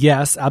first.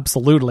 Yes,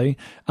 absolutely.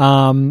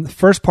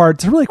 First part,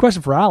 it's really a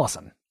question for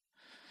Allison.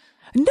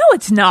 No,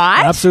 it's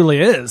not. It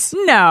absolutely is.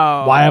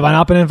 No. Why have I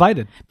not been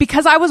invited?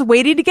 Because I was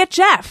waiting to get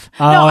Jeff.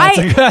 You know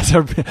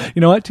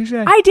what? Touche.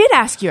 I did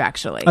ask you,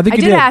 actually. I think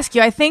you did ask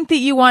you. I think that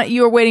you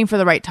were waiting for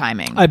the right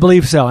timing. I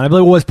believe so. And I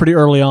believe it was pretty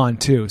early on,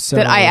 too. So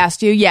that I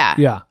asked you? Yeah.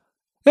 Yeah.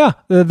 Yeah.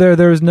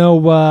 There's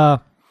no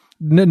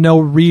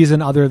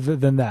reason other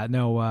than that.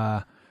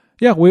 No,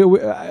 yeah,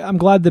 I'm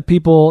glad that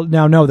people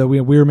now know that we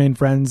remain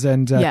friends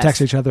and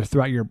text each other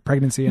throughout your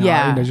pregnancy.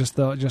 And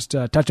just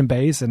touching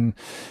base, and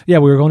we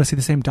were going to see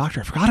the same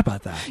doctor. I forgot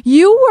about that.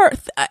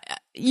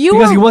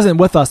 Because he wasn't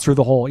with us through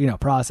the whole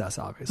process,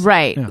 obviously.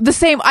 Right. Yeah. The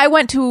same. I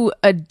went to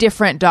a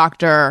different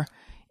doctor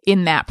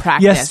in that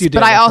practice. Yes, you did.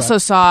 But I also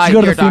saw did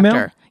you go your to the doctor.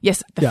 Female?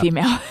 Yes, the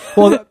female.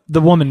 Well,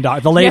 the woman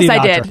doctor, the lady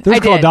doctor. Yes, I did.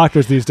 They're called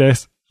doctors these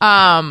days.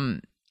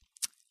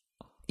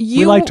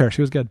 We liked her.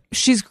 She was good.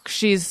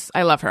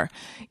 I love her.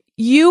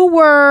 You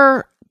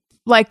were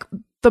like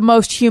the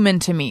most human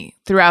to me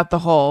throughout the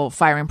whole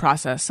firing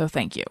process, so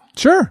thank you.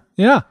 Sure.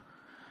 Yeah.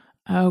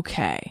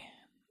 Okay.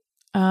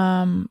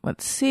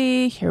 Let's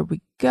see. Here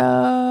we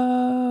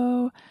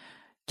go.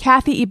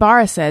 Kathy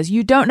Ibarra says,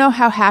 you don't know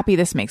how happy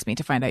this makes me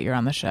to find out you're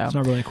on the show. It's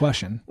not really a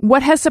question.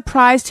 What has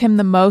surprised him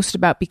the most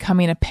about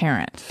becoming a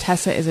parent?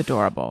 Tessa is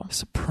adorable.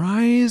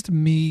 Surprised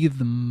me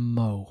the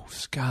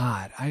most.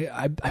 God,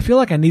 I feel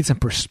like I need some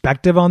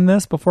perspective on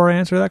this before I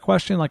answer that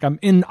question. Like I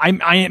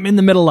am in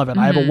the middle of it. Mm-hmm.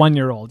 I have a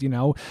 1-year-old,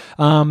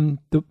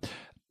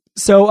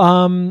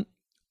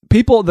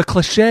 people, the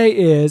cliche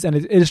is, and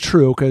it is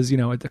true because,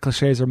 the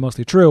cliches are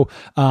mostly true.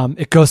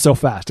 It goes so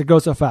fast.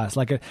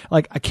 Like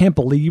I can't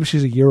believe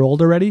she's a year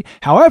old already.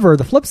 However,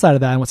 the flip side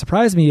of that, and what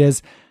surprised me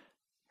is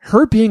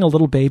her being a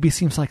little baby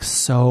seems like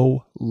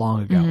so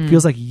long ago. Mm-hmm. It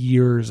feels like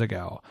years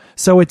ago.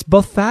 So it's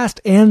both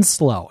fast and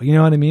slow. You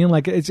know what I mean?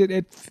 Like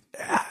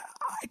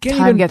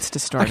Time gets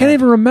distorted. I can't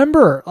even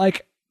remember.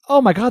 Like,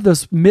 oh my God,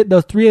 those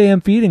 3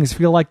 a.m. feedings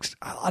feel like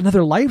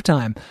another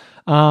lifetime.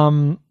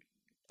 And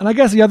I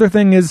guess the other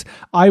thing is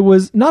I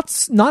was not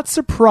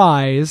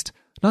surprised,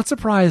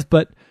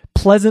 but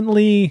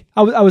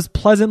was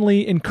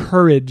pleasantly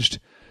encouraged,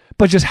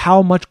 but just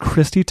how much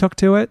Christy took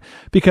to it,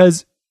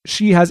 because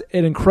she has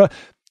an incredible.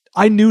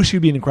 I knew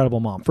she'd be an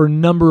incredible mom for a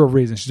number of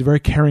reasons. She's a very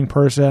caring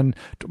person,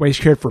 the way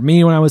she cared for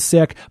me when I was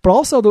sick, but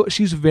also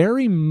she's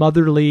very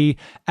motherly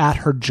at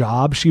her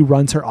job. She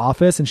runs her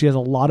office and she has a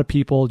lot of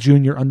people,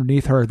 junior,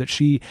 underneath her that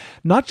she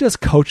not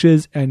just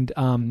coaches and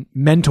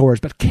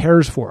mentors, but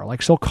cares for. Like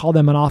she'll call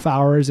them in off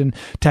hours and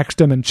text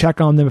them and check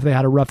on them if they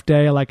had a rough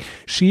day. Like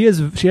she has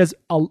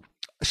a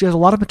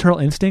lot of maternal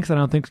instincts that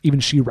I don't think even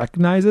she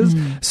recognizes.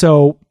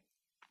 So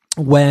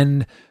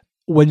when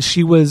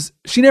she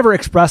never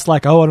expressed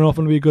like, oh, I don't know if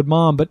I'm gonna be a good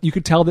mom, but you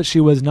could tell that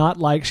she was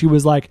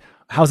like,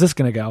 how's this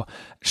gonna go?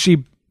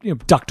 She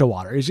ducked to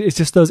water. It's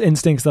just those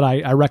instincts that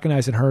I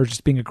recognize in her,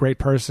 just being a great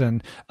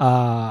person.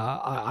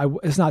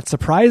 It's not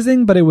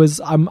surprising, but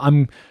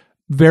I'm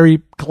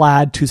very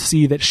glad to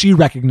see that she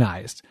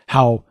recognized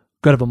how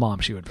good of a mom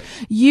she would be.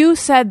 You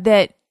said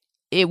that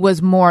it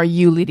was more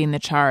you leading the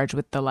charge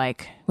with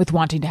with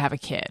wanting to have a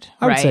kid.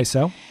 I would say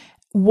so.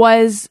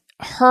 Was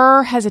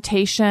her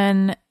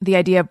hesitation the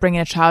idea of bringing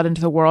a child into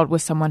the world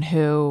with someone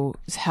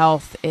whose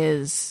health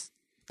is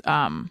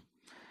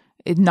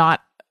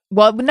not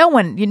well, no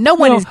one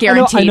is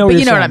guaranteed, but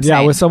you know what I'm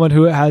saying. Yeah, with someone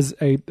who has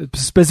a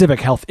specific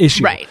health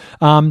issue. Right.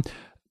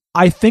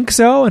 I think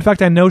so. In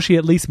fact, I know she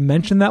at least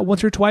mentioned that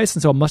once or twice,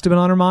 and so it must have been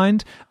on her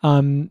mind.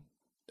 I'm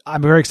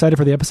very excited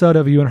for the episode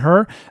of you and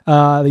her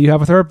that you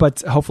have with her,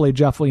 but hopefully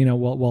Jeff will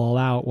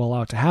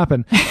allow it to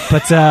happen.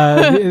 But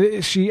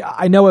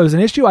I know it was an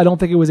issue. I don't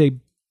think it was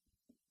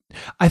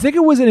I think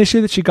it was an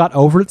issue that she got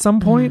over at some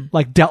point,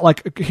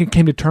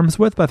 came to terms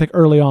with. But I think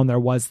early on there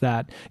was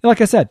that. And like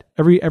I said,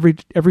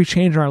 every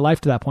change in our life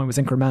to that point was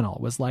incremental.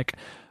 It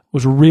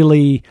was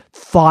really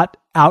thought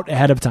out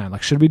ahead of time.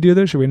 Like, should we do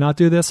this? Should we not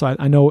do this? So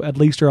I know at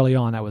least early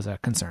on that was a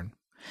concern.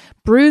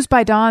 Bruised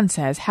by Dawn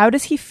says, how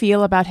does he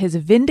feel about his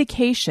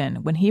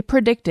vindication when he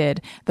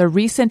predicted the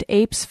recent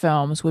Apes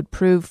films would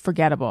prove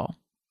forgettable?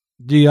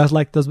 Do you guys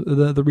like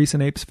the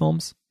recent Apes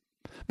films?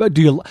 But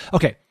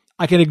okay.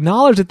 I can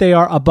acknowledge that they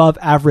are above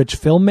average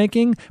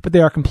filmmaking, but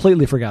they are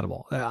completely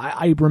forgettable.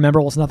 I remember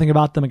almost nothing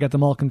about them. I get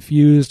them all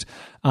confused.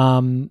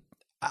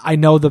 I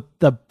know the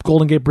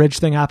Golden Gate Bridge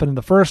thing happened in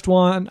the first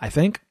one, I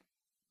think.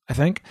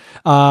 Even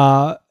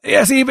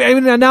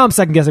now I'm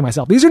second guessing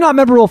myself. These are not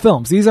memorable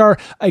films. These are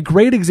a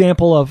great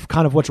example of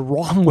kind of what's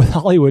wrong with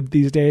Hollywood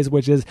these days,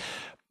 which is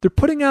they're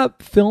putting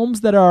out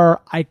films that are,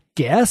 I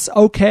guess,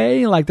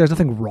 okay. Like there's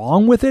nothing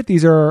wrong with it.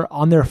 These are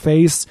on their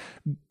face,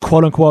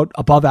 quote unquote,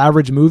 above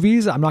average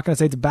movies. I'm not going to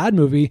say it's a bad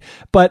movie,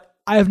 but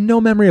I have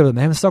no memory of them.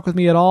 They haven't stuck with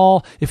me at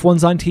all. If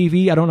one's on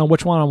TV, I don't know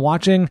which one I'm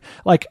watching.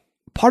 Like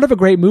part of a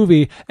great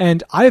movie,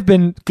 and I've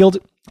been guilty.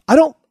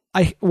 One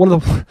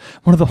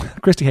of the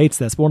Christy hates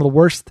this, but one of the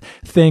worst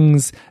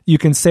things you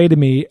can say to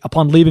me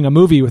upon leaving a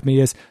movie with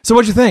me is, so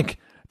what'd you think?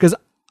 Because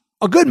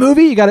a good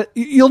movie,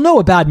 you'll know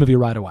a bad movie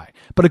right away.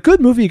 But a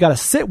good movie you got to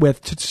sit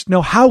with to just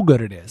know how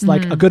good it is.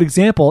 Like a good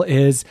example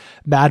is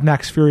Mad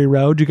Max Fury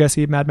Road. Do you guys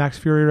see Mad Max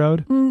Fury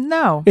Road?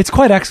 No. It's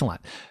quite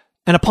excellent.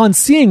 And upon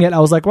seeing it, I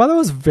was like, wow, that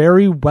was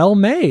very well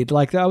made.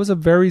 Like that was a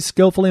very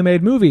skillfully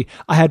made movie.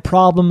 I had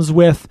problems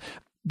with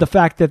the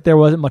fact that there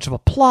wasn't much of a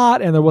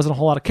plot and there wasn't a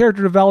whole lot of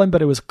character development,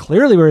 but it was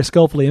clearly very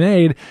skillfully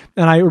made.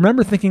 And I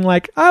remember thinking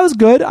like, I was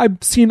good. I've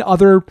seen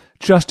other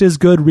just as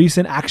good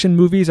recent action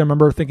movies. I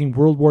remember thinking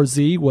World War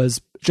Z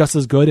was just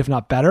as good, if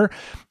not better.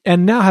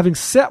 And now having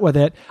sat with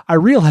it, I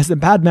realized that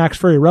Mad Max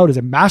Fury Road is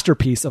a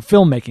masterpiece of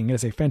filmmaking. It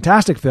is a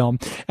fantastic film.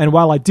 And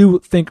while I do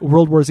think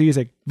World War Z is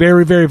a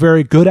very, very,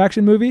 very good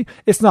action movie,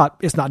 it's not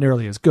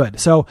nearly as good.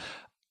 So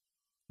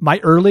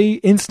my early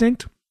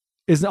instinct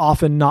is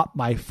often not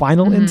my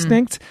final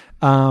instinct.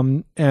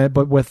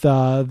 But with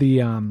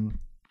the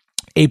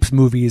Apes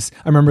movies,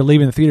 I remember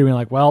leaving the theater being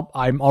like, well,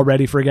 I'm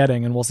already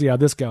forgetting and we'll see how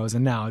this goes.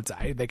 And now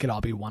they could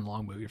all be one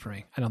long movie for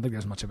me. I don't think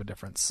there's much of a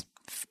difference.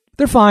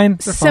 They're fine.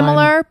 They're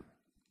similar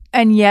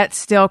and yet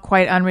still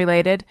quite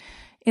unrelated.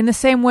 In the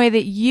same way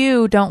that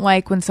you don't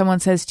like when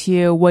someone says to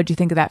you, what'd you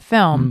think of that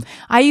film?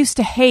 I used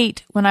to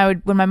hate when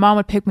my mom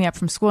would pick me up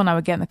from school and I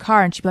would get in the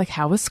car and she'd be like,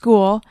 how was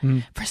school?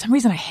 For some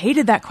reason, I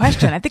hated that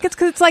question. I think it's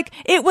because it's like,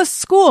 it was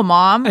school,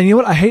 Mom. And you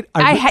know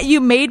what?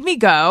 You made me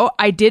go.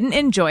 I didn't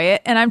enjoy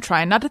it and I'm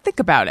trying not to think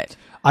about it.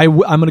 I'm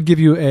going to give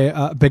you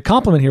a big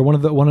compliment here. One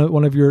of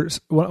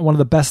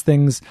the best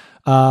things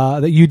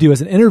that you do as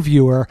an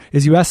interviewer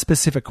is you ask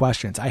specific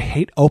questions. I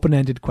hate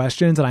open-ended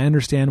questions, and I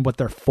understand what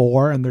they're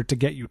for, and they're to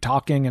get you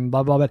talking and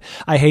blah blah. But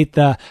I hate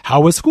the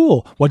how was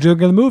school? What'd you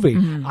think of the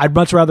movie? I'd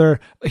much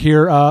rather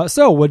hear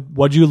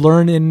what'd you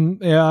learn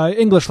in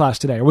English class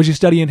today, or what'd you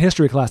study in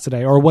history class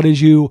today, or what did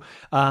you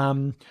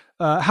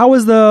how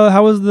was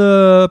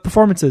the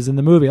performances in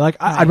the movie? Like,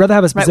 I'd rather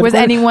have a specific. Was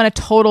anyone a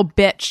total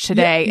bitch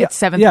today at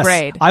seventh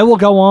grade? I will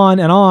go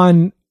on and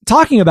on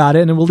talking about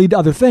it, and it will lead to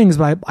other things.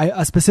 But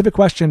a specific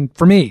question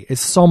for me is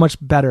so much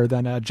better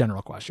than a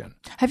general question.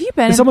 Have you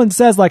been? If someone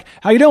says like,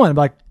 "How you doing?" I'm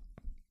like,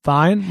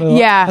 fine.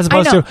 Yeah, As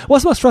opposed I know. to,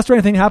 what's the most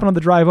frustrating thing happened on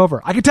the drive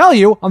over? I can tell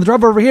you, on the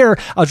drive over here,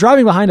 I was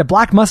driving behind a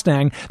black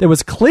Mustang that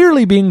was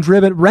clearly being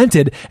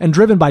rented and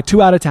driven by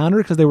two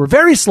out-of-towners because they were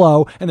very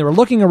slow and they were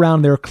looking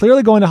around. They were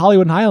clearly going to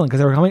Hollywood and Highland because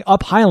they were coming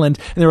up Highland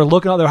and they were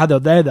looking. They had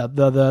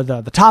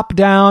the top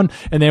down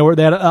and they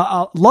had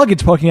a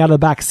luggage poking out of the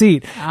back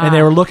seat and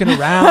they were looking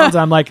around. And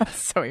I'm like,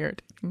 So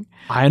weird.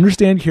 I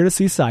understand you're here to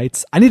see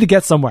sights. I need to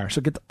get somewhere,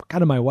 so get the fuck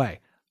out of my way.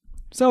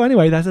 So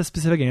anyway, that's a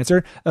specific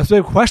answer. A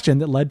specific question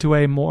that led to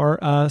a more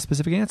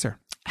specific answer.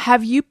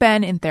 Have you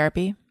been in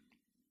therapy?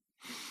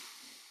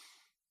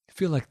 I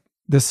feel like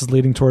this is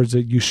leading towards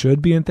that you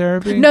should be in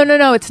therapy.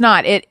 No, it's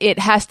not. It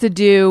has to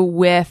do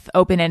with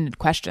open-ended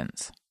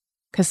questions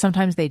because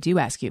sometimes they do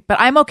ask you. But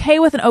I'm okay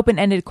with an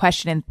open-ended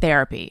question in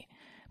therapy.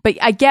 But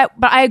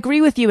I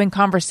agree with you in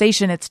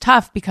conversation. It's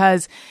tough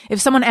because if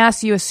someone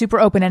asks you a super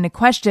open-ended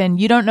question,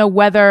 you don't know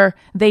whether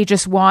they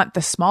just want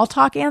the small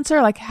talk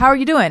answer. Like, how are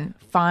you doing?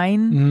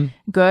 Fine.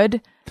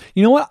 Good.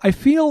 You know what? I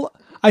feel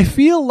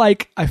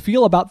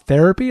about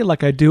therapy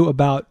like I do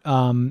about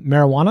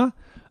marijuana.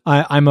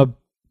 I'm a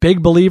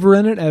big believer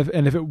in it,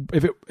 and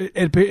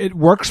if it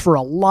works for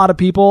a lot of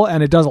people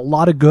and it does a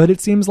lot of good,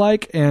 it seems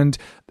like, and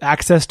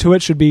access to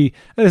it should be.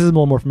 This is a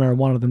little more for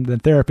marijuana than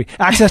therapy.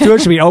 Access to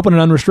it should be open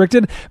and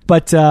unrestricted.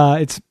 But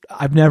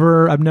I've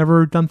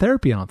never done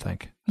therapy. I don't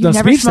think. I've done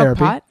never speech smoked therapy.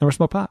 pot? Never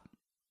smoked pot.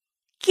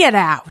 Get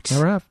out.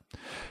 Never have.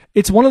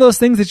 It's one of those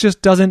things that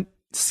just doesn't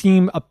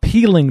seem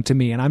appealing to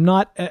me, and I'm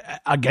not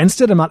against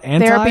it. I'm not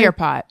anti Therapy or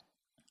pot.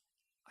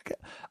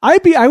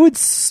 I would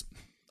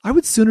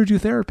sooner do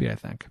therapy, I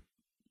think.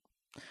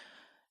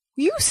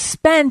 You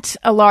spent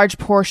a large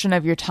portion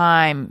of your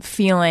time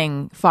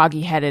feeling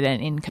foggy-headed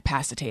and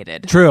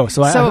incapacitated. True.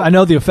 So I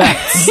know the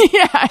effects.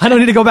 Yeah. I don't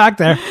need to go back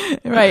there.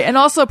 Right. And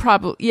also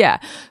probably, yeah.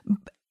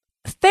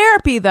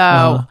 Therapy,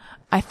 though,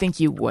 I think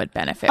you would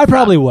benefit I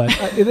probably would.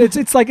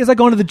 It's like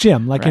going to the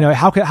gym. Like, right.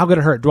 How could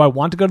it hurt? Do I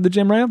want to go to the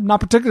gym, Ram?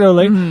 Not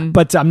particularly,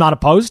 but I'm not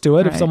opposed to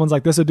it. Right. If someone's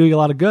like, this would do you a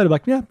lot of good, I'm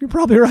like, yeah, you're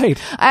probably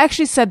right. I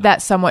actually said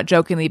that somewhat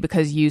jokingly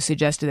because you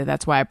suggested it.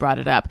 That's why I brought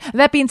it up.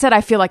 That being said, I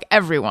feel like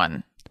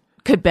everyone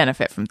could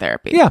benefit from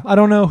therapy. Yeah, I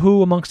don't know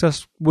who amongst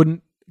us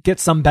wouldn't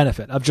get some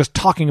benefit of just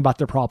talking about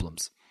their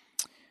problems.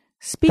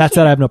 That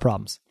said, I have no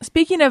problems.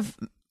 Speaking of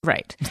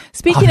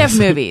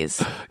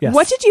movies, Yes.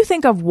 What did you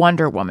think of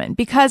Wonder Woman?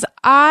 Because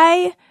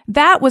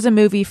that was a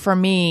movie for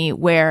me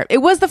where it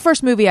was the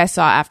first movie I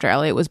saw after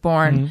Elliot was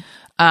born.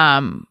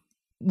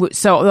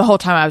 So the whole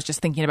time I was just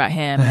thinking about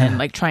him and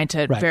like trying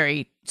to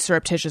very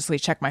surreptitiously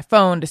check my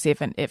phone to see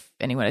if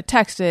anyone had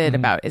texted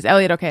about, is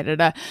Elliot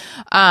okay?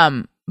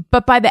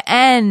 But by the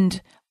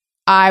end,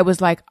 I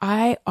was like,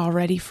 I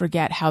already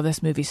forget how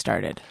this movie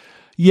started.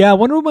 Yeah,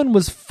 Wonder Woman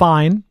was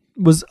fine.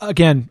 Was,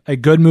 again, a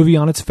good movie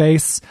on its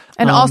face.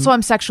 And also,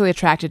 I'm sexually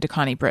attracted to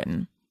Connie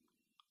Britton.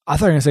 I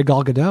thought you were going to say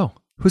Gal Gadot.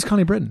 Who's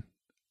Connie Britton?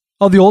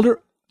 Oh, the older...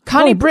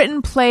 Connie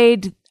Britton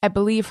played, I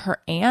believe, her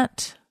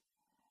aunt.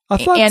 I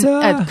thought...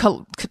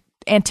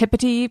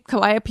 Antipode,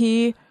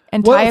 Calliope,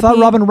 Antiope. Well, I thought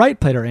Robin Wright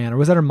played her aunt, or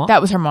was that her mom?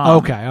 That was her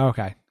mom.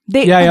 Okay.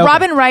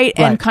 Robin Wright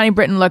and Connie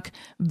Britton look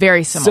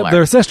very similar. So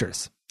they're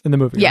sisters in the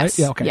movie, yes. right?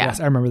 Yeah, okay. Yeah.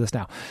 Yes, I remember this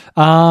now.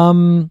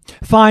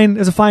 Fine.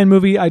 It's a fine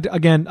movie. I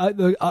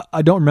don't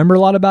remember a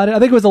lot about it. I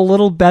think it was a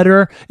little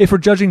better, if we're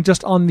judging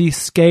just on the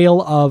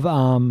scale of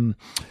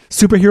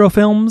superhero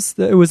films,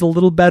 it was a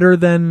little better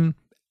than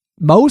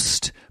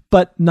most,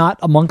 but not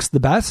amongst the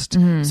best.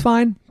 It's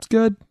fine. It's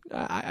good.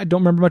 I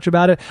don't remember much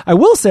about it. I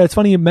will say, it's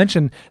funny you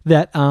mentioned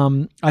that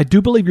I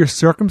do believe your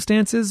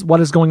circumstances, what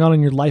is going on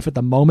in your life at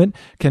the moment,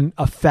 can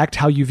affect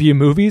how you view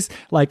movies.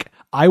 Like,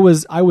 I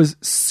was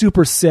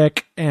super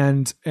sick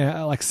and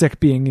like sick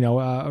being,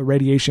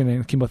 radiation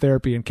and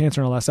chemotherapy and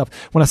cancer and all that stuff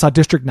when I saw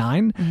District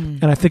 9.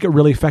 And I think it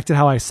really affected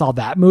how I saw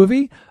that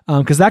movie.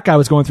 Cause that guy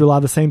was going through a lot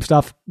of the same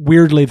stuff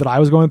weirdly that I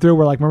was going through,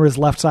 where like, remember his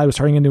left side was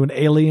turning into an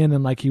alien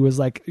and like he was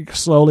like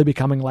slowly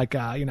becoming like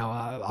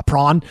a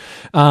prawn.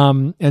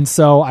 And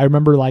so I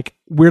remember like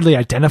weirdly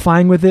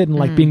identifying with it and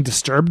like being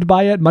disturbed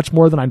by it much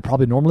more than I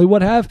probably normally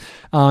would have.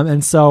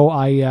 And so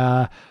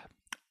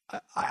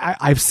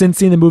I've since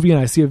seen the movie and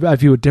I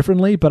view it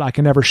differently, but I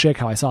can never shake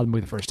how I saw the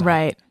movie the first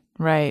time.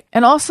 Right.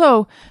 And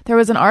also there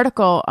was an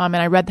article, and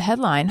I read the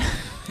headline.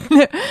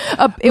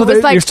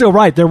 You're still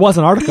right. There was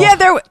an article. Yeah,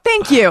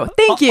 thank you.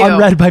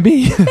 Unread by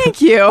me.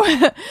 Thank you.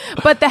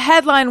 But the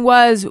headline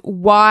was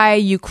why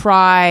you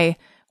cry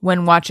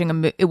when watching a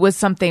movie. It was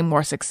something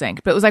more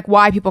succinct, but it was like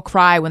why people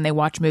cry when they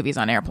watch movies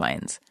on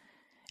airplanes.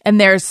 And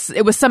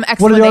it was some explanation.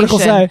 What did the article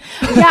say?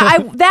 Yeah,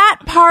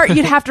 that part,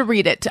 you'd have to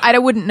read it. I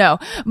wouldn't know.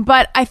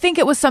 But I think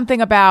it was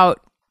something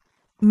about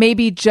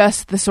maybe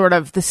just the sort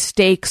of the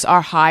stakes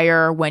are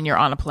higher when you're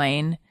on a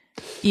plane,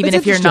 even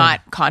if you're not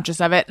conscious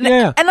of it.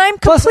 Yeah. And I'm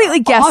completely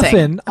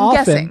guessing.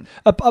 Often,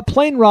 a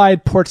plane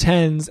ride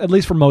portends, at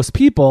least for most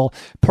people,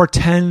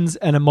 portends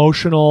an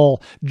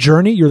emotional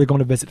journey. You're either going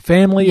to visit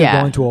family, you're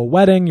going to a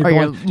wedding, you're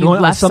going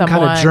on some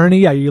kind of journey.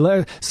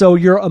 Yeah, so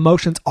your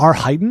emotions are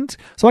heightened.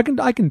 So I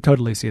can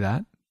totally see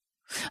that.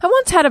 I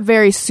once had a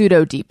very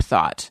pseudo deep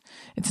thought.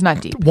 It's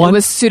not deep. It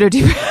was pseudo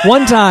deep.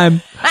 One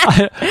time,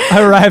 I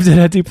arrived at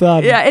a deep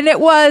thought. Yeah, and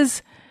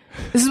this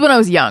is when I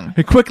was young.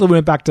 It quickly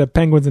went back to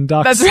penguins and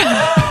ducks. That's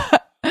right.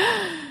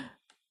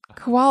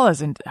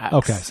 Koalas and ducks.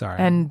 Okay, sorry.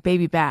 And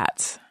baby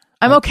bats.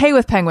 I'm okay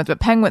with penguins, but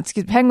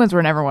penguins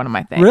were never one of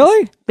my things.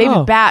 Really?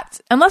 Baby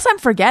bats, unless I'm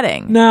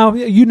forgetting. No,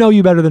 you know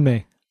you better than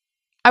me.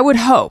 I would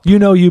hope. You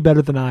know you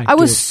better than I. I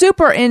was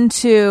super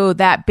into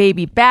that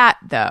baby bat,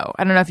 though.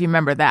 I don't know if you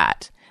remember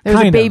that. There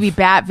was a baby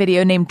bat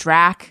video named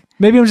Drac.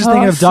 Maybe I'm just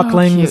thinking of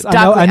ducklings. So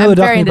I know I'm the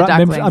very into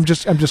duckling.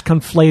 ducklings. I'm just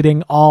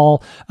conflating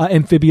all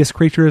amphibious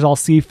creatures, all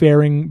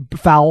seafaring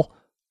fowl.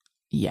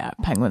 Yeah,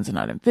 penguins are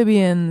not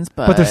amphibians,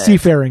 but they're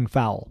seafaring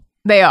fowl.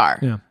 They are.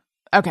 Yeah.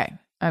 Okay.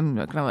 I'm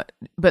not gonna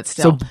but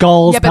still. So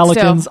gulls,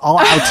 pelicans, all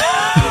out.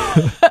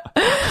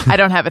 I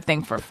don't have a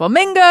thing for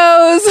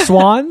flamingos.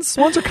 Swans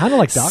are kind of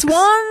like ducks.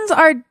 Swans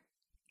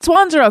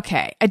are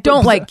okay. I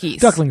don't like geese.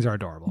 Ducklings are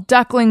adorable.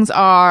 Ducklings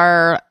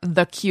are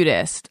the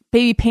cutest.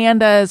 Baby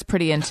panda is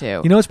pretty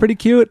into. You know what's pretty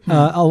cute?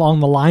 Along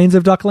the lines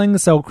of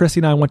ducklings. So Christy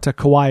and I went to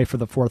Kauai for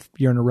the 4th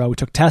year in a row. We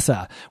took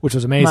Tessa, which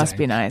was amazing. Must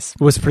be nice. It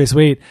was pretty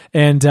sweet.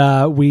 And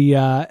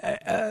Kauai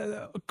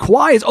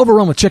is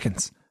overrun with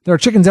chickens. There are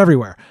chickens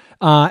everywhere.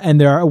 And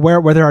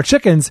where there are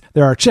chickens,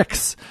 there are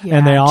chicks. Yeah,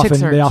 and they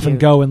chicks are often cute.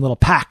 go in little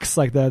packs.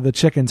 Like the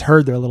chickens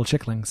herd their little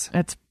chicklings.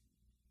 It's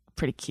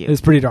pretty cute. It's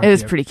pretty darn It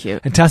is cute. pretty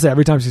cute. And Tessa,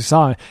 every time she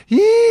saw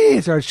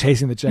it, started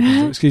chasing the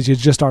chickens because she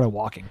just started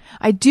walking.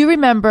 I do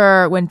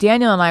remember when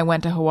Daniel and I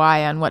went to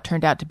Hawaii on what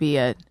turned out to be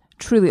a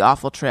truly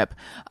awful trip.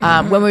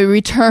 When we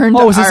returned.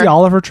 Oh, was this the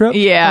Oliver trip?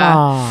 Yeah.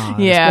 Oh,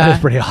 Yeah. That is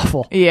pretty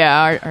awful.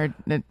 Yeah.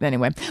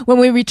 Anyway, when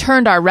we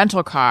returned our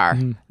rental car,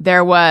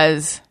 there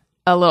was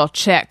a little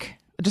chick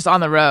just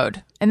on the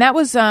road. And that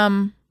was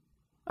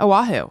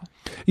Oahu.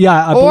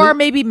 Yeah. Or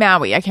maybe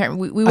Maui. I can't.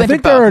 We went I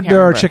think to both. I can't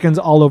there are remember. chickens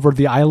all over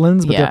the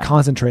islands, but Yeah. they're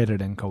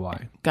concentrated in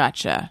Kauai.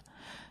 Gotcha.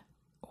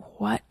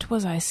 What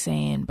was I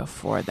saying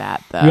before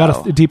that, though? You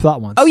got a deep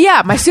thought once. Oh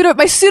yeah, my pseudo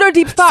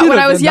deep thought when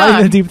I was Not young.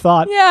 even a deep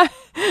thought. Yeah.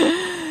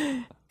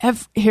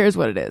 Here's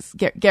what it is.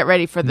 Get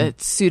ready for the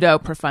pseudo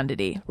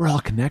profundity. We're all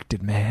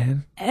connected,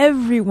 man.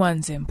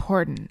 Everyone's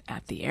important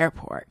at the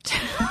airport.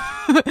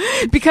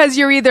 Because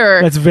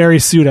That's very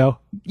pseudo.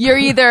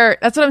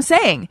 that's what I'm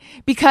saying.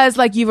 Because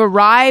like you've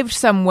arrived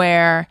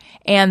somewhere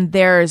and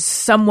there's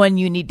someone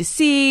you need to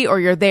see, or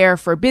you're there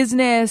for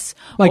business.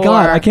 My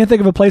God, I can't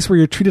think of a place where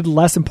you're treated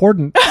less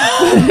important.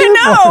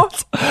 No.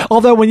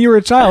 Although when you were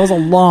a child, it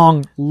was a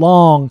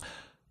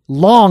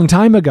long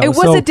time ago. It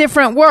was a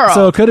different world.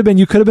 So it could have been,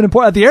 you could have been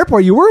important. At the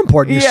airport, you were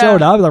important. You Yeah.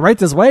 showed up. Like, right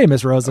this way,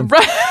 Miss Rosen.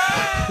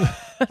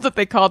 That's what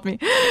they called me.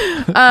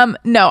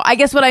 No, I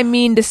guess what I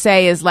mean to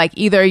say is like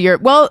either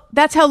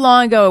that's how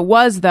long ago it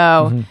was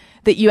though,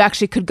 that you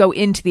actually could go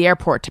into the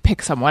airport to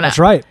pick someone up. That's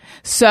right.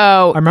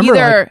 So I remember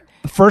either like,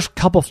 the first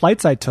couple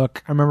flights I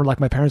took, I remember like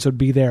my parents would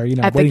be there,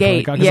 At the waiting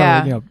gate, for me. 'Cause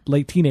yeah. I was,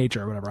 late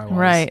teenager or whatever I was.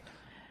 right.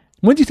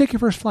 When did you take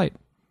your first flight?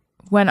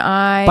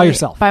 By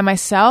yourself? By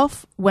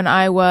myself, when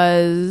I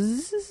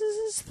was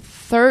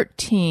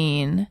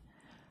 13,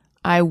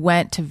 I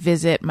went to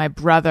visit my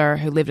brother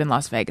who lived in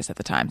Las Vegas at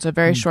the time. So a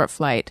very short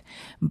flight,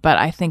 but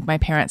I think my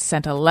parents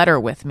sent a letter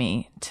with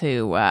me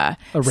to A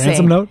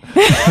ransom note?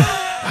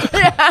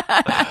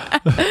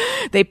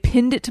 They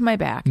pinned it to my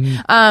back,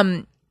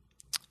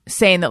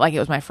 saying that like it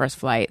was my first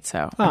flight.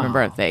 So I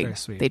remember very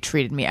sweet. they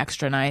treated me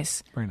extra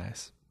nice. Very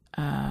nice.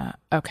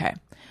 Okay,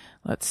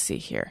 let's see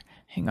here.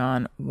 Hang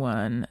on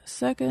 1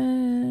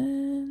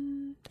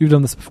 second. You've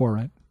done this before,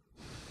 right?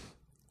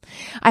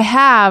 I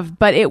have,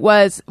 but it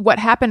was what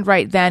happened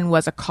right then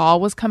was a call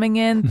was coming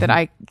in that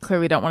I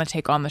clearly don't want to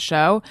take on the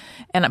show,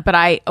 but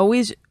I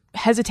always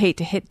hesitate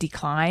to hit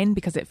decline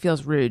because it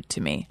feels rude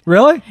to me.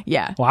 Really?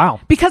 Yeah. Wow.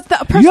 Because the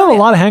person You have a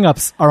lot of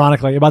hang-ups,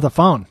 ironically, about the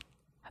phone.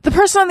 the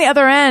person on the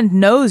other end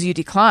knows you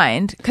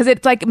declined because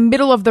it's like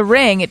middle of the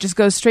ring. It just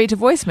goes straight to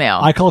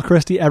voicemail. I call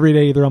Christy every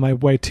day, either on my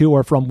way to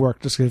or from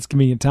work, just because it's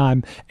convenient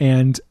time.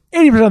 And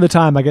 80% of the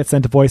time, I get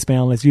sent to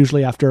voicemail, and it's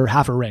usually after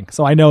half a ring.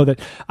 So I know that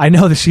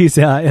she's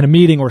in a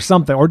meeting or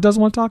something, or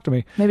doesn't want to talk to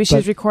me. Maybe she's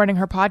But recording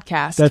her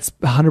podcast. That's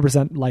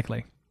 100%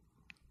 likely.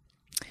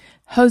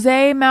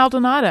 Jose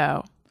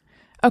Maldonado.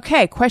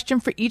 Okay, question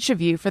for each of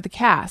you for the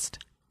cast.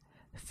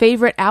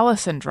 Favorite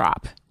Allison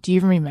drop? Do you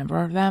even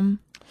remember them?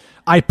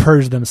 I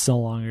purged them so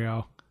long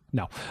ago.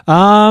 No.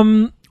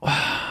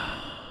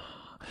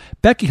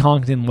 Becky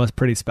Hongton was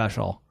pretty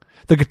special.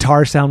 The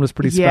guitar sound was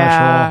pretty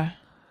Yeah. special.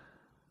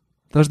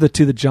 Those are the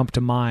two that jump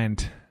to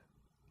mind.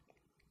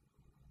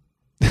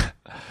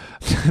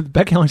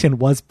 Becky Hongton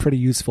was pretty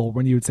useful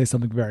when you would say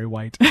something very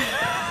white.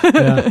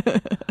 Yeah.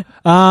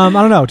 I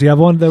don't know. Do you have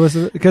one that was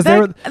because they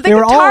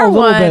were all a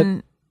little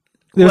bit.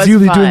 It was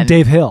usually doing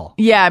Dave Hill.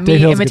 Yeah, me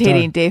Dave Hill's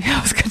imitating guitar. Dave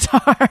Hill's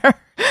guitar.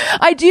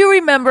 I do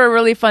remember a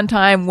really fun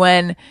time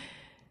when,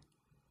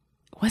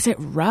 was it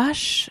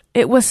Rush?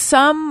 It was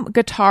some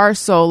guitar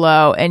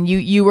solo, and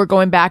you were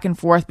going back and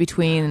forth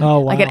between Oh,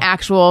 wow. like an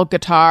actual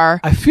guitar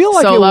I feel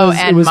like solo it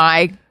and was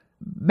my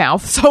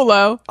mouth so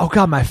low. Oh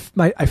God, my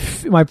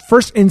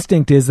first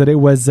instinct is that it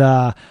was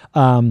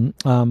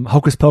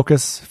Hocus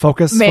Pocus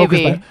Focus.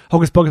 Maybe.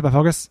 Hocus Pocus by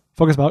Focus.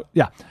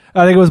 Yeah,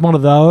 I think it was one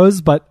of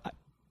those, but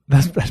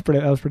that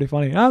was pretty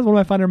funny. That was one of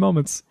my finer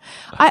moments.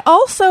 I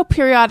also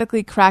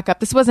periodically crack up.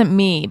 This wasn't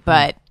me,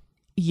 but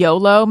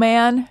YOLO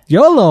Man.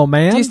 YOLO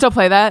Man. Do you still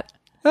play that?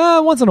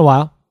 Once in a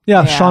while.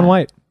 Yeah. Shaun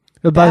White.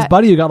 By his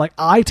buddy who got like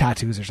eye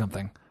tattoos or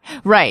something.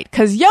 Right,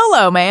 because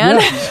YOLO, man.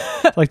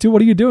 Yeah. Like, dude,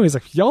 what are you doing? He's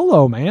like,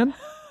 YOLO, man.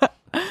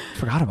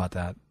 Forgot about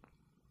that.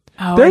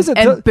 Oh,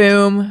 and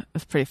boom.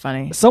 It's pretty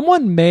funny.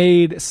 Someone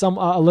made,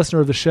 a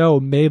listener of the show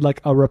made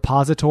like a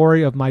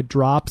repository of my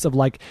drops of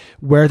like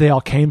where they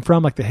all came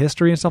from, like the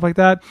history and stuff like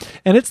that.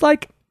 And it's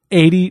like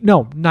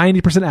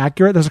 90%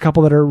 accurate. There's a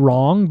couple that are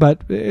wrong,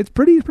 but it's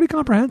pretty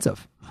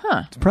comprehensive.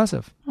 Huh. It's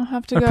impressive. I'll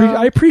have to go.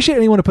 I appreciate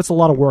anyone who puts a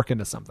lot of work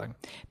into something.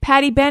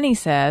 Patty Benny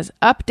says,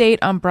 update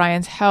on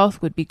Bryan's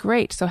health would be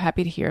great. So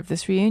happy to hear of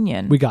this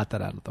reunion. We got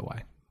that out of the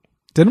way.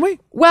 Didn't we?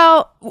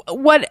 Well,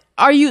 what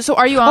are you? So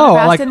are you on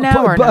Avastin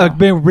now or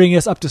no? Bring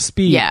us up to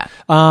speed. Yeah.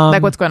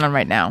 Like what's going on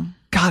right now?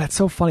 God, it's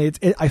so funny.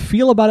 I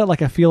feel about it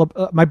like I feel.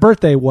 My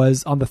birthday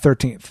was on the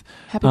 13th.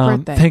 Happy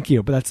birthday! Thank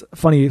you. But that's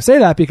funny you say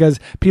that because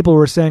people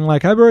were saying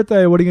like, "Happy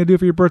birthday! What are you gonna do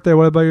for your birthday?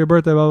 What about your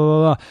birthday?" Blah blah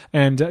blah, blah.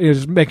 And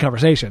just make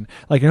conversation.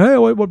 Like, hey,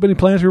 what any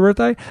plans for your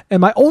birthday?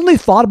 And my only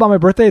thought about my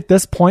birthday at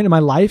this point in my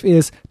life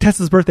is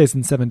Tessa's birthday's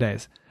in 7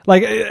 days.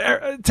 Like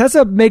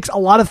Tessa makes a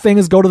lot of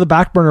things go to the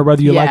back burner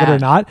whether you like it or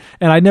not.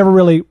 And I never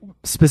really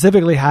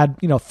specifically had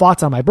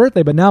thoughts on my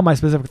birthday, but now my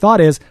specific thought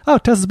is, oh,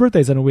 Tessa's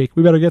birthday's in a week,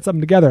 we better get something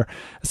together.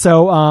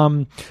 So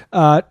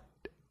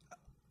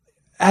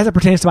as it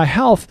pertains to my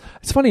health,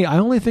 it's funny, I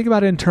only think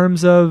about it in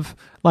terms of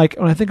like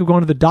when I think of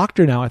going to the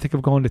doctor now, I think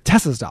of going to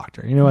Tessa's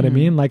doctor, you know what I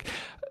mean? Like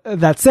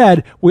that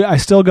said, I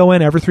still go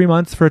in every 3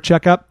 months for a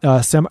checkup,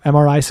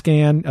 MRI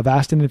scan,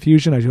 Avastin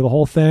infusion, I do the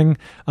whole thing.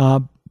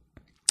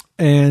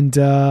 And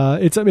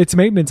it's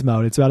maintenance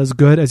mode. It's about as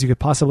good as you could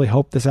possibly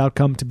hope this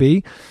outcome to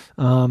be.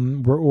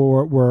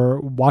 We're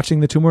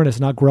watching the tumor and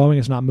it's not growing,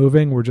 it's not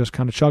moving. We're just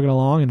kind of chugging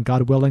along, and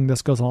God willing,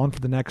 this goes on for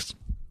the next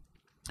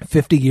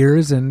 50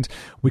 years, and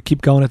we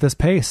keep going at this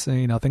pace.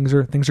 And, things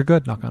are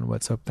good. Knock on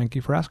wood. So thank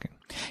you for asking.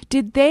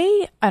 Did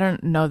they? I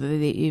don't know that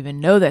they even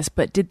know this,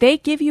 but did they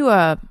give you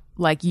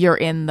you're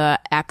in the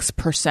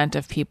X%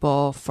 of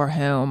people for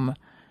whom?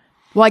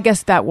 Well, I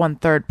guess that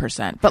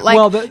 1/3%,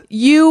 but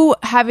you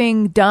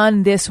having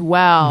done this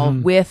well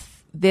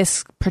with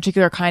this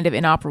particular kind of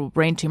inoperable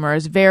brain tumor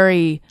is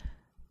very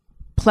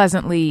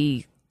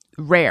pleasantly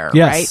rare, right?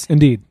 Yes,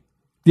 indeed.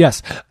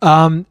 Yes.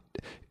 I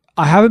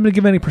haven't been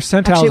given any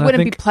percentiles. Actually, it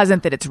wouldn't be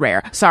pleasant that it's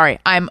rare. Sorry,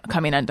 I'm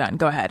coming undone.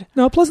 Go ahead.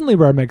 No, pleasantly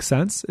rare makes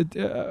sense.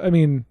 I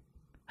mean,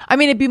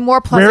 it'd be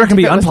more pleasant rare can if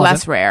be it was unpleasant.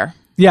 less rare.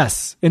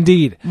 Yes,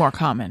 indeed. More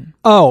common.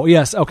 Oh,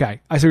 yes. Okay.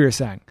 I see what you're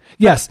saying.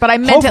 Yes. But I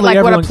meant it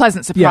like what a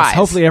pleasant surprise. Yes.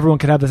 Hopefully everyone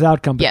can have this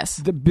outcome. But yes.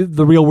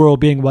 The real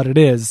world being what it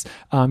is.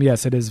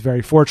 Yes, it is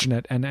very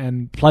fortunate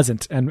and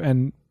pleasant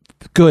and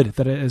good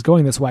that it is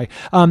going this way.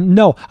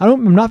 No,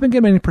 I'm not been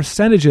given any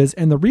percentages.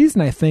 And the reason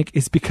I think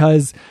is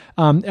because,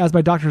 as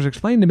my doctors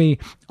explained to me,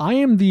 I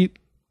am the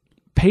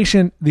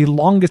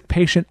longest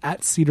patient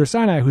at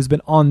Cedars-Sinai who's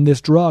been on this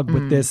drug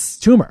with this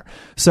tumor.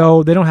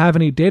 So they don't have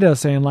any data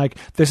saying like,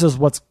 this is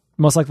what's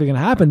most likely going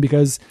to happen,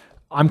 because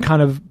I'm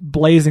kind of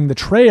blazing the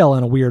trail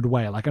in a weird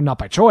way. Like, I'm not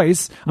by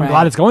choice. I'm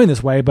glad it's going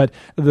this way, but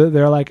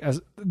they're like,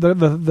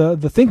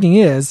 the thinking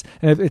is,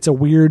 and it's a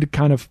weird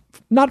kind of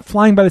not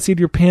flying by the seat of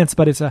your pants,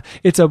 but it's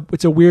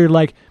a weird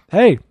like,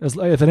 hey,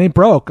 if it ain't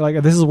broke, like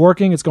if this is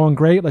working, it's going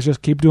great. Let's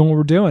just keep doing what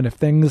we're doing. If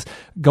things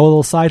go a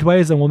little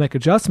sideways, then we'll make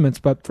adjustments.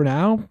 But for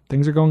now,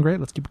 things are going great.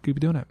 Let's keep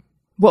doing it.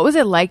 What was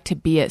it like to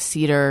be at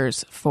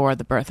Cedars for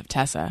the birth of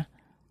Tessa?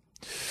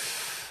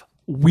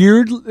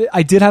 Weird.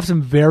 I did have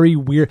some very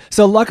weird.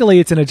 So luckily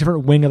it's in a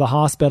different wing of the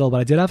hospital, but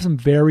I did have some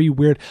very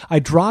weird. I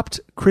dropped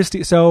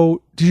Christy.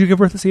 So did you give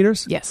birth at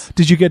Cedars? Yes.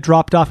 Did you get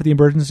dropped off at the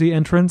emergency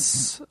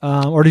entrance?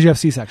 Or did you have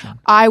C-section?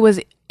 I was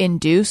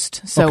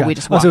induced, so we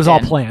just walked so it was all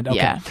in. planned. Okay.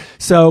 Yeah.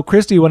 So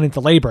Christy went into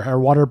labor. Her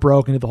water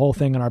broke and did the whole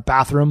thing in our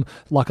bathroom,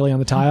 luckily on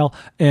the tile.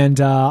 And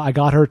I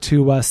got her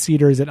to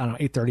Cedars at,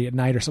 8:30 at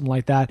night or something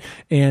like that,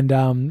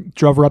 and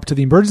drove her up to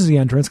the emergency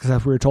entrance because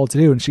that's what we were told to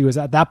do. And she was,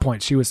 at that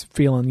point, she was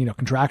feeling,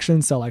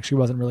 contractions. So like she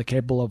wasn't really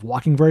capable of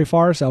walking very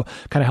far. So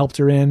kind of helped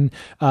her in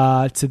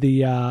to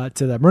the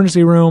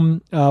emergency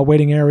room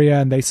waiting area.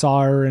 And they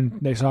saw her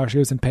she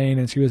was in pain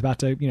and she was about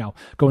to,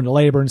 go into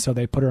labor. And so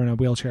they put her in a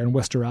wheelchair and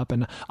whisked her up.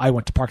 And I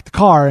went to park the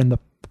car in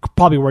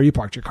probably where you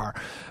parked your car,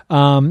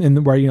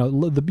 and where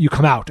you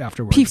come out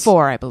afterwards.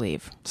 P4, I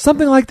believe,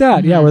 something like that.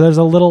 Mm-hmm. Yeah, where there's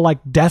a little like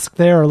desk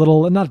there, a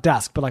little not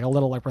desk, but like a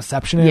little like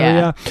reception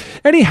area. Yeah.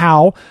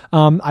 Anyhow,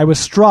 I was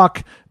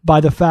struck by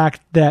the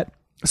fact that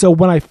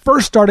when I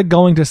first started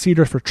going to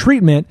Cedars for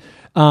treatment,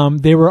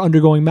 they were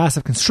undergoing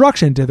massive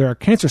construction to their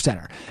cancer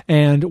center,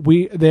 and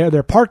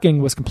their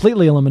parking was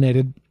completely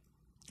eliminated.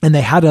 And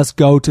they had us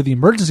go to the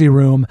emergency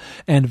room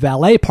and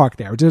valet park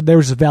there. There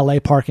was valet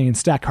parking and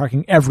stack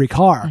parking every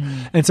car.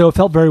 And so it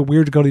felt very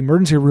weird to go to the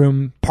emergency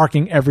room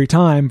parking every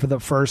time for the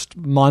first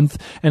month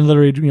and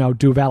literally,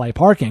 do valet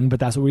parking.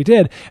 But that's what we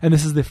did. And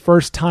this is the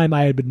first time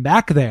I had been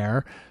back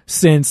there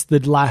since the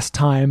last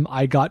time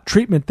I got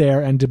treatment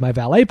there and did my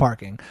valet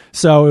parking.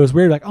 So it was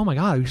weird. Like, oh my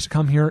God, I used to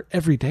come here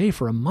every day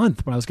for a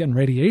month when I was getting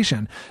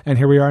radiation. And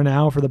here we are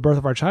now for the birth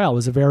of our child. It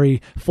was a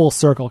very full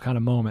circle kind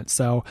of moment.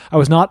 So I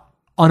was not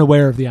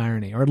unaware of the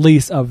irony, or at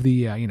least of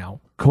the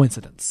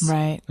coincidence.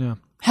 Right. Yeah.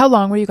 How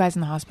long were you guys in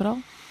the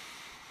hospital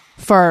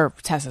for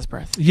Tessa's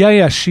birth?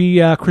 Yeah.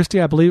 She,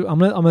 Christy, I believe I'm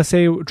gonna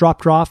say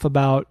dropped her off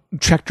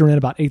checked her in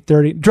about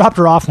 8:30. Dropped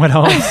her off, went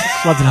home,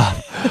 slept it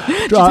off.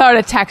 She told her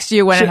to text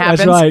you when it happens.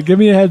 That's right. Give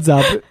me a heads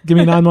up. Give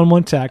me a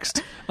 911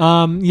 text.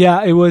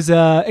 It was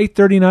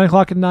 8:30, 9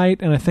 o'clock at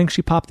night, and I think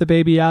she popped the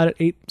baby out at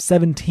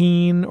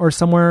 8:17 or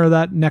somewhere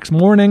that next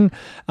morning.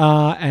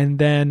 And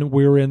then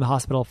we were in the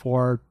hospital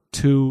for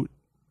 2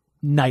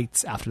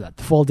 nights after that,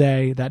 the full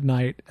day that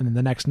night, and then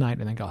the next night,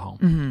 and then go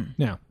home.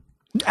 Yeah,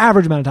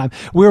 average amount of time.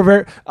 We were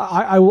very.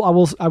 I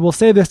will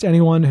say this to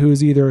anyone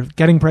who's either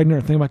getting pregnant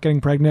or thinking about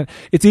getting pregnant.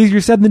 It's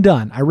easier said than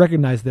done. I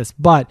recognize this,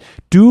 but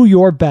do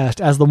your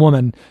best as the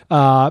woman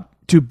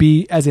to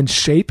be as in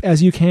shape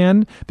as you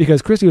can,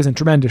 because Christy was in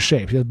tremendous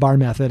shape. She has bar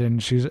method,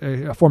 and she's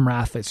a former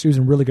athlete. She was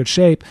in really good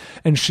shape,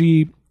 and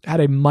she had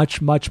a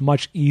much, much,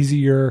 much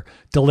easier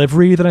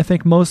delivery than I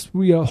think most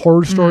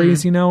horror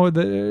stories,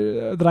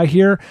 that I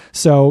hear.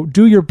 So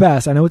do your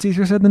best. I know it's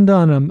easier said than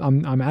done.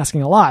 I'm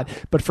asking a lot,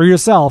 but for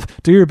yourself,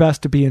 do your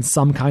best to be in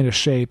some kind of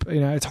shape.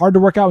 It's hard to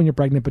work out when you're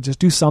pregnant, but just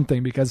do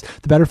something, because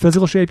the better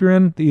physical shape you're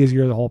in, the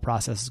easier the whole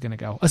process is going to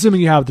go.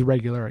 Assuming you have the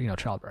regular,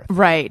 childbirth.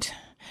 Right.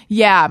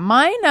 Yeah.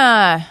 Mine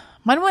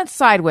went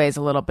sideways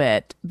a little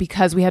bit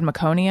because we had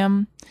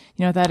meconium.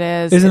 You know what that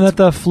is? Isn't that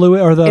the fluid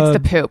or the? It's the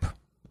poop.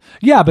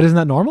 Yeah, but isn't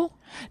that normal?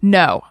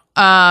 No.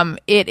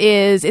 It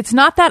is. It's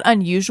not that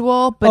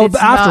unusual, but it's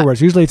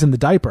afterwards. Usually it's in the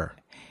diaper,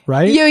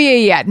 right?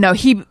 Yeah. No,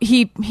 he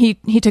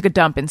took a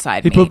dump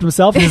inside me. He pooped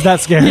himself? He's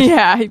that scared?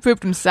 Yeah, he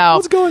pooped himself.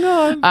 What's going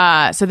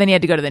on? So then he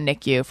had to go to the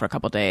NICU for a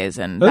couple days,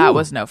 and that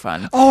was no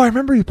fun. Oh, I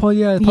remember you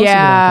posted about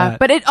that.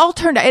 But it all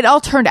turned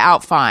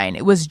out fine.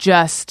 It was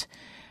just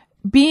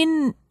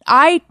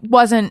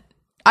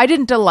I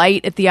didn't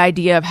delight at the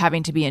idea of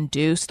having to be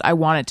induced. I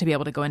wanted to be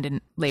able to go into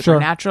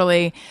labor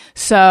naturally.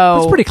 So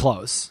it's pretty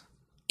close.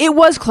 It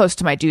was close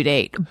to my due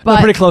date, but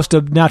pretty close to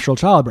natural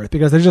childbirth,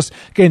 because they're just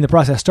getting the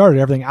process started.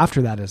 Everything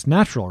after that is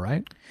natural,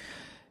 right?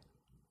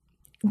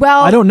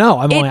 Well, I don't know.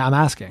 I'm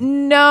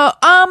asking. No,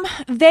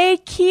 they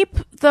keep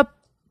the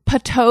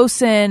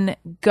Pitocin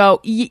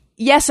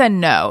yes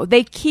and no.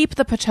 They keep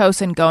the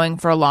Pitocin going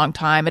for a long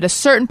time. At a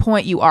certain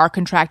point, you are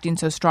contracting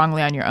so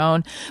strongly on your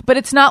own, but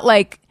it's not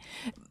like.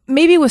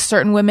 Maybe with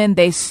certain women,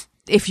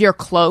 if you're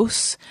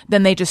close,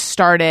 then they just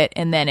start it,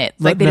 and then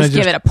they just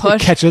give it a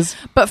push. It catches.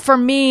 But for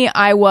me,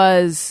 I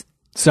was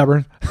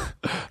stubborn.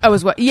 I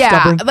was what? Yeah.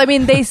 Stubborn. I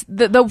mean,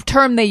 the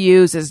term they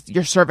use is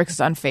your cervix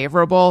is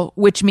unfavorable,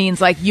 which means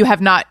like your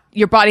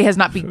body has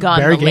not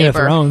begun Very the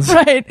labor,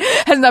 right?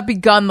 Has not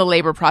begun the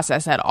labor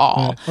process at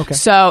all. Right. Okay.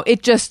 So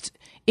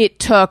it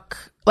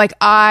took like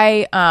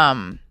I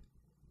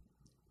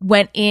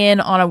went in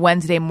on a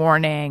Wednesday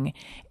morning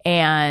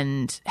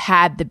and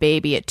had the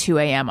baby at 2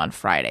 a.m. on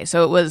Friday.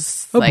 So it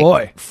was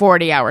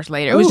 40 hours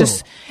later. It was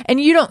just, and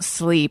you don't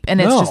sleep,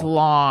 and it's just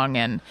long.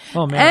 And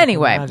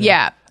anyway,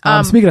 yeah.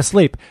 Speaking of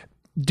sleep,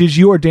 did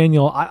you or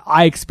Daniel,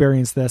 I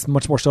experienced this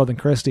much more so than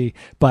Christy,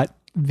 but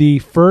we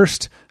gave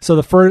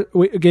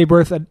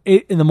birth at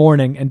 8 in the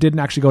morning and didn't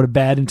actually go to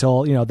bed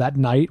until, that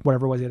night,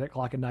 whatever it was, 8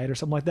 o'clock at night or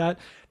something like that.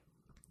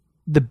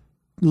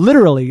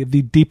 Literally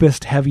the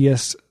deepest,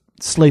 heaviest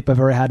sleep I've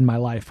ever had in my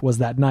life was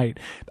that night.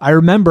 I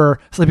remember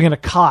sleeping in a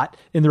cot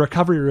in the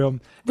recovery room.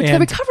 Which the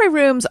recovery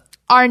rooms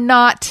are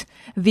not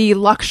the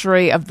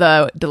luxury of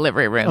the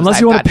delivery rooms.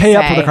 Unless you want to pay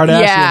up for the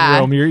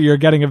Kardashian room, you're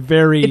getting a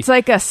very it's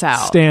like a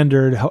cell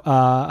standard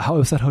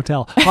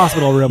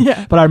hospital room.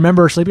 Yeah. But I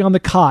remember sleeping on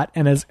the cot,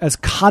 and as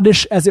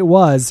cottish as it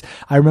was,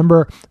 I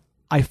remember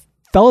I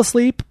fell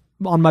asleep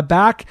on my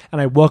back, and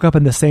I woke up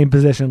in the same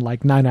position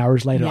like 9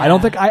 hours later. Yeah. I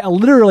don't think I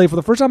literally, for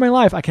the first time in my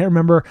life, I can't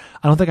remember.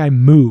 I don't think I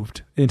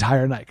moved the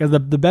entire night because the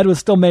bed was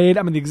still made.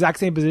 I'm in the exact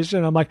same position.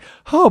 And I'm like,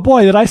 oh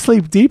boy, did I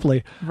sleep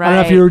deeply? Right. I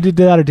don't know if you did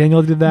that or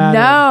Daniel did that.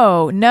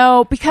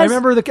 No, because I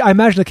remember I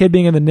imagine the kid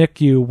being in the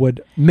NICU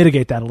would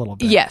mitigate that a little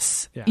bit.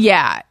 Yes.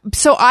 Yeah.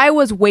 So I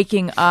was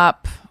waking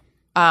up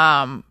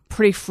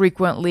pretty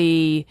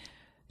frequently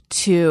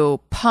to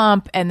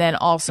pump, and then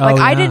also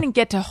I didn't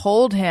get to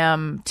hold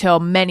him till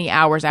many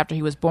hours after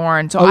he was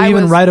born. So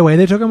right away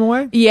they took him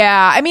away?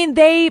 Yeah. I mean,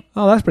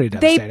 that's pretty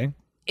devastating.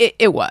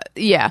 It was.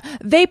 Yeah.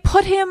 They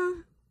put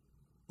him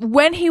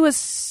when he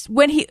was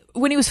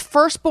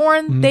first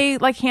born, mm-hmm. they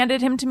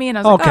handed him to me, and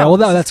I was like, well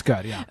that's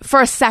good. Yeah. For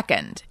a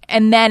second.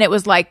 And then it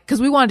was because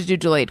we wanted to do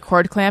delayed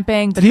cord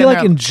clamping. Did he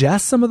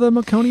ingest some of the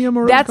meconium,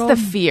 or that's the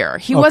fear.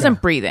 He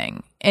wasn't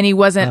breathing. And he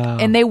wasn't,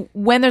 and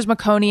when there's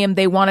meconium,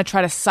 they want to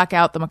try to suck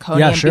out the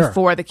meconium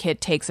before the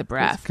kid takes a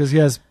breath. Because he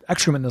has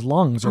excrement in his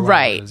lungs or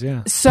whatever it is,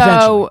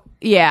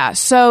 yeah.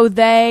 So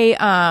they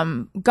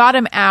got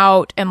him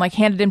out and like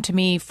handed him to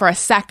me for a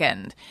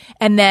second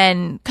and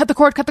then cut the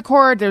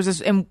cord. There's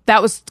this, and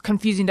that was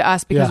confusing to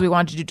us because we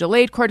wanted to do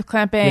delayed cord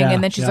clamping.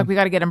 And then she's like, we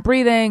got to get him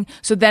breathing.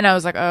 So then I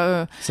was like,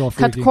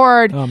 cut the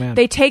cord. Oh, man.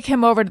 They take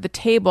him over to the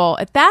table.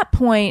 At that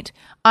point,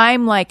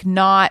 I'm like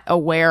not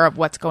aware of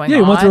what's going on. Yeah,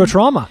 you went through a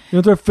trauma. You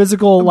went through a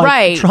physical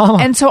trauma.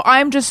 And so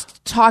I'm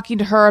just talking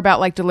to her about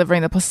like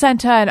delivering the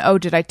placenta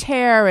and did I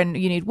tear and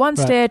you need one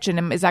stitch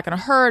and is that going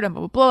to hurt and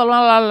blah, blah, blah,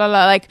 blah, blah,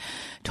 blah, like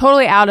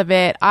totally out of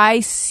it.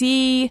 I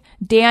see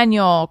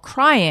Daniel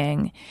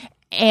crying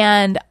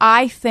and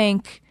I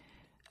think,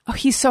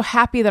 he's so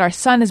happy that our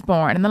son is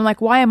born. And then I'm like,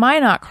 why am I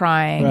not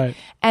crying? Right.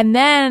 And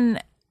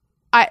then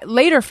I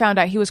later found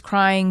out he was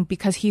crying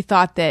because he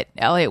thought that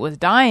Elliot was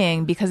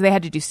dying because they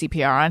had to do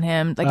CPR on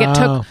him. Like it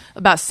took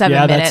about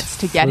 7 minutes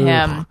to get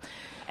him.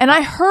 And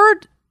I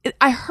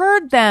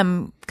heard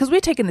them, because we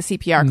had taken the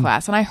CPR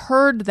class, and I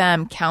heard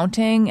them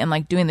counting and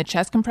like doing the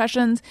chest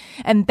compressions.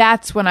 And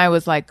that's when I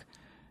was like,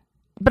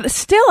 but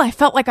still I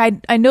felt like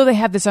I know they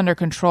have this under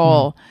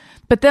control.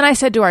 But then I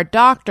said to our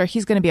doctor,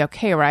 he's going to be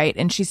okay, right?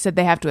 And she said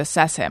they have to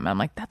assess him. I'm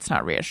like, that's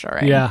not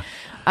reassuring. Yeah.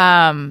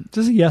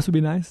 Just a yes would be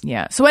nice.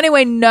 Yeah. So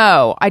anyway,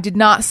 no, I did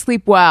not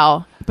sleep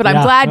well, but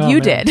I'm glad you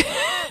did.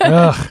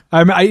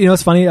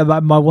 It's funny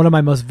about one of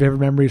my most vivid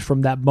memories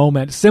from that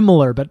moment,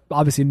 similar, but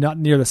obviously not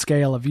near the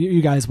scale of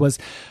you guys, was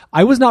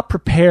I was not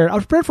prepared. I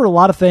was prepared for a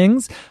lot of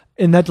things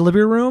in that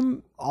delivery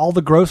room, all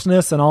the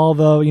grossness and all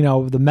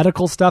the, the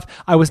medical stuff.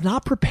 I was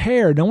not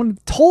prepared. No one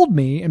told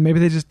me, and maybe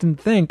they just didn't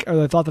think, or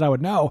they thought that I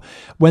would know.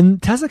 When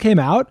Tessa came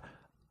out,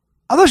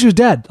 I thought she was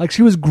dead. Like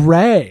she was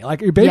gray.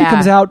 Like your baby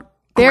comes out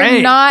gray.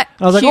 They're not.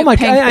 I was like, oh my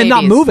God, I'm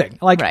not moving.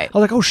 Like right. I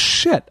was like, oh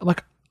shit. I'm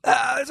like,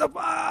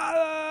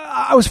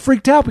 I was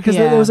freaked out because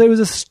it was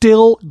a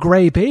still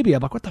gray baby.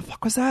 I'm like, what the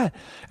fuck was that?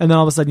 And then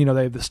all of a sudden,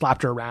 they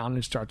slapped her around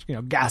and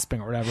started,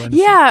 gasping or whatever. And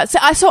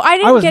so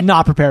I was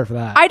not prepared for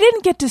that. I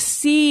didn't get to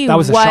see that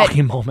was a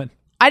shocking moment.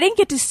 I didn't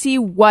get to see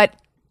what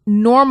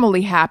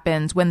normally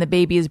happens when the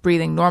baby is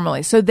breathing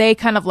normally. So they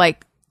kind of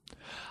like,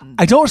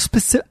 I don't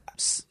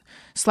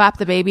slap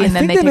the baby and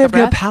then they take a breath.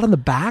 Get a pat on the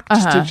back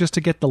just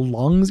to get the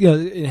lungs,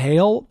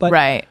 inhale. But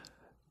right.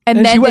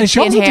 And then did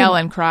she inhale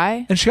and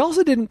cry? And she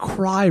also didn't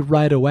cry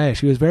right away.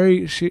 She was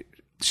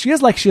she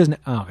is like she is now.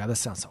 Oh God, this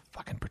sounds so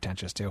fucking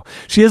pretentious too.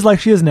 She is like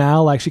she is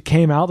now. Like she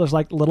came out, there's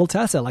like little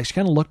Tessa. Like she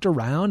kind of looked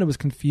around and was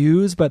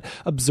confused but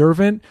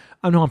observant.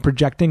 I know I'm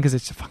projecting because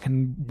it's a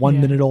fucking 1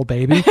 minute old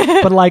baby.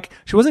 But like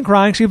she wasn't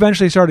crying. She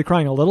eventually started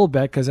crying a little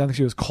bit because I think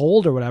she was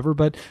cold or whatever.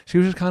 But she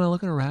was just kind of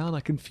looking around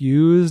like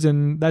confused.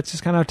 And that's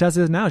just kind of how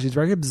Tessa is now. She's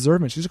very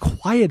observant. She's a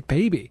quiet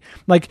baby.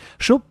 Like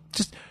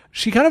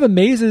she kind of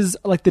amazes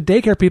like the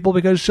daycare people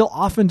because she'll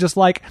often just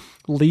like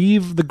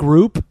leave the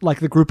group,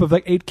 like the group of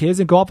like 8 kids,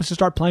 and go up and just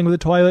start playing with the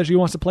toy that she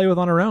wants to play with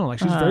on her own. Like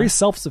she's very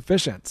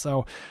self-sufficient.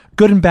 So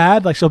good and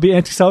bad. Like she'll be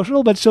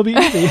antisocial, but she'll be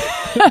easy.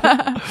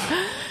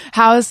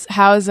 How's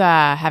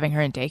having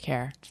her in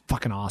daycare? It's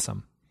fucking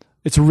awesome.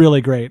 It's really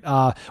great.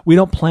 We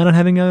don't plan on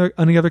having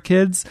any other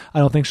kids. I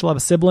don't think she'll have a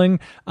sibling.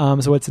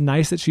 So it's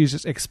nice that she's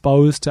just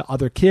exposed to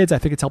other kids. I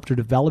think it's helped her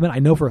development. I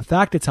know for a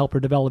fact it's helped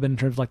her development in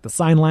terms of like the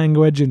sign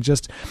language and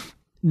just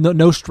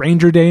no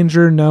stranger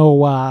danger,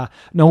 no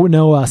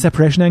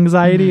separation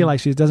anxiety. Mm-hmm. Like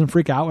she doesn't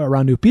freak out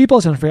around new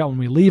people. She doesn't freak out when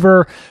we leave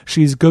her.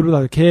 She's good with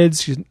other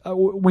kids.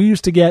 We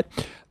used to get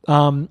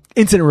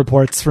incident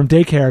reports from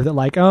daycare that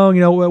like,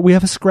 we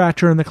have a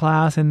scratcher in the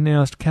class and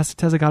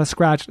Tessa got a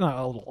scratch,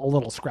 a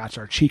little scratch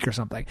on her cheek or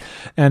something,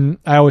 and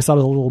I always thought it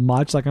was a little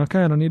much. Like,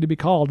 okay, I don't need to be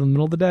called in the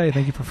middle of the day.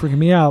 Thank you for freaking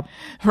me out.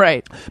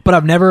 Right. But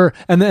I've never,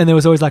 and there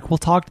was always like, we'll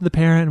talk to the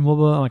parent and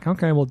we'll I'm like,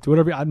 okay, we'll do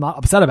whatever. I'm not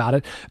upset about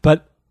it,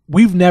 but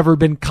we've never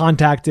been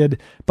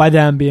contacted by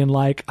them being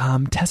like,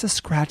 Tessa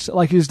scratched.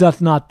 Like she's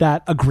just not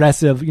that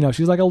aggressive.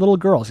 She's like a little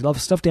girl. She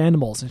loves stuffed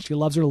animals and she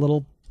loves her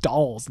little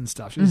dolls and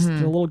stuff. She's a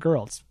little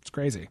girl. It's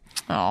crazy.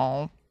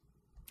 Oh.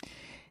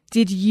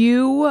 Did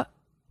you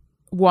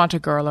want a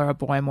girl or a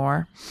boy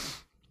more?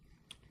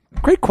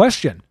 Great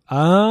question.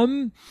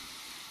 There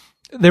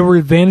were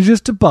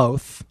advantages to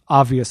both,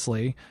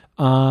 obviously.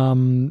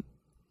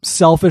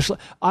 Selfishly,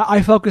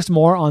 I focused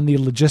more on the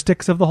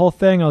logistics of the whole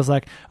thing. I was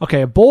like,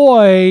 okay, a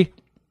boy, I'm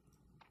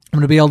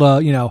going to be able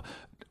to,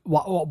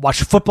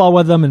 watch football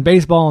with them and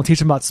baseball and teach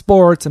them about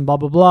sports and blah,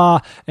 blah, blah.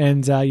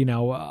 And,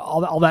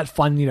 all that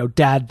fun,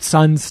 dad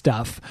son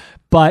stuff.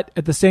 But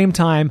at the same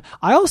time,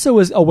 I also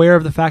was aware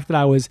of the fact that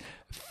I was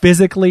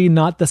physically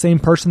not the same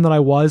person that I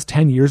was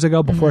 10 years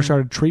ago before I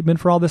started treatment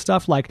for all this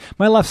stuff. Like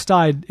my left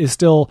side is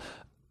still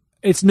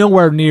it's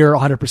nowhere near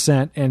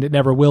 100%, and it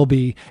never will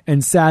be.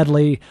 And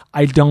sadly,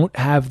 I don't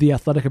have the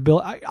athletic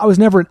ability. I was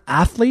never an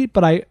athlete,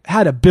 but I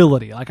had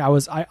ability. Like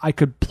I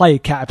could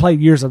play. I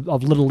played years of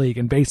little league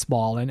and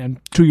baseball, and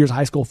 2 years of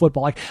high school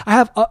football. Like I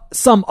have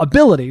some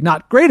ability,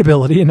 not great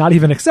ability, and not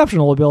even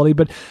exceptional ability,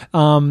 but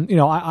I'm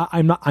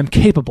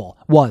capable.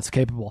 Was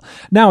capable.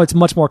 Now it's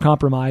much more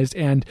compromised,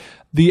 and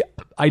the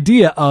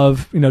idea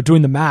of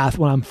doing the math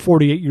when I'm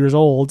 48 years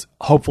old,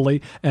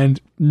 hopefully, and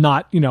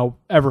not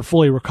ever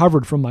fully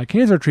recovered from my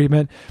cancer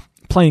treatment,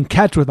 playing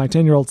catch with my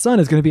 10-year-old son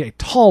is going to be a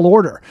tall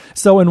order.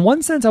 So in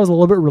one sense, I was a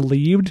little bit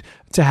relieved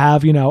to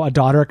have a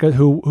daughter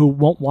who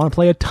won't want to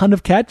play a ton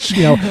of catch.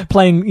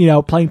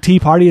 Playing tea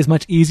party is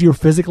much easier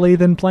physically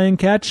than playing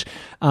catch.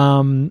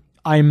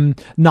 I'm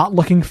not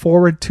looking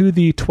forward to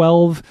the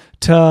 12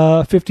 to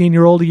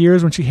 15-year-old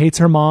years when she hates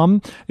her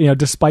mom,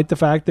 despite the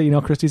fact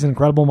that, Christy's an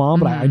incredible mom,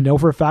 but I know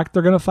for a fact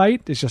they're going to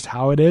fight. It's just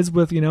how it is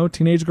with,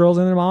 teenage girls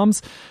and their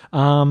moms.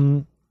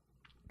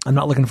 I'm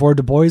not looking forward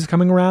to boys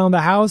coming around the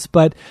house,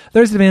 but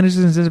there's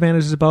advantages and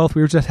disadvantages of both.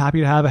 We were just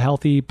happy to have a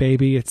healthy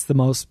baby. It's the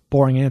most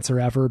boring answer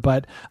ever,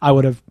 but I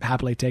would have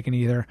happily taken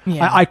either.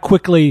 Yeah. I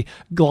quickly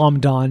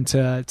glommed on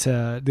to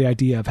the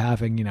idea of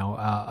having,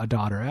 a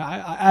daughter.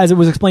 As it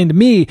was explained to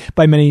me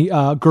by many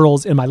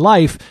girls in my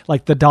life,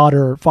 like the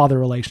daughter-father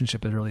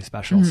relationship is really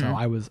special. Mm-hmm. So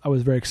I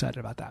was very excited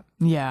about that.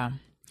 Yeah.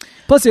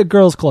 Plus, the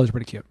girls' clothes are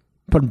pretty cute.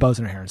 Putting bows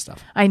in her hair and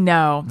stuff. I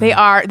know. They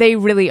are. They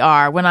really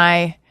are.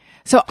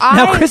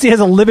 Now Chrissy has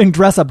a living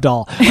dress-up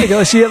doll.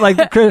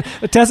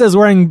 Tessa is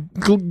wearing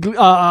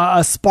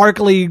a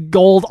sparkly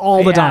gold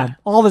all the time.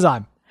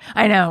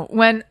 I know.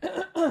 When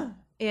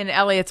in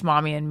Elliot's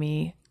Mommy and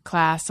Me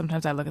class,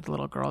 sometimes I look at the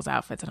little girls'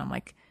 outfits and I'm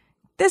like,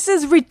 this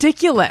is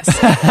ridiculous.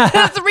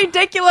 It's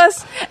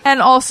ridiculous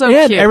and also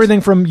cute.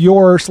 Everything from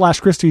your /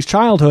 Christy's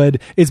childhood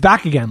is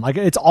back again. Like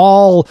it's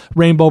all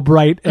Rainbow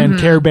Bright and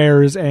Care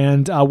Bears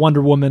and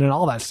Wonder Woman and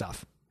all that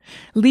stuff.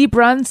 Lee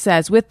Brunn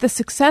says, with the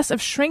success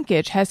of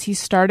Shrinkage, has he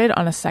started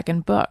on a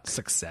second book?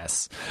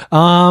 Success.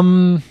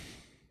 No,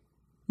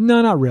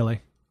 not really.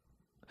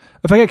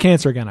 If I get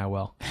cancer again, I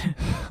will.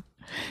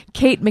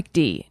 Kate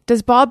McD.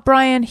 Does Bob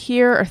Bryan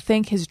hear or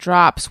think his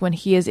drops when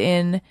he is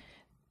in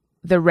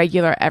the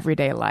regular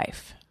everyday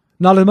life?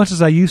 Not as much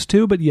as I used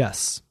to, but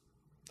yes.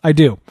 I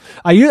do.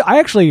 I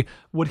actually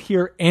would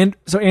hear, and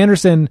so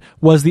Anderson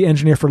was the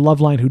engineer for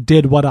Loveline who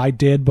did what I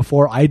did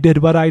before I did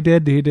what I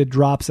did. He did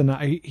drops, and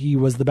he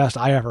was the best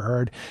I ever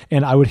heard.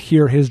 And I would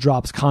hear his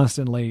drops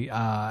constantly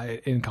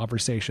in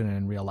conversation and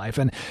in real life.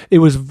 And it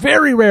was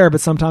very rare, but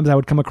sometimes I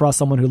would come across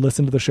someone who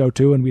listened to the show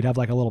too, and we'd have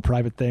like a little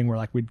private thing where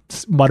like we'd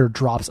mutter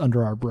drops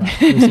under our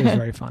breath. It was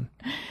very fun.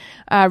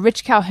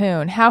 Rich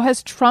Calhoun, how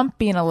has Trump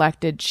being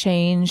elected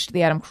changed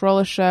the Adam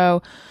Carolla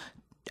show?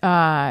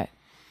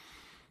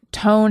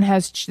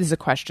 This is a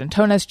question.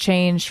 Tone has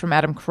changed from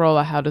Adam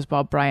Carolla. How does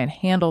Bob Bryan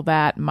handle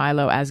that?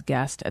 Milo as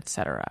guest,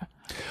 etc.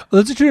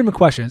 Well, those are two different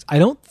questions. I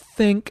don't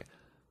think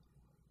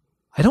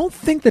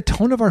the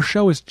tone of our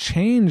show has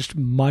changed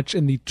much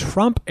in the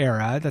Trump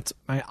era. That's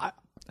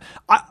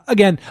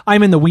again,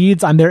 I'm in the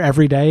weeds. I'm there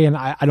every day, and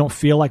I don't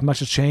feel like much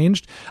has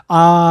changed.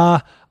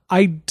 I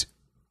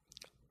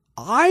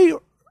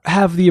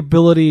have the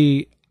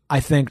ability, I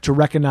think, to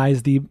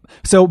recognize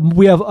so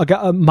we have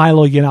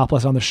Milo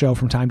Yiannopoulos on the show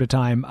from time to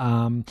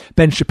time,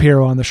 Ben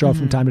Shapiro on the show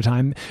from time to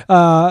time,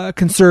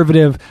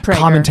 conservative Prager.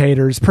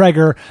 Commentators,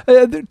 Prager,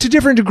 to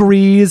different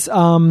degrees,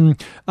 to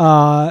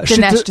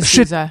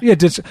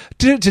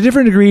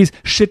different degrees,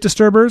 shit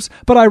disturbers.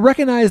 But I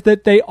recognize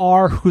that they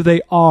are who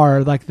they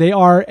are. Like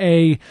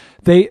there's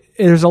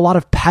a lot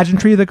of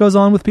pageantry that goes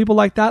on with people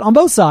like that on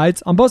both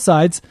sides.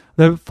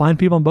 They're fine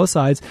people on both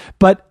sides,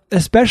 but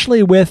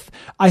especially with,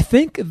 I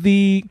think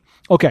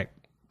okay.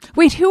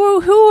 Wait, who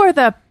are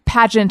the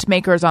pageant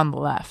makers on the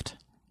left?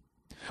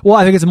 Well,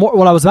 I think it's more,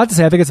 what I was about to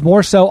say, I think it's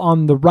more so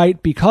on the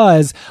right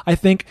because I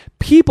think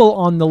people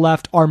on the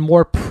left are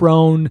more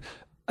prone,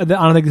 I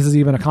don't think this is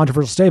even a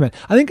controversial statement.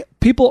 I think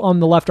people on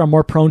the left are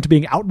more prone to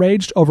being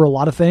outraged over a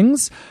lot of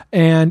things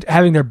and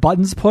having their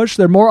buttons pushed.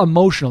 They're more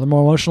emotional.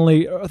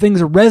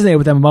 Things resonate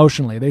with them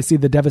emotionally. They see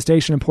the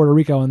devastation in Puerto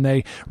Rico and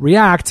they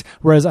react.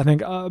 Whereas I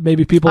think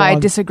maybe people... I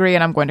disagree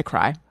and I'm going to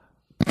cry.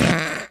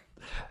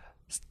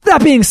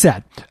 That being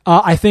said,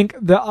 I think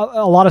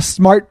a lot of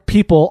smart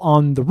people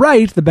on the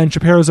right, the Ben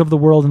Shapiros of the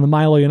world and the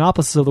Milo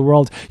Yiannopoulos of the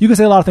world, you can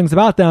say a lot of things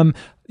about them.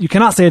 You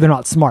cannot say they're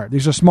not smart.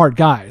 These are smart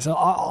guys.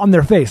 On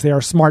their face, they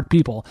are smart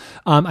people.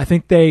 I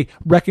think they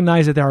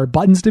recognize that there are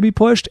buttons to be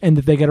pushed and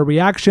that they get a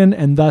reaction,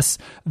 and thus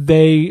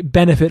they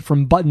benefit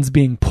from buttons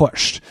being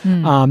pushed.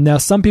 Now,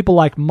 some people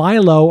like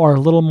Milo are a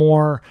little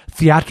more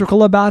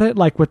theatrical about it,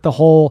 like with the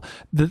whole,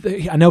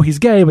 I know he's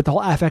gay, but the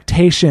whole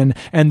affectation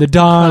and the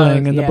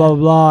darling and the blah, blah,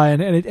 blah.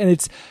 And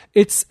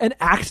it's an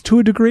act to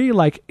a degree.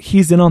 Like,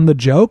 he's in on the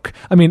joke.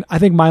 I mean, I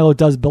think Milo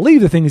does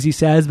believe the things he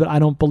says, but I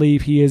don't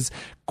believe he is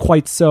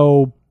quite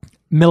so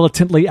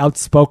militantly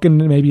outspoken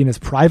maybe in his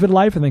private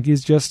life. I think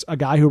he's just a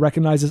guy who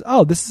recognizes,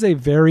 this is a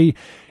very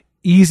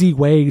easy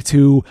way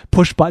to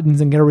push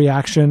buttons and get a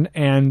reaction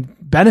and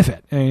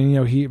benefit,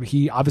 and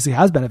he obviously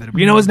has benefited.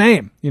 We know his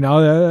name,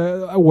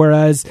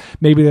 whereas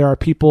maybe there are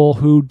people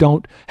who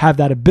don't have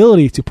that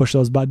ability to push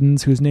those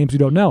buttons, whose names we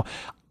don't know.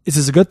 Is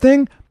this a good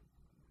thing?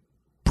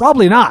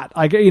 Probably not.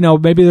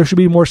 Maybe there should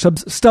be more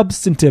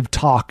substantive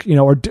talk,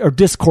 or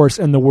discourse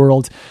in the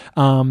world,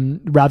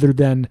 rather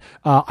than,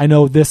 I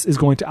know this is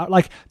going to,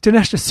 like,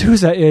 Dinesh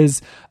D'Souza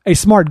is a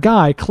smart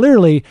guy,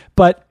 clearly,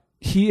 but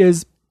he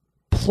is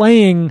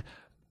playing,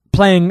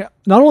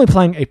 not only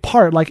playing a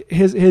part, like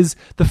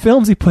the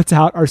films he puts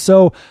out are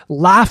so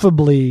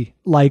laughably,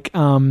 like,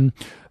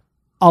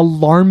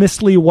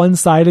 alarmistly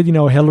one-sided,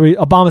 Hillary,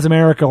 Obama's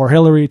America, or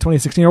Hillary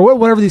 2016, or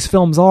whatever these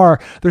films are.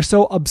 They're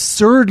so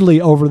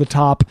absurdly over the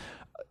top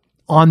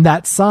on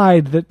that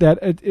side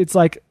that it's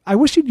like, I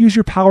wish you'd use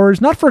your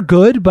powers, not for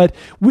good, but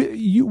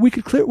we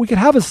could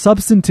have a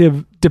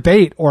substantive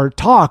debate or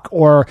talk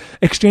or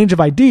exchange of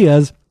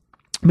ideas.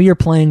 But you're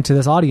playing to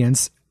this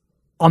audience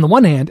on the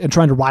one hand and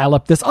trying to rile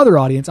up this other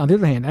audience on the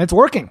other hand, and it's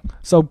working.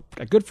 So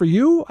good for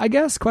you, I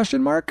guess, ?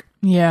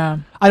 Yeah.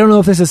 I don't know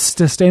if this is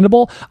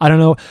sustainable. I don't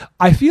know.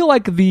 I feel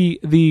like the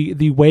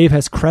wave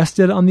has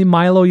crested on the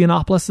Milo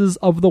Yiannopouloses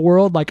of the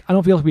world. Like, I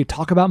don't feel like we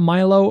talk about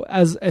Milo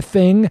as a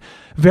thing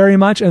very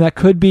much, and that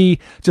could be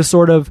just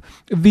sort of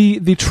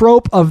the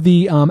trope of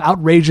the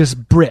outrageous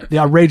Brit, the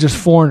outrageous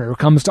foreigner who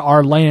comes to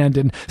our land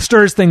and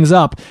stirs things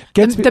up.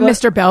 The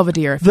Mr.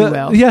 Belvedere, if you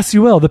will. Yes,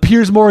 you will. The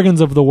Piers Morgans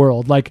of the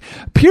world. Like,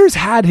 Piers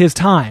had his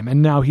time,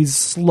 and now he's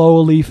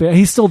slowly...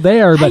 He's still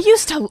there, but... I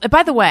used to...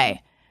 By the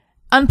way...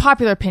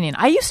 Unpopular opinion.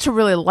 I used to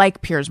really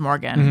like Piers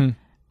Morgan.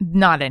 Mm-hmm.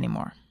 Not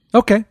anymore.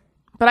 Okay.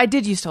 But I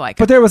did used to like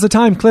him. But there was a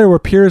time, Claire, where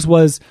Piers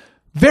was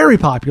very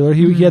popular.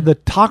 He had the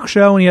talk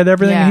show and he had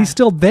everything. Yeah. And he's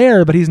still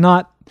there, but he's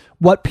not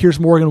what Piers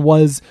Morgan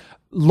was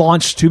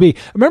launched to be.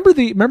 Remember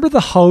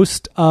the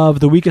host of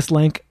The Weakest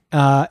Link,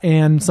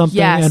 Ann something,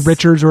 yes. Ann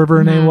Richards, or whatever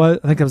her name was?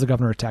 I think that was the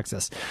governor of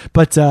Texas.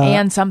 But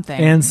Ann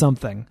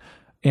something.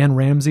 Ann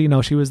Ramsey?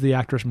 No, she was the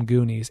actress from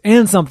Goonies.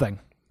 Ann something.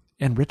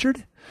 Ann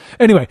Richard?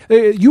 Anyway,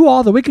 you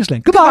all the weakest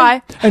link.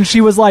 Goodbye. And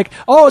she was like,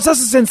 "Oh, it's such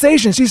a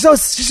sensation. She's so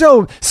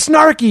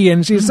snarky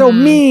and she's so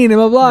mean and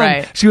blah blah."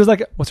 Right. And she was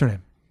like, "What's her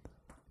name?"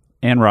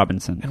 Ann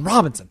Robinson.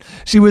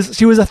 She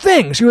was a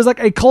thing. She was like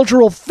a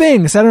cultural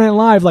thing. Saturday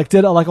Night Live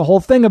did a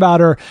whole thing about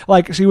her.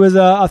 Like, she was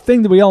a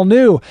thing that we all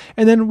knew.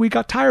 And then we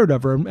got tired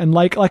of her. And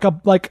like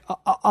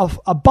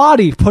a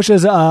body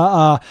pushes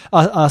a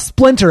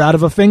splinter out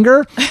of a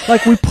finger.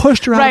 Like, we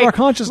pushed her out of our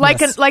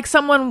consciousness. Like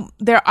someone,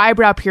 their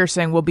eyebrow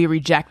piercing will be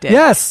rejected.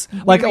 Yes.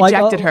 We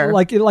rejected her.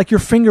 Like your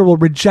finger will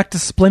reject a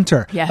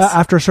splinter. Yes.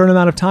 After a certain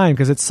amount of time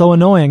because it's so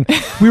annoying.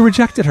 We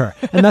rejected her.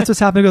 And that's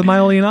what's happening with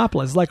Milo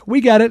Yiannopoulos. Like, we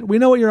get it. We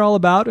know what you're all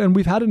about, and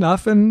we've had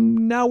enough,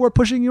 and now we're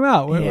pushing you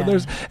out. Yeah.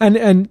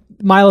 And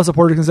Milo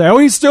supporters can say, "Oh,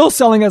 he's still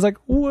selling." I was like,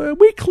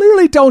 we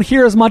clearly don't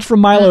hear as much from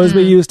Milo as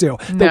we used to.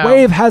 The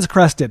wave has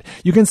crested.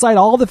 You can cite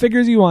all the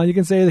figures you want. You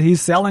can say that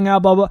he's selling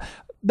out, blah blah.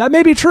 That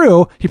may be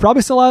true. He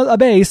probably still has a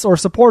base or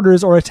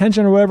supporters or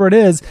attention or whatever it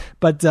is,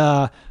 but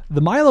the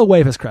Milo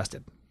wave has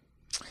crested.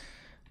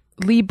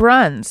 Lee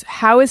Bruns,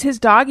 how is his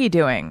doggy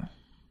doing?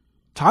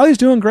 Charlie's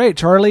doing great.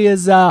 Charlie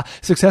is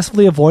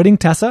successfully avoiding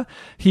Tessa.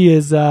 He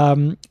is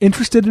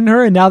interested in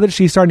her, and now that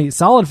she's starting to eat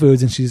solid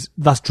foods and she's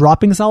thus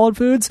dropping solid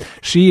foods,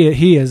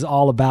 he is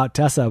all about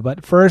Tessa.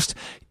 But first,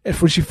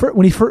 when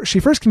she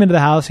first came into the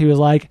house, he was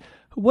like,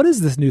 "What is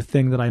this new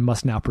thing that I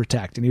must now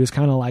protect?" And he was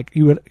kind of like,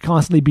 he would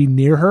constantly be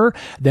near her.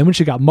 Then when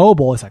she got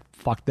mobile, it's like,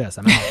 "Fuck this,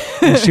 I'm out."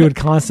 And she would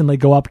constantly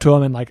go up to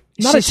him and like,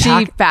 not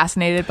attack. She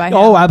fascinated by him?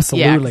 Oh,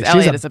 absolutely. Yeah,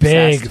 she's a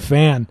big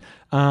fan.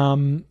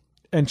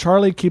 And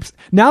Charlie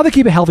now they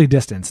keep a healthy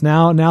distance.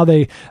 Now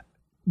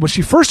when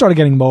she first started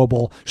getting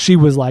mobile, she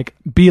was like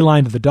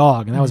beeline to the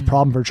dog, and that was a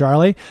problem for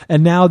Charlie.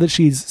 And now that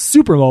she's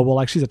super mobile,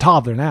 like she's a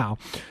toddler now,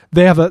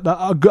 they have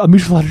a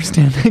mutual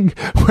understanding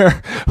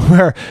where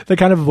they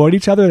kind of avoid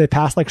each other. They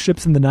pass like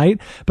ships in the night,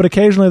 but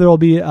occasionally there will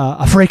be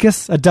a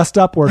fracas, a dust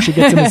up where she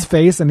gets in his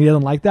face and he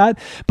doesn't like that.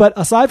 But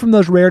aside from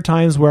those rare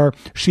times where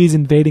she's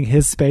invading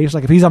his space,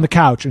 like if he's on the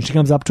couch and she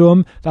comes up to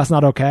him, that's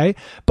not okay.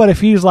 But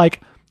if he's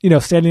like,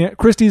 standing at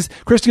Christy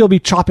will be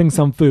chopping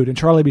some food and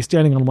Charlie will be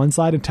standing on one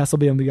side and Tess will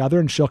be on the other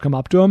and she'll come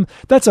up to him.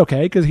 That's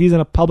okay because he's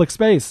in a public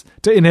space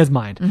in his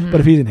mind. Mm-hmm.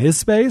 But if he's in his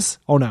space,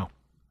 oh no,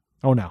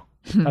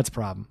 that's a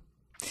problem.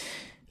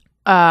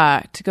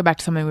 To go back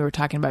to something we were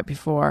talking about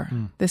before,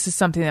 this is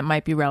something that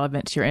might be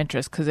relevant to your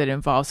interest because it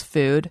involves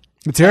food.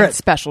 Let's hear it.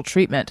 Special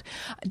treatment.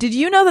 Did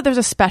you know that there's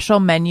a special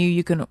menu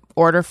you can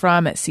order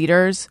from at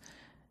Cedars?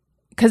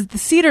 Because the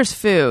Cedars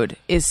food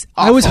is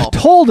awful. I was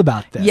told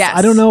about this. Yes.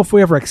 I don't know if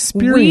we ever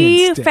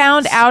experienced it. We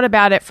found out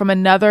about it from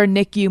another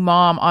NICU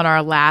mom on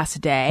our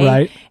last day.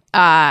 Right.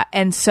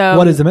 And so...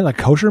 What is it, like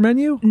kosher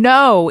menu?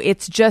 No,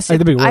 it's just...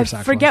 That'd be worse,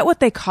 I forget what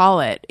they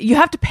call it. You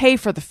have to pay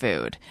for the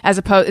food. As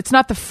opposed... It's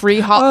not the free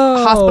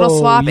hospital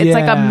swap. It's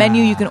like a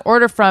menu you can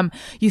order from.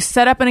 You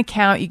set up an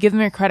account. You give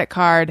them your credit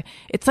card.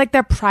 It's like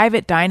their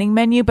private dining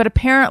menu, but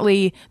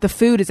apparently the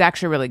food is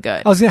actually really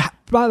good.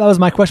 That was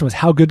my question, was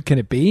how good can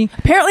it be?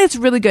 Apparently it's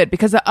really good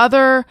because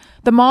the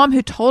mom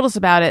who told us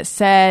about it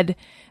said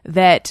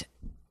that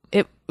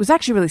was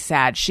actually really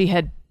sad. She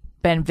had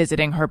been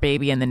visiting her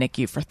baby in the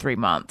NICU for 3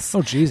 months.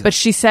 Oh, Jesus. But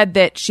she said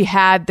that she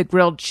had the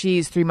grilled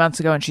cheese 3 months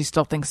ago and she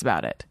still thinks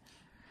about it.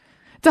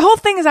 The whole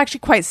thing is actually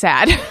quite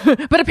sad.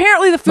 But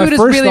apparently the food is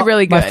really,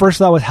 really good. My first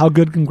thought was, how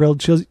good can grilled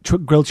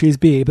cheese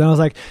be? But then I was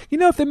like,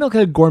 if they make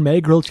a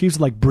gourmet grilled cheese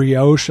with like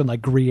brioche and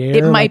like Gruyere,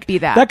 it might be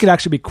that. That could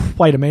actually be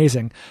quite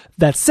amazing.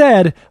 That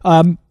said,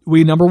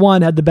 we, number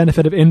one, had the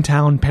benefit of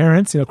in-town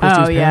parents.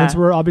 Christy's parents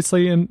were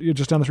obviously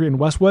just down the street in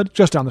Westwood,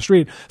 just down the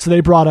street. So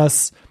they brought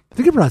us, I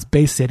think they brought us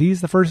Bay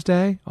Cities the first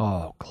day.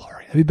 Oh,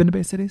 glory. Have you been to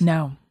Bay Cities?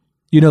 No.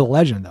 You know the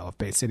legend, though, of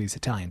Bay Cities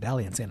Italian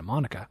Deli in Santa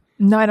Monica.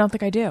 No, I don't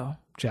think I do.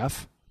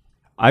 Jeff?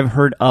 I've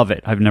heard of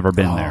it. I've never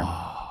been there.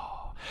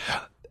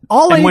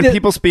 When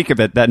people speak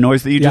of it, that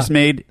noise that you just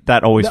made,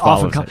 that always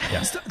follows it.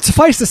 Yes.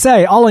 Suffice to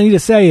say, all I need to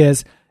say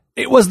is,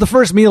 it was the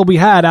first meal we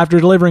had after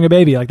delivering a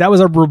baby. Like, that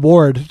was our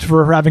reward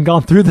for having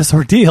gone through this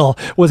ordeal,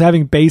 was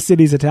having Bay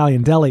City's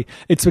Italian Deli.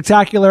 It's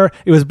spectacular.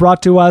 It was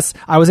brought to us.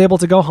 I was able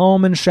to go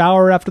home and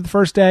shower after the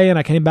first day, and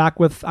I came back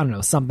with,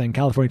 something,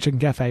 California Chicken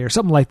Cafe or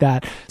something like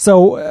that.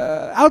 So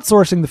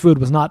outsourcing the food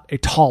was not a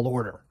tall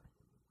order.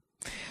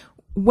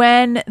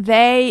 When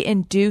they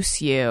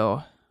induce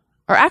you,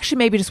 or actually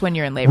maybe just when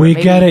you're in labor. We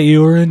get it.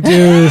 You were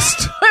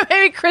induced.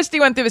 Maybe Christy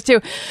went through this too.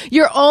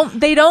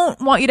 They don't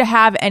want you to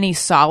have any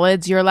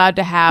solids. You're allowed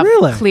to have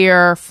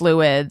clear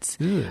fluids,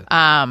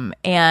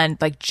 and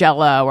like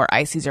Jello or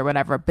ices or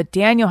whatever. But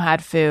Daniel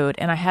had food,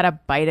 and I had a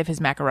bite of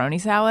his macaroni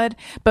salad.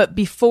 But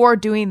before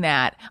doing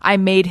that, I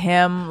made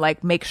him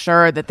make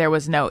sure that there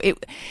was no.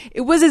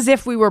 It was as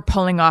if we were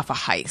pulling off a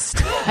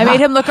heist. I made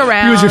him look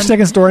around. He was your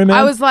second story man.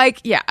 I was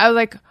like,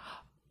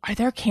 are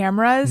there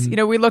cameras?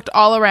 We looked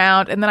all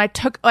around, and then I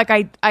took,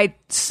 I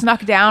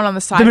snuck down on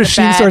the side of the bed.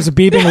 The machine starts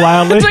beeping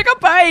wildly. Took a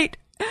bite.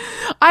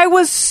 I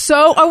was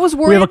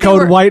worried. We have a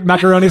code white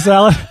macaroni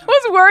salad. I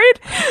was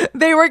worried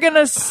they were going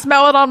to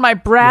smell it on my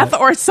breath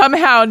or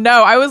somehow.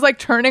 No, I was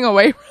turning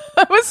away.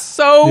 I was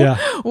so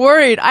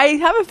worried. I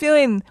have a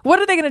feeling, what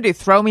are they going to do?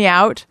 Throw me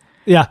out?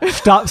 Yeah.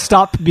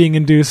 Stop being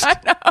induced. I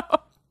know.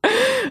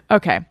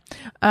 Okay.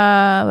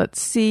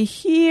 Let's see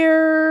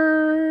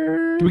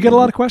here. Did we get a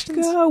lot of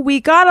questions? We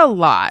got a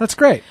lot. That's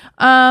great.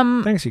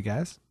 Thanks, you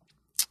guys.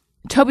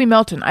 Toby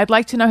Milton, I'd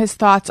like to know his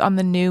thoughts on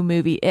the new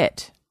movie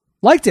It.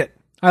 Liked it.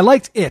 I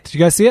liked it. Did you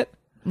guys see it?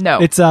 No.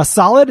 It's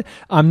solid.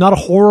 I'm not a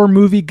horror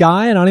movie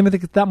guy, and I don't even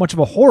think it's that much of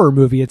a horror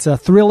movie. It's a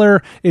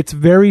thriller. It's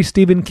very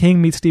Stephen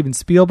King meets Steven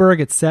Spielberg.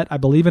 It's set, I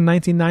believe, in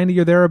 1990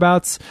 or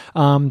thereabouts.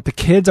 The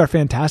kids are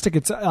fantastic.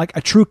 It's like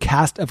a true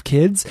cast of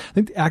kids. I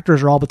think the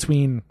actors are all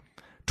between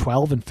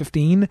 12 and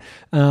 15,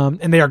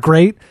 and they are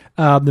great.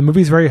 The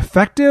movie's very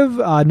effective.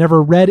 I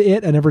never read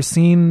it. I never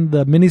seen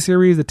the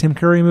miniseries, the Tim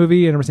Curry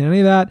movie. I never seen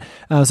any of that.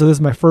 So this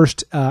is my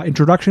first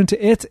introduction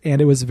to it,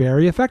 and it was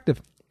very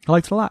effective. I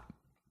liked it a lot.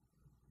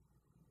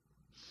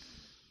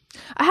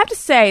 I have to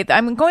say,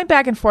 I'm going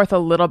back and forth a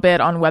little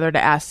bit on whether to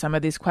ask some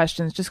of these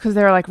questions, just because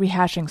they're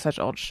rehashing such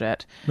old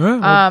shit. Do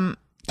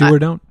or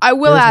don't. I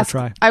will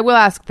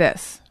ask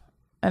this,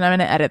 and I'm going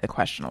to edit the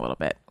question a little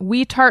bit.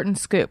 Wee Tartan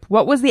Scoop.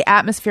 What was the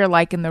atmosphere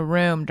like in the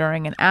room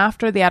during and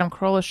after the Adam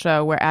Carolla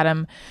show, where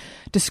Adam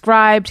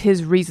described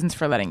his reasons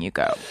for letting you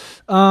go?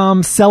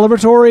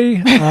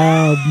 Celebratory.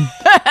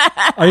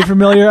 Are you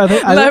familiar?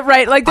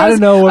 Right, I don't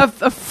know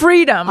of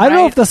freedom. I don't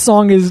know if the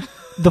song is.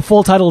 The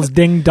full title is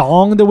Ding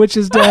Dong, The Witch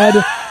is Dead,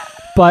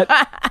 but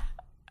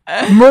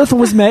mirth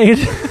was made.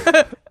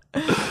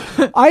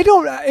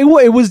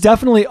 It was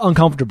definitely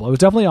uncomfortable. It was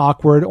definitely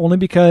awkward, only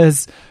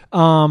because,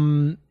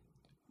 I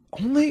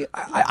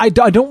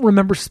don't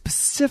remember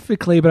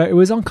specifically, but it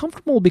was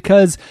uncomfortable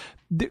because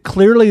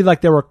clearly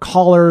there were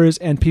callers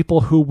and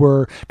people who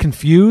were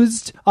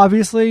confused,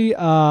 obviously,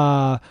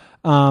 a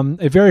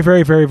very,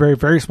 very, very, very,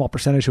 very small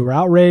percentage who were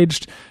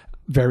outraged,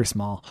 very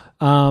small.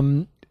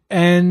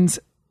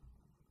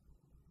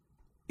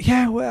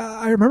 Yeah, well,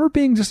 I remember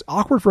being just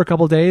awkward for a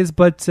couple of days,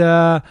 but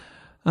I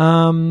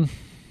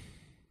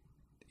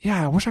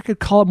wish I could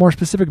call it more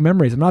specific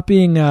memories. I'm not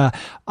being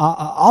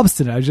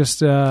obstinate. I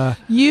just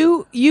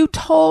you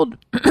told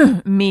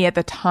me at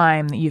the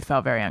time that you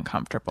felt very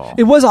uncomfortable.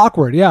 It was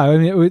awkward. Yeah, I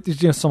mean,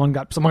 someone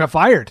got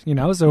fired.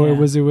 So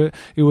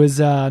it was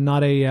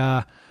not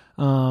a.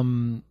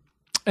 And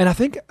I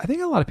think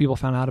a lot of people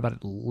found out about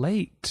it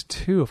late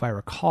too, if I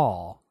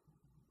recall.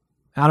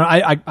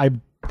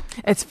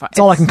 It's fine. It's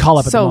all I can call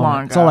up at so the moment.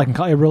 long ago. It's all I can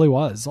call. It really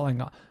was. It's all I can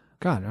call.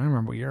 God, I don't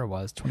remember what year it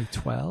was.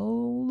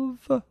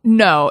 2012?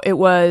 No, it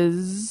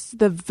was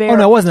the very. Oh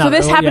no, it wasn't. So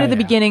this happened at the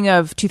beginning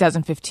of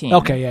 2015.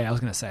 Okay, yeah, I was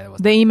going to say that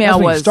was. The email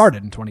was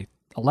started in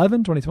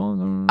 2011,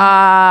 2012.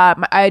 I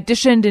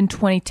auditioned in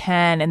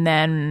 2010, and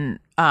then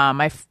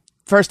my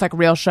first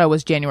real show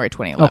was January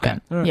 2011. Okay,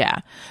 right.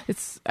 Yeah,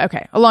 it's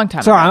okay. A long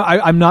time. Sorry,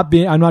 ago. I'm not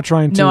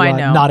trying to I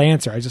know. not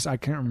answer. I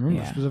can't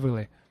remember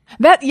specifically.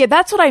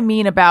 That's what I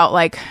mean about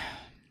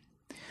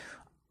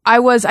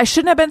I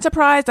shouldn't have been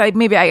surprised. I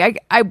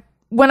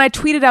when I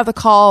tweeted out the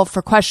call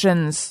for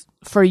questions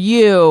for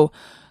you,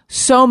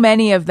 so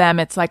many of them,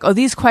 it's like, oh,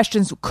 these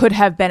questions could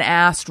have been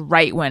asked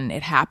right when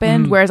it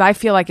happened. Whereas I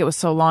feel like it was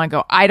so long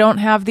ago. I don't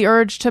have the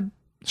urge to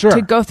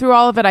go through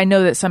all of it. I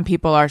know that some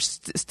people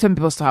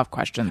still have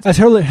questions. As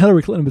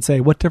Hillary Clinton would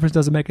say, what difference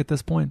does it make at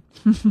this point?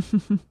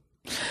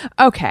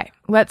 Okay,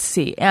 let's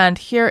see. And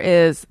here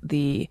is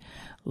the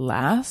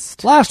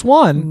last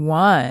one.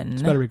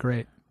 It's better be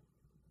great.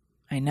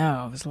 I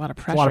know. There's a lot of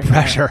pressure. A lot of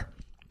pressure.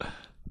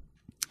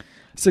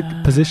 It's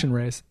a position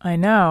race. I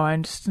know.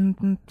 I'm just...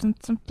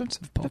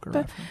 Poker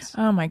reference.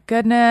 Oh, my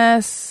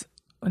goodness.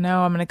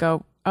 No, I'm going to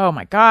go... Oh,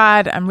 my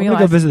God. I'm going to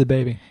go visit the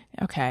baby.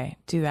 Okay,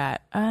 do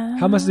that.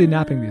 How much is he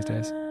napping these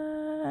days?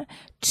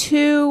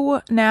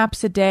 2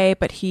 naps a day,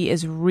 but he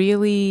is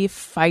really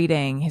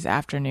fighting his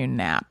afternoon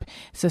nap.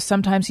 So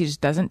sometimes he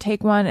just doesn't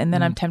take one, and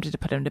then I'm tempted to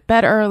put him to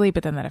bed early,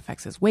 but then that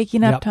affects his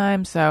waking up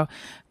time. So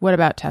what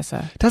about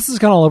Tessa? Tessa's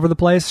kind of all over the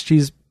place.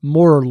 She's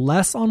more or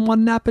less on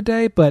 1 nap a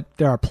day, but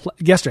there are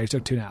yesterday she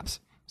took 2 naps.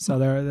 So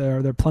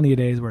there are plenty of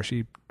days where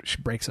she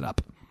breaks it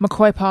up.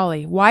 McCoy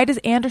Polly, why does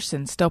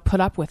Anderson still put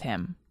up with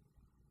him?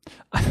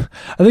 I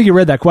think you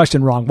read that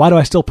question wrong. Why do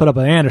I still put up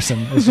with Anderson?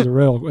 Is the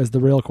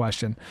real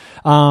question.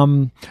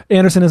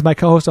 Anderson is my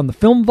co-host on the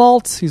Film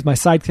Vault. He's my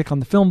sidekick on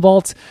the Film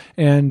Vault,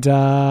 and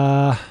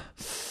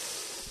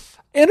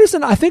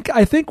Anderson. I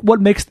think what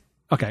makes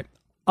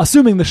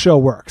assuming the show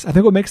works. I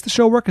think what makes the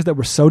show work is that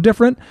we're so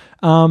different.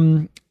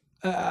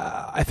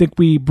 I think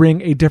we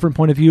bring a different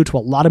point of view to a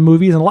lot of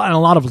movies and a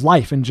lot of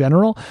life in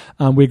general.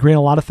 We agree on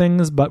a lot of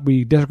things, but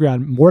we disagree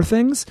on more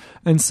things.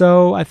 And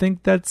so I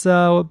think that's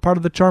part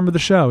of the charm of the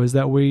show is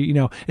that we,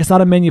 it's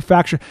not a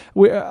manufacturer.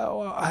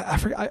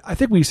 I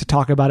think we used to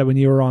talk about it when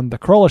you were on the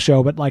Corolla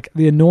show, but like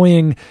the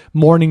annoying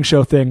morning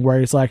show thing where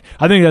it's like,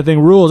 I think that thing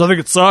rules. I think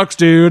it sucks,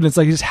 dude. And it's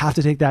like you just have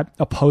to take that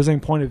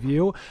opposing point of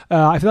view.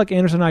 I feel like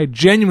Anderson and I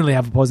genuinely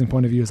have opposing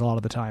point of views a lot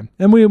of the time.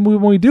 And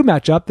when we do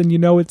match up, then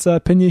it's an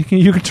opinion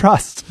you can trust.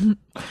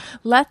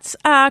 Let's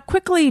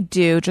quickly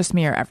do Just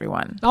Me or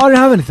Everyone. Oh, I don't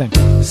have anything.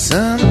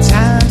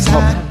 Sometimes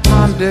I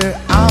ponder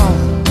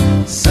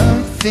on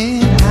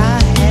something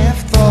I have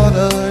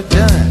thought or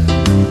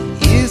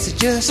done. Is it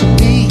just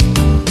me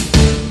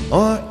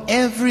or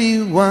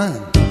everyone?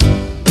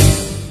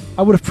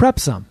 I would have prepped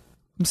some.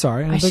 I'm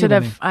sorry. I should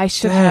have.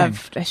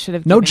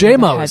 No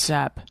JMOs. Heads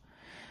up.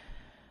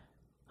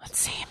 Let's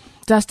see.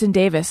 Dustin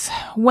Davis.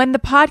 When the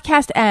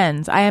podcast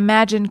ends, I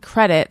imagine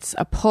credits,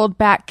 a pulled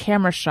back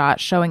camera shot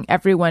showing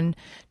everyone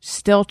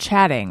still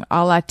chatting,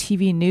 a la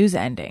TV news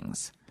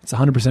endings. It's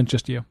 100%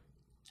 just you.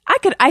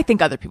 I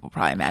think other people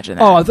probably imagine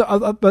that.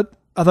 Oh, but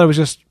I thought it was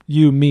just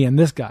you, me, and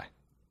this guy.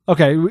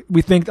 Okay,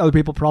 we think other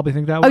people probably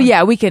think that way. Oh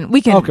yeah, we can.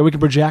 Okay, we can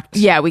project.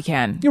 Yeah, we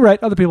can. You're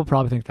right. Other people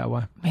probably think that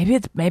way.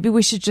 Maybe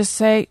we should just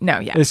say no.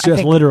 Yeah, it's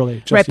just literally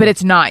just right, you. but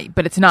it's not.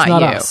 But it's not you.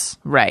 Us.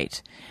 Right.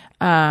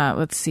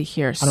 Let's see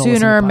here.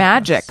 Sooner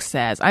Magic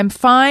says, I'm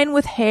fine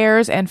with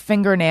hairs and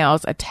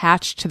fingernails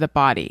attached to the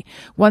body.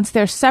 Once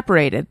they're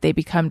separated, they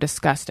become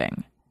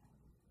disgusting.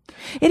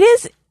 It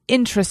is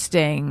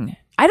interesting.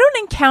 I don't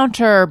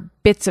encounter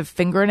bits of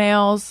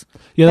fingernails.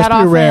 Yeah, that's that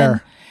pretty often.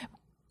 rare.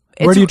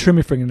 Where do you trim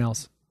your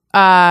fingernails?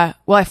 Well,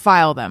 I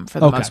file them for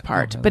the most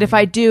part. But if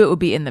I do, it would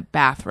be in the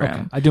bathroom.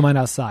 Okay. I do mine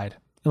outside,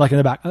 like in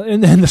the back, in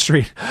the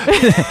street.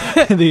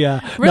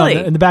 Really?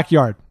 No, in the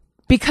backyard.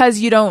 Because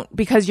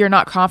you're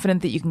not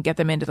confident that you can get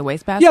them into the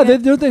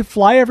wastebasket? Yeah, they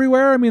fly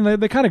everywhere. I mean,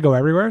 they kind of go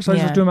everywhere. So I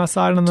just do them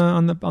outside on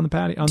the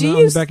patio, on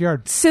the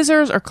backyard.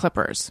 Scissors or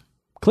clippers?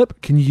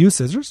 Can you use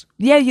scissors?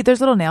 Yeah,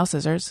 there's little nail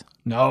scissors.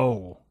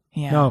 No.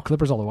 Yeah. No,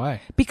 clippers all the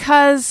way.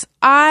 Because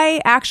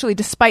I actually,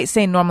 despite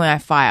saying normally I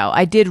file,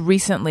 I did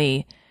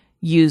recently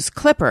use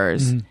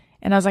clippers,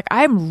 and I was like,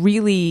 I'm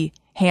really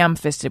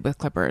ham-fisted with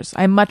clippers.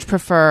 I much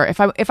prefer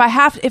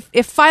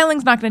if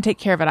filing's not going to take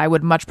care of it, I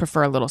would much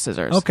prefer little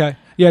scissors. Okay,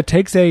 yeah, it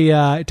takes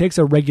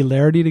a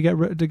regularity to get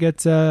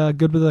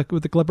good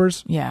with the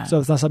clippers. Yeah, so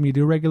it's not something you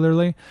do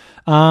regularly.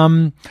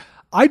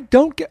 I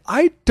don't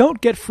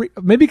get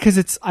freaked, maybe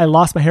because I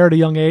lost my hair at a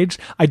young age.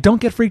 I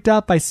don't get freaked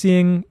out by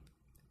seeing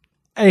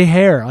a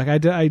hair.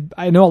 Like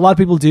I know a lot of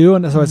people do,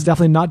 and so it's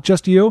definitely not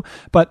just you.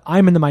 But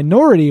I'm in the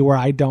minority where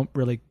I don't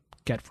really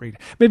get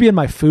freaked. Maybe in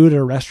my food at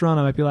a restaurant,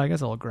 I might be like,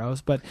 that's a little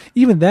gross. But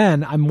even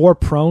then, I'm more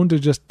prone to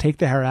just take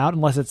the hair out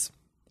unless it's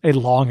a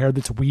long hair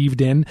that's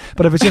weaved in.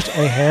 But if it's just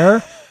a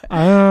hair,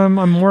 I'm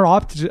more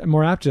apt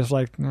to just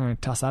like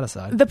toss that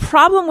aside. The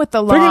problem with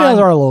the long fingernails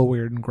are a little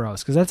weird and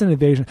gross because that's an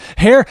invasion.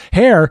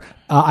 Hair,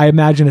 I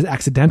imagine is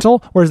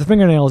accidental, whereas the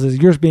fingernails is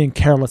yours being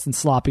careless and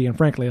sloppy and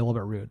frankly a little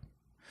bit rude.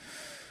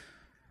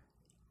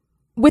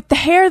 With the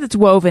hair that's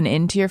woven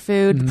into your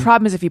food, the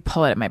problem is if you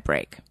pull it, it might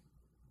break.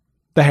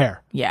 The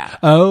hair. Yeah.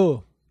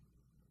 Oh.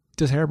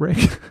 Does hair break?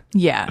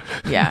 Yeah.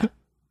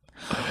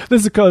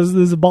 This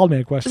is a bald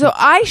man question. So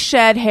I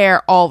shed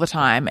hair all the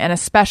time, and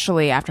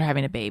especially after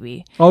having a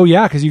baby. Oh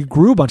yeah, because you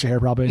grew a bunch of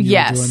hair probably. And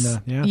yes.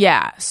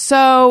 Yeah.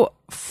 So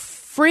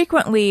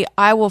frequently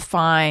I will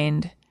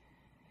find,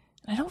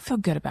 I don't feel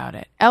good about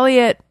it.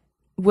 Elliot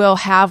will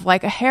have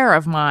like a hair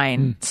of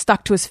mine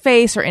stuck to his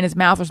face or in his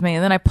mouth or something,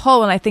 and then I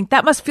pull and I think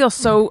that must feel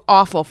so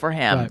awful for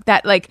him. Right.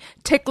 That like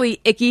tickly,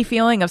 icky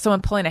feeling of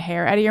someone pulling a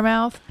hair out of your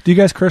mouth. Do you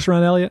guys curse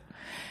around Elliot?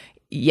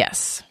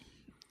 Yes.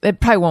 It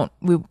probably won't.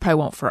 We probably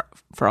won't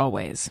for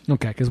always.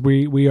 Okay, because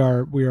we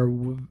are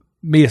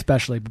me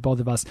especially, but both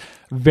of us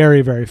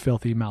very, very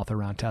filthy mouth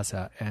around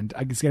Tessa, and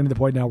it's getting to the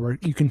point now where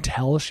you can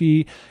tell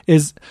she's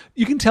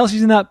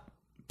in that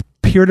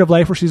period of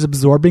life where she's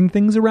absorbing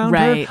things around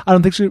Right. her. I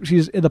don't think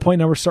she's at the point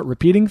now where she start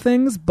repeating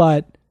things,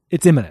 but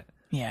it's imminent.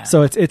 Yeah.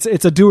 So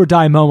it's a do or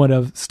die moment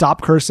of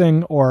stop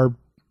cursing or what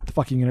the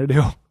fuck are you gonna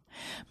do?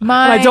 And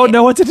I don't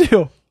know what to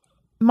do.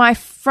 My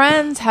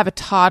friends have a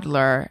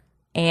toddler,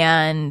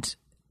 and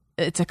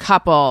it's a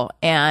couple,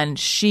 and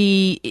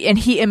he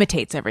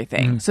imitates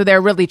everything. So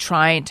they're really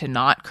trying to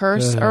not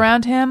curse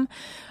around him.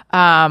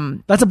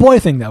 That's a boy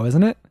thing, though,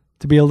 isn't it?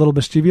 To be a little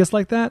mischievous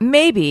like that.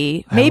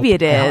 Maybe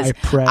it is. I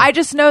pray. I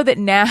just know that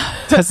now,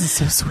 Tessa's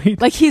so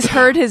sweet. like he's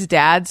heard his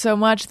dad so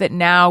much that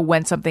now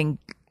when something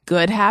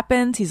good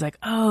happens, he's like,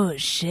 "Oh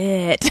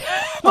shit!"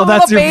 Oh,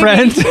 that's Little your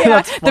baby. friend. Yeah,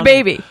 That's the funny.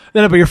 baby.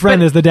 No, but your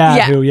friend is the dad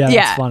yeah, who, yeah.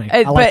 that's funny.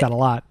 I like But- that a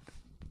lot.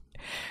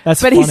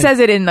 That's But funny. he says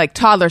it in like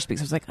toddler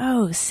speaks. I was like,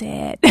 "Oh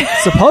shit!"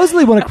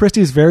 Supposedly one of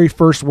Christy's very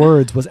first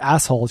words was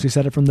asshole. She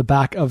said it from the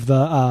back of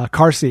the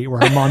car seat where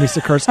her mom used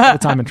to curse all the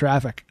time in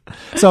traffic.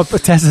 So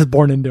Tessa's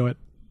born into it.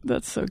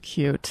 That's so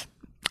cute.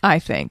 I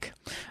think.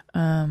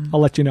 I'll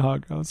let you know how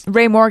it goes.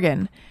 Ray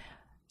Morgan,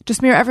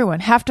 just mirror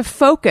everyone. Have to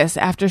focus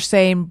after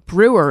saying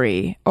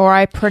brewery, or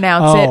I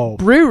pronounce it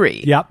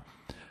brewery. Yep.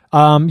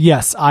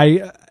 Yes,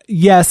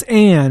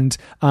 and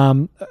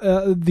I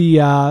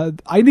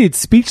needed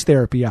speech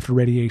therapy after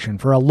radiation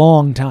for a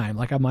long time.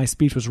 Like my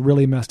speech was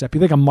really messed up.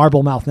 You think I'm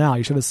marble mouth now?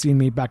 You should have seen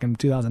me back in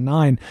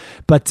 2009.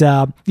 But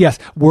yes,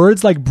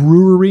 words like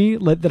brewery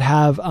that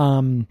have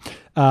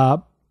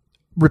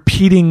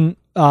repeating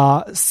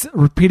what's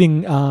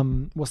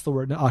the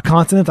word,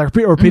 consonants, like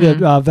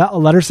repeated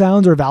letter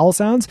sounds or vowel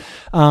sounds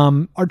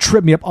are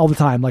trip me up all the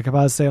time. Like if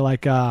I was say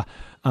like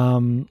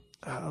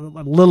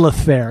Lilith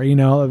Fair,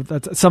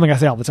 that's something I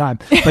say all the time,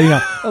 but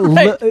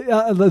Right.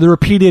 The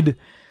repeated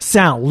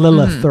sound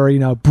Lilith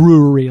or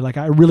brewery, like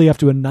I really have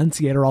to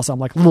enunciate, or else I'm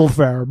like Lilith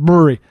Fair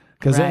brewery,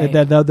 because Right.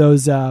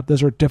 those are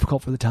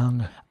difficult for the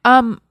tongue.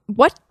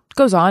 What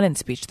goes on in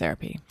speech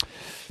therapy?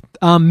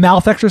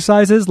 Mouth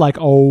exercises like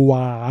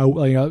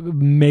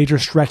major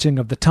stretching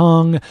of the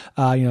tongue,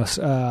 a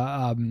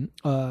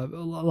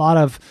lot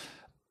of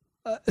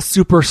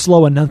super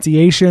slow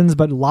enunciations,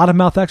 but a lot of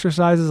mouth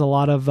exercises, a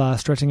lot of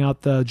stretching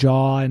out the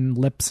jaw and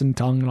lips and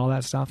tongue and all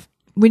that stuff.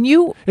 When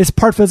you It's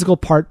part physical,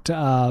 part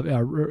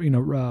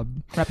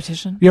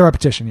repetition. Yeah,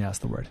 repetition. Yeah, that's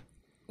the word.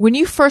 When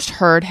you first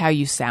heard how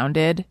you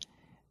sounded,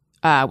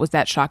 was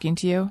that shocking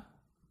to you?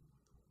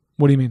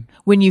 What do you mean?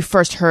 When you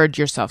first heard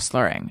yourself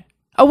slurring?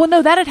 Oh well,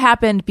 no, that had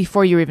happened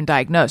before you were even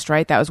diagnosed,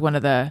 right? That was one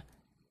of the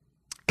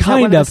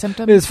Kind one of of. the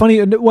symptoms? It's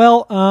funny.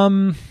 Well,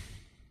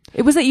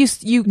 It was that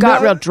you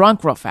got real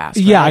drunk real fast.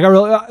 Right? yeah, I got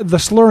real. The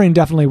slurring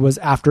definitely was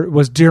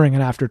during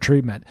and after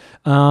treatment.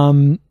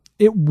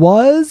 It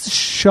was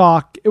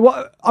shock.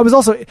 I was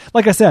also,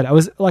 like I've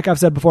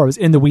said before, I was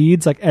in the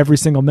weeds like every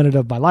single minute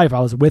of my life. I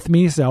was with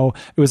me, so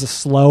it was a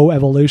slow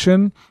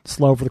evolution,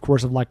 slow for the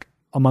course of like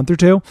a month or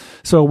two.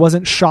 So it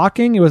wasn't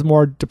shocking. It was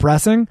more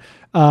depressing.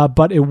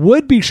 But it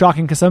would be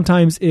shocking because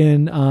sometimes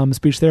in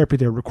speech therapy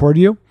they record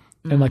you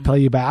and like play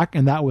you back,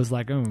 and that was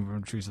like, oh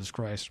Jesus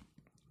Christ.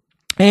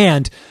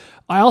 And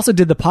I also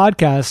did the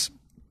podcast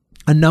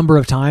a number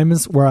of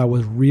times where I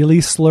was really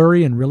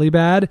slurry and really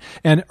bad.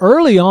 And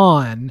early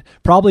on,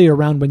 probably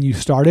around when you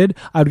started,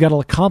 I would get a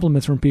lot of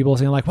compliments from people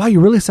saying like, wow,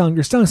 you're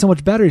sounding so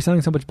much better. You're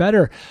sounding so much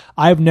better.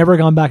 I've never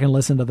gone back and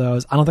listened to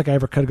those. I don't think I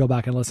ever could go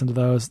back and listen to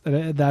those.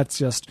 That's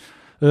just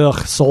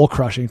soul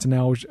crushing to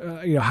know,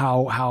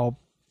 how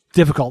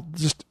difficult.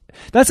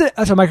 That's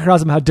a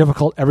microcosm of how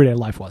difficult everyday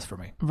life was for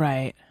me.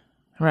 Right.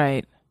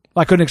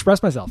 I couldn't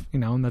express myself,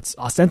 and that's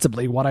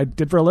ostensibly what I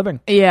did for a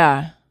living.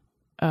 Yeah.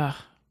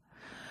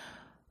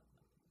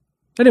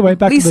 Anyway,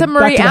 back Lisa to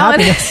Marie Allen.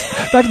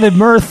 back to the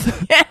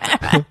mirth.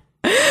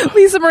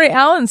 Lisa Marie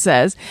Allen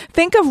says,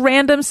 think of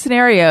random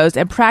scenarios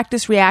and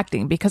practice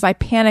reacting because I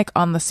panic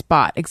on the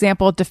spot.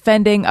 Example,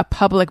 defending a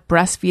public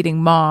breastfeeding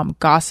mom,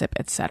 gossip,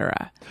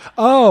 etc.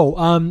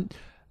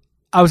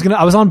 I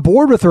was on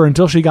board with her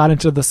until she got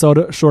into the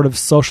sort of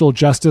social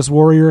justice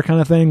warrior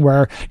kind of thing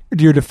where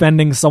you're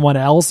defending someone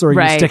else or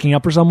you're Right. sticking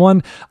up for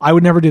someone. I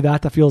would never do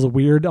that. That feels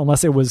weird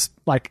unless it was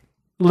like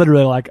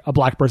literally like a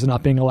black person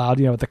not being allowed,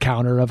 at the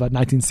counter of a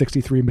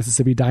 1963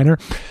 Mississippi diner.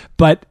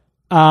 But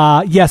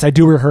yes, I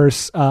do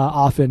rehearse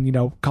often,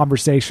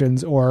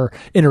 conversations or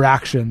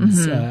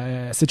interactions,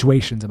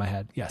 situations in my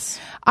head.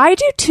 Yes. I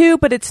do too,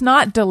 but it's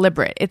not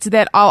deliberate. It's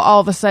that I'll all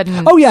of a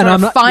sudden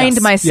find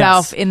yes,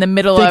 myself yes. in the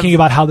middle thinking of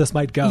about how this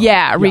might go.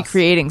 yes. Yes.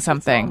 recreating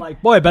something. I'm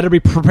like, boy, I better be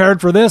prepared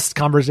for this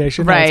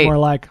conversation. Right. It's more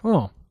like,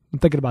 I'm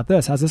thinking about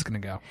this. How's this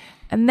going to go?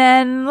 And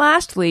then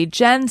lastly,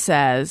 Jen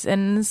says,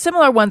 and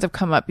similar ones have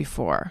come up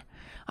before,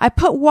 I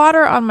put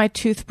water on my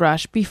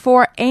toothbrush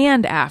before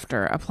and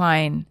after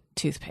applying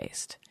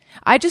toothpaste.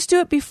 I just do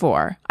it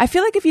before. I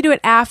feel like if you do it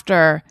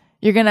after,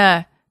 you're going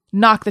to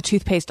knock the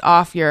toothpaste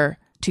off your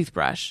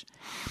toothbrush.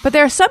 But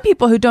there are some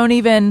people who don't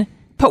even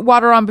put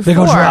water on before. They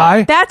go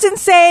dry? That's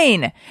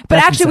insane. But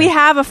That's actually, insane. we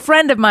have a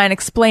friend of mine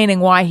explaining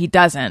why he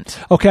doesn't.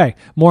 Okay.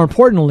 More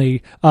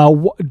importantly,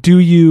 do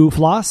you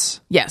floss?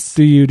 Yes.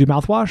 Do you do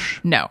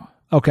mouthwash? No.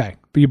 Okay.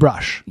 But you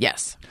brush.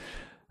 Yes.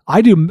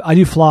 I do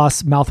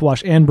floss,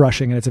 mouthwash, and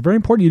brushing, and it's very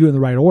important you do it in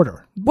the right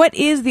order. What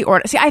is the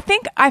order? See, I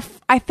think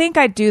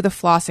I do the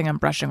flossing and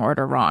brushing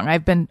order wrong.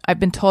 I've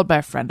been told by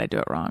a friend I do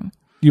it wrong.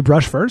 You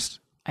brush first?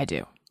 I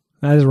do.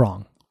 That is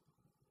wrong.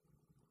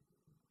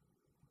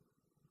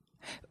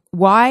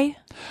 Why?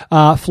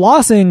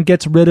 Flossing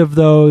gets rid of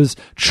those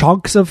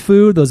chunks of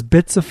food, those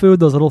bits of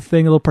food, those little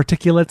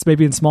particulates,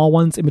 maybe in small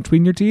ones in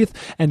between your teeth,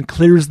 and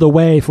clears the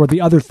way for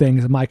the other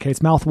things. In my case,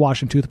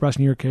 mouthwash and toothbrush.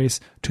 In your case,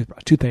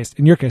 toothpaste.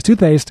 In your case,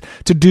 toothpaste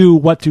to do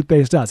what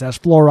toothpaste does. It has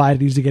fluoride.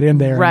 It needs to get in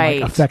there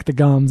Right. and affect the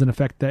gums and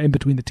affect the in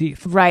between the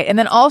teeth. Right. And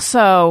then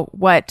also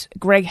what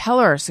Greg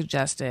Heller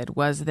suggested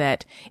was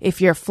that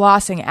if you're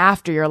flossing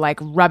after, you're like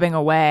rubbing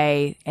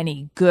away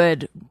any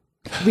good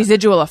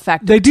residual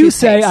effect. They of do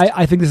say, toothpaste.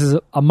 I think this is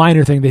a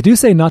minor thing. They do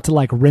say not to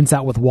like rinse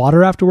out with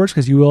water afterwards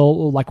because you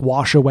will like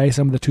wash away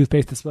some of the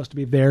toothpaste that's supposed to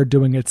be there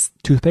doing its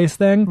toothpaste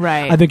thing.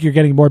 Right. I think you're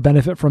getting more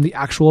benefit from the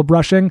actual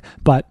brushing,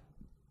 but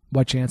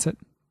why chance it?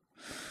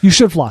 You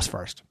should floss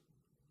first.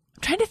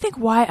 I'm trying to think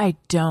why I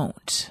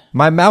don't.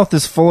 My mouth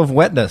is full of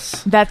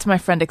wetness. That's my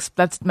friend.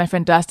 That's my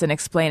friend Dustin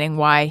explaining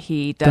why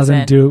he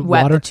Doesn't do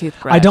wet water. the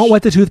toothbrush. I don't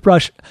wet the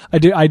toothbrush.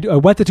 I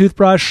wet the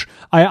toothbrush.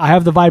 I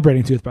have the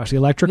vibrating toothbrush, the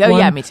electric Oh, one.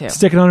 yeah, me too.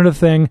 Stick it under the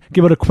thing.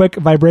 Give it a quick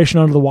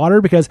vibration under the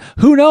water because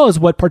who knows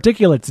what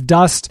particulates,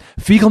 dust,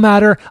 fecal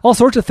matter, all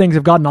sorts of things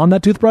have gotten on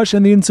that toothbrush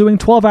in the ensuing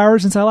 12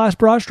 hours since I last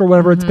brushed or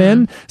whatever it's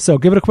been. So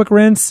give it a quick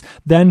rinse,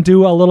 then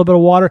do a little bit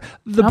of water.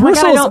 The Oh my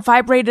God, I don't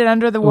vibrate it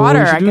under the water.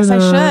 you should I do guess I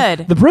that.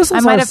 should. The bristles I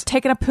might are have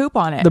taken a poop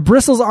on it. The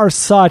bristles are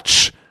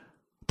such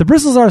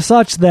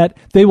that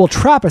they will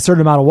trap a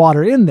certain amount of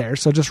water in there.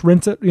 So just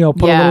rinse it, put a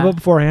little bit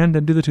beforehand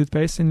and do the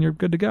toothpaste and you're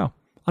good to go.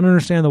 I don't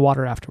understand the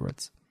water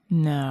afterwards.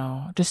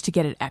 No, just to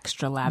get it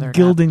extra lathered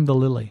Gilding the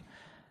lily.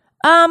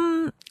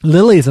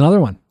 Lily is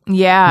another one. up.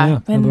 Yeah. Yeah,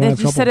 And otherwise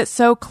you trouble. said it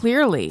so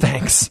clearly.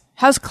 Thanks.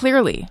 How's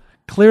clearly?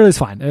 Clearly is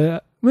fine.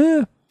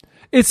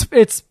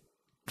 It's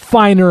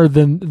finer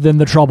than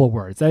the trouble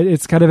words.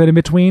 It's kind of in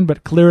between,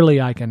 but clearly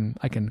I can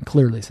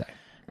clearly say.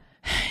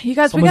 You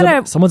guys,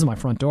 Someone's at my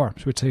front door.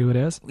 Should we tell you who it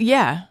is?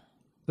 Yeah.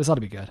 This ought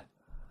to be good.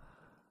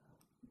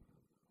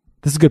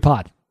 This is a good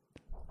pod.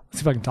 Let's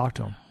see if I can talk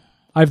to him.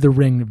 I have the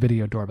Ring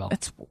video doorbell.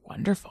 It's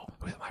wonderful.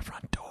 Who's at my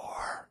front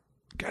door?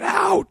 Get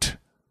out!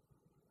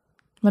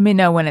 Let me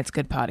know when it's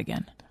good pod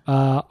again.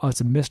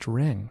 It's a missed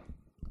ring.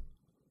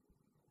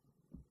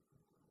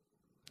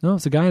 No,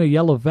 it's a guy in a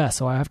yellow vest,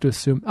 so I have to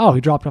assume. Oh,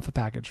 he dropped off a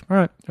package. All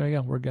right, there you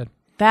go. We're good.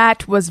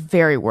 That was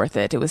very worth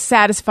it. It was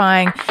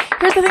satisfying.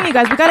 Here's the thing, you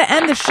guys. We got to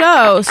end the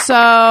show.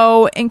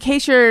 So in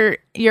case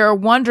you're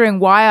wondering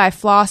why I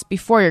floss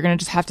before, you're going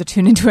to just have to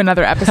tune into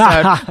another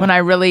episode when I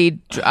really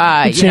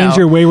Change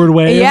your wayward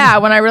ways. Yeah,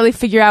 when I really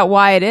figure out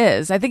why it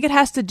is. I think it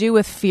has to do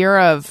with fear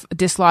of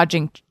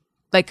dislodging,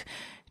 like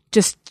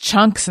just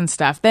chunks and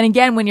stuff. Then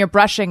again, when you're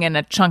brushing and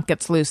a chunk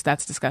gets loose,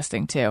 that's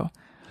disgusting too.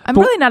 I'm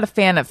really not a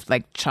fan of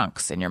like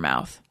chunks in your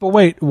mouth. But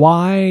wait,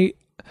 why?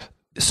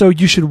 So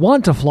you should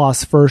want to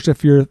floss first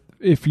if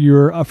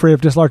you're afraid of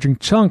dislodging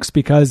chunks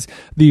because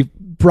the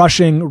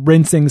brushing,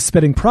 rinsing,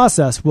 spitting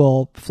process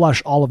will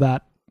flush all of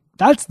that.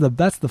 That's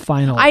the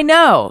final. I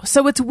know.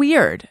 So it's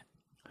weird.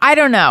 I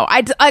don't know.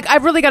 I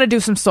really got to do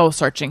some soul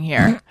searching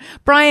here.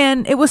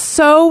 Bryan, it was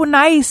so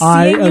nice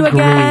seeing you agree.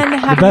 again,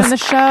 having you on the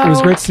show. It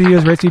was great to see you. It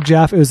was great to see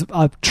Jeff. It was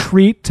a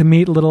treat to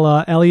meet little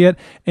Elliot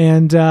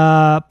and give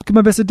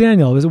my best to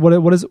Daniel.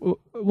 What is?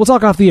 We'll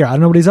talk off the air. I don't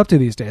know what he's up to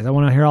these days. I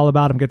want to hear all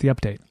about him. Get the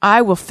update.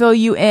 I will fill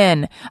you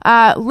in.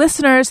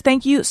 Listeners,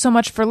 thank you so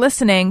much for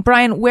listening.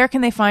 Bryan, where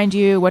can they find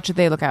you? What should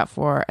they look out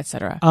for,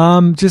 etc.?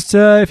 Just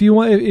if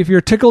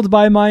you're tickled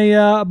by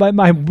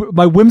my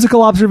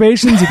whimsical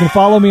observations, you can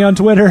follow me on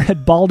Twitter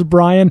at Bald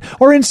Bryan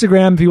or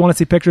Instagram if you want to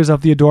see pictures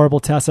of the adorable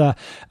Tessa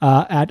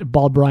at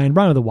Bald Bryan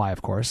with a Y,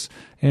 of course.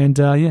 And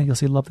you'll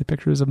see lovely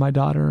pictures of my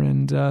daughter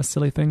and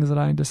silly things that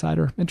I decide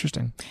are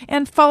interesting.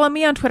 And follow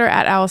me on Twitter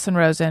at Allison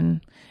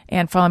Rosen.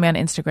 And follow me on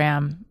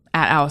Instagram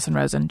at Allison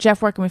Rosen.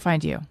 Jeff, where can we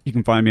find you? You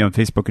can find me on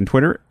Facebook and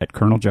Twitter at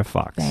Colonel Jeff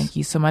Fox. Thank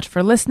you so much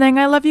for listening.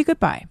 I love you.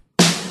 Goodbye.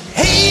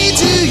 Hey,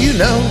 do you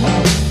know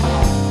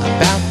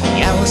about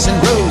the Allison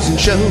Rosen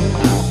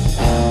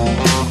show?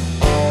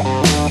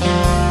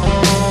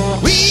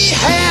 We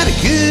had a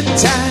good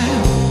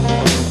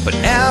time, but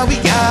now we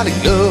gotta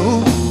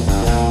go.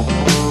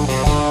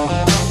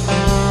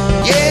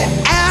 Yeah,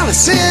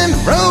 Allison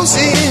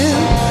Rosen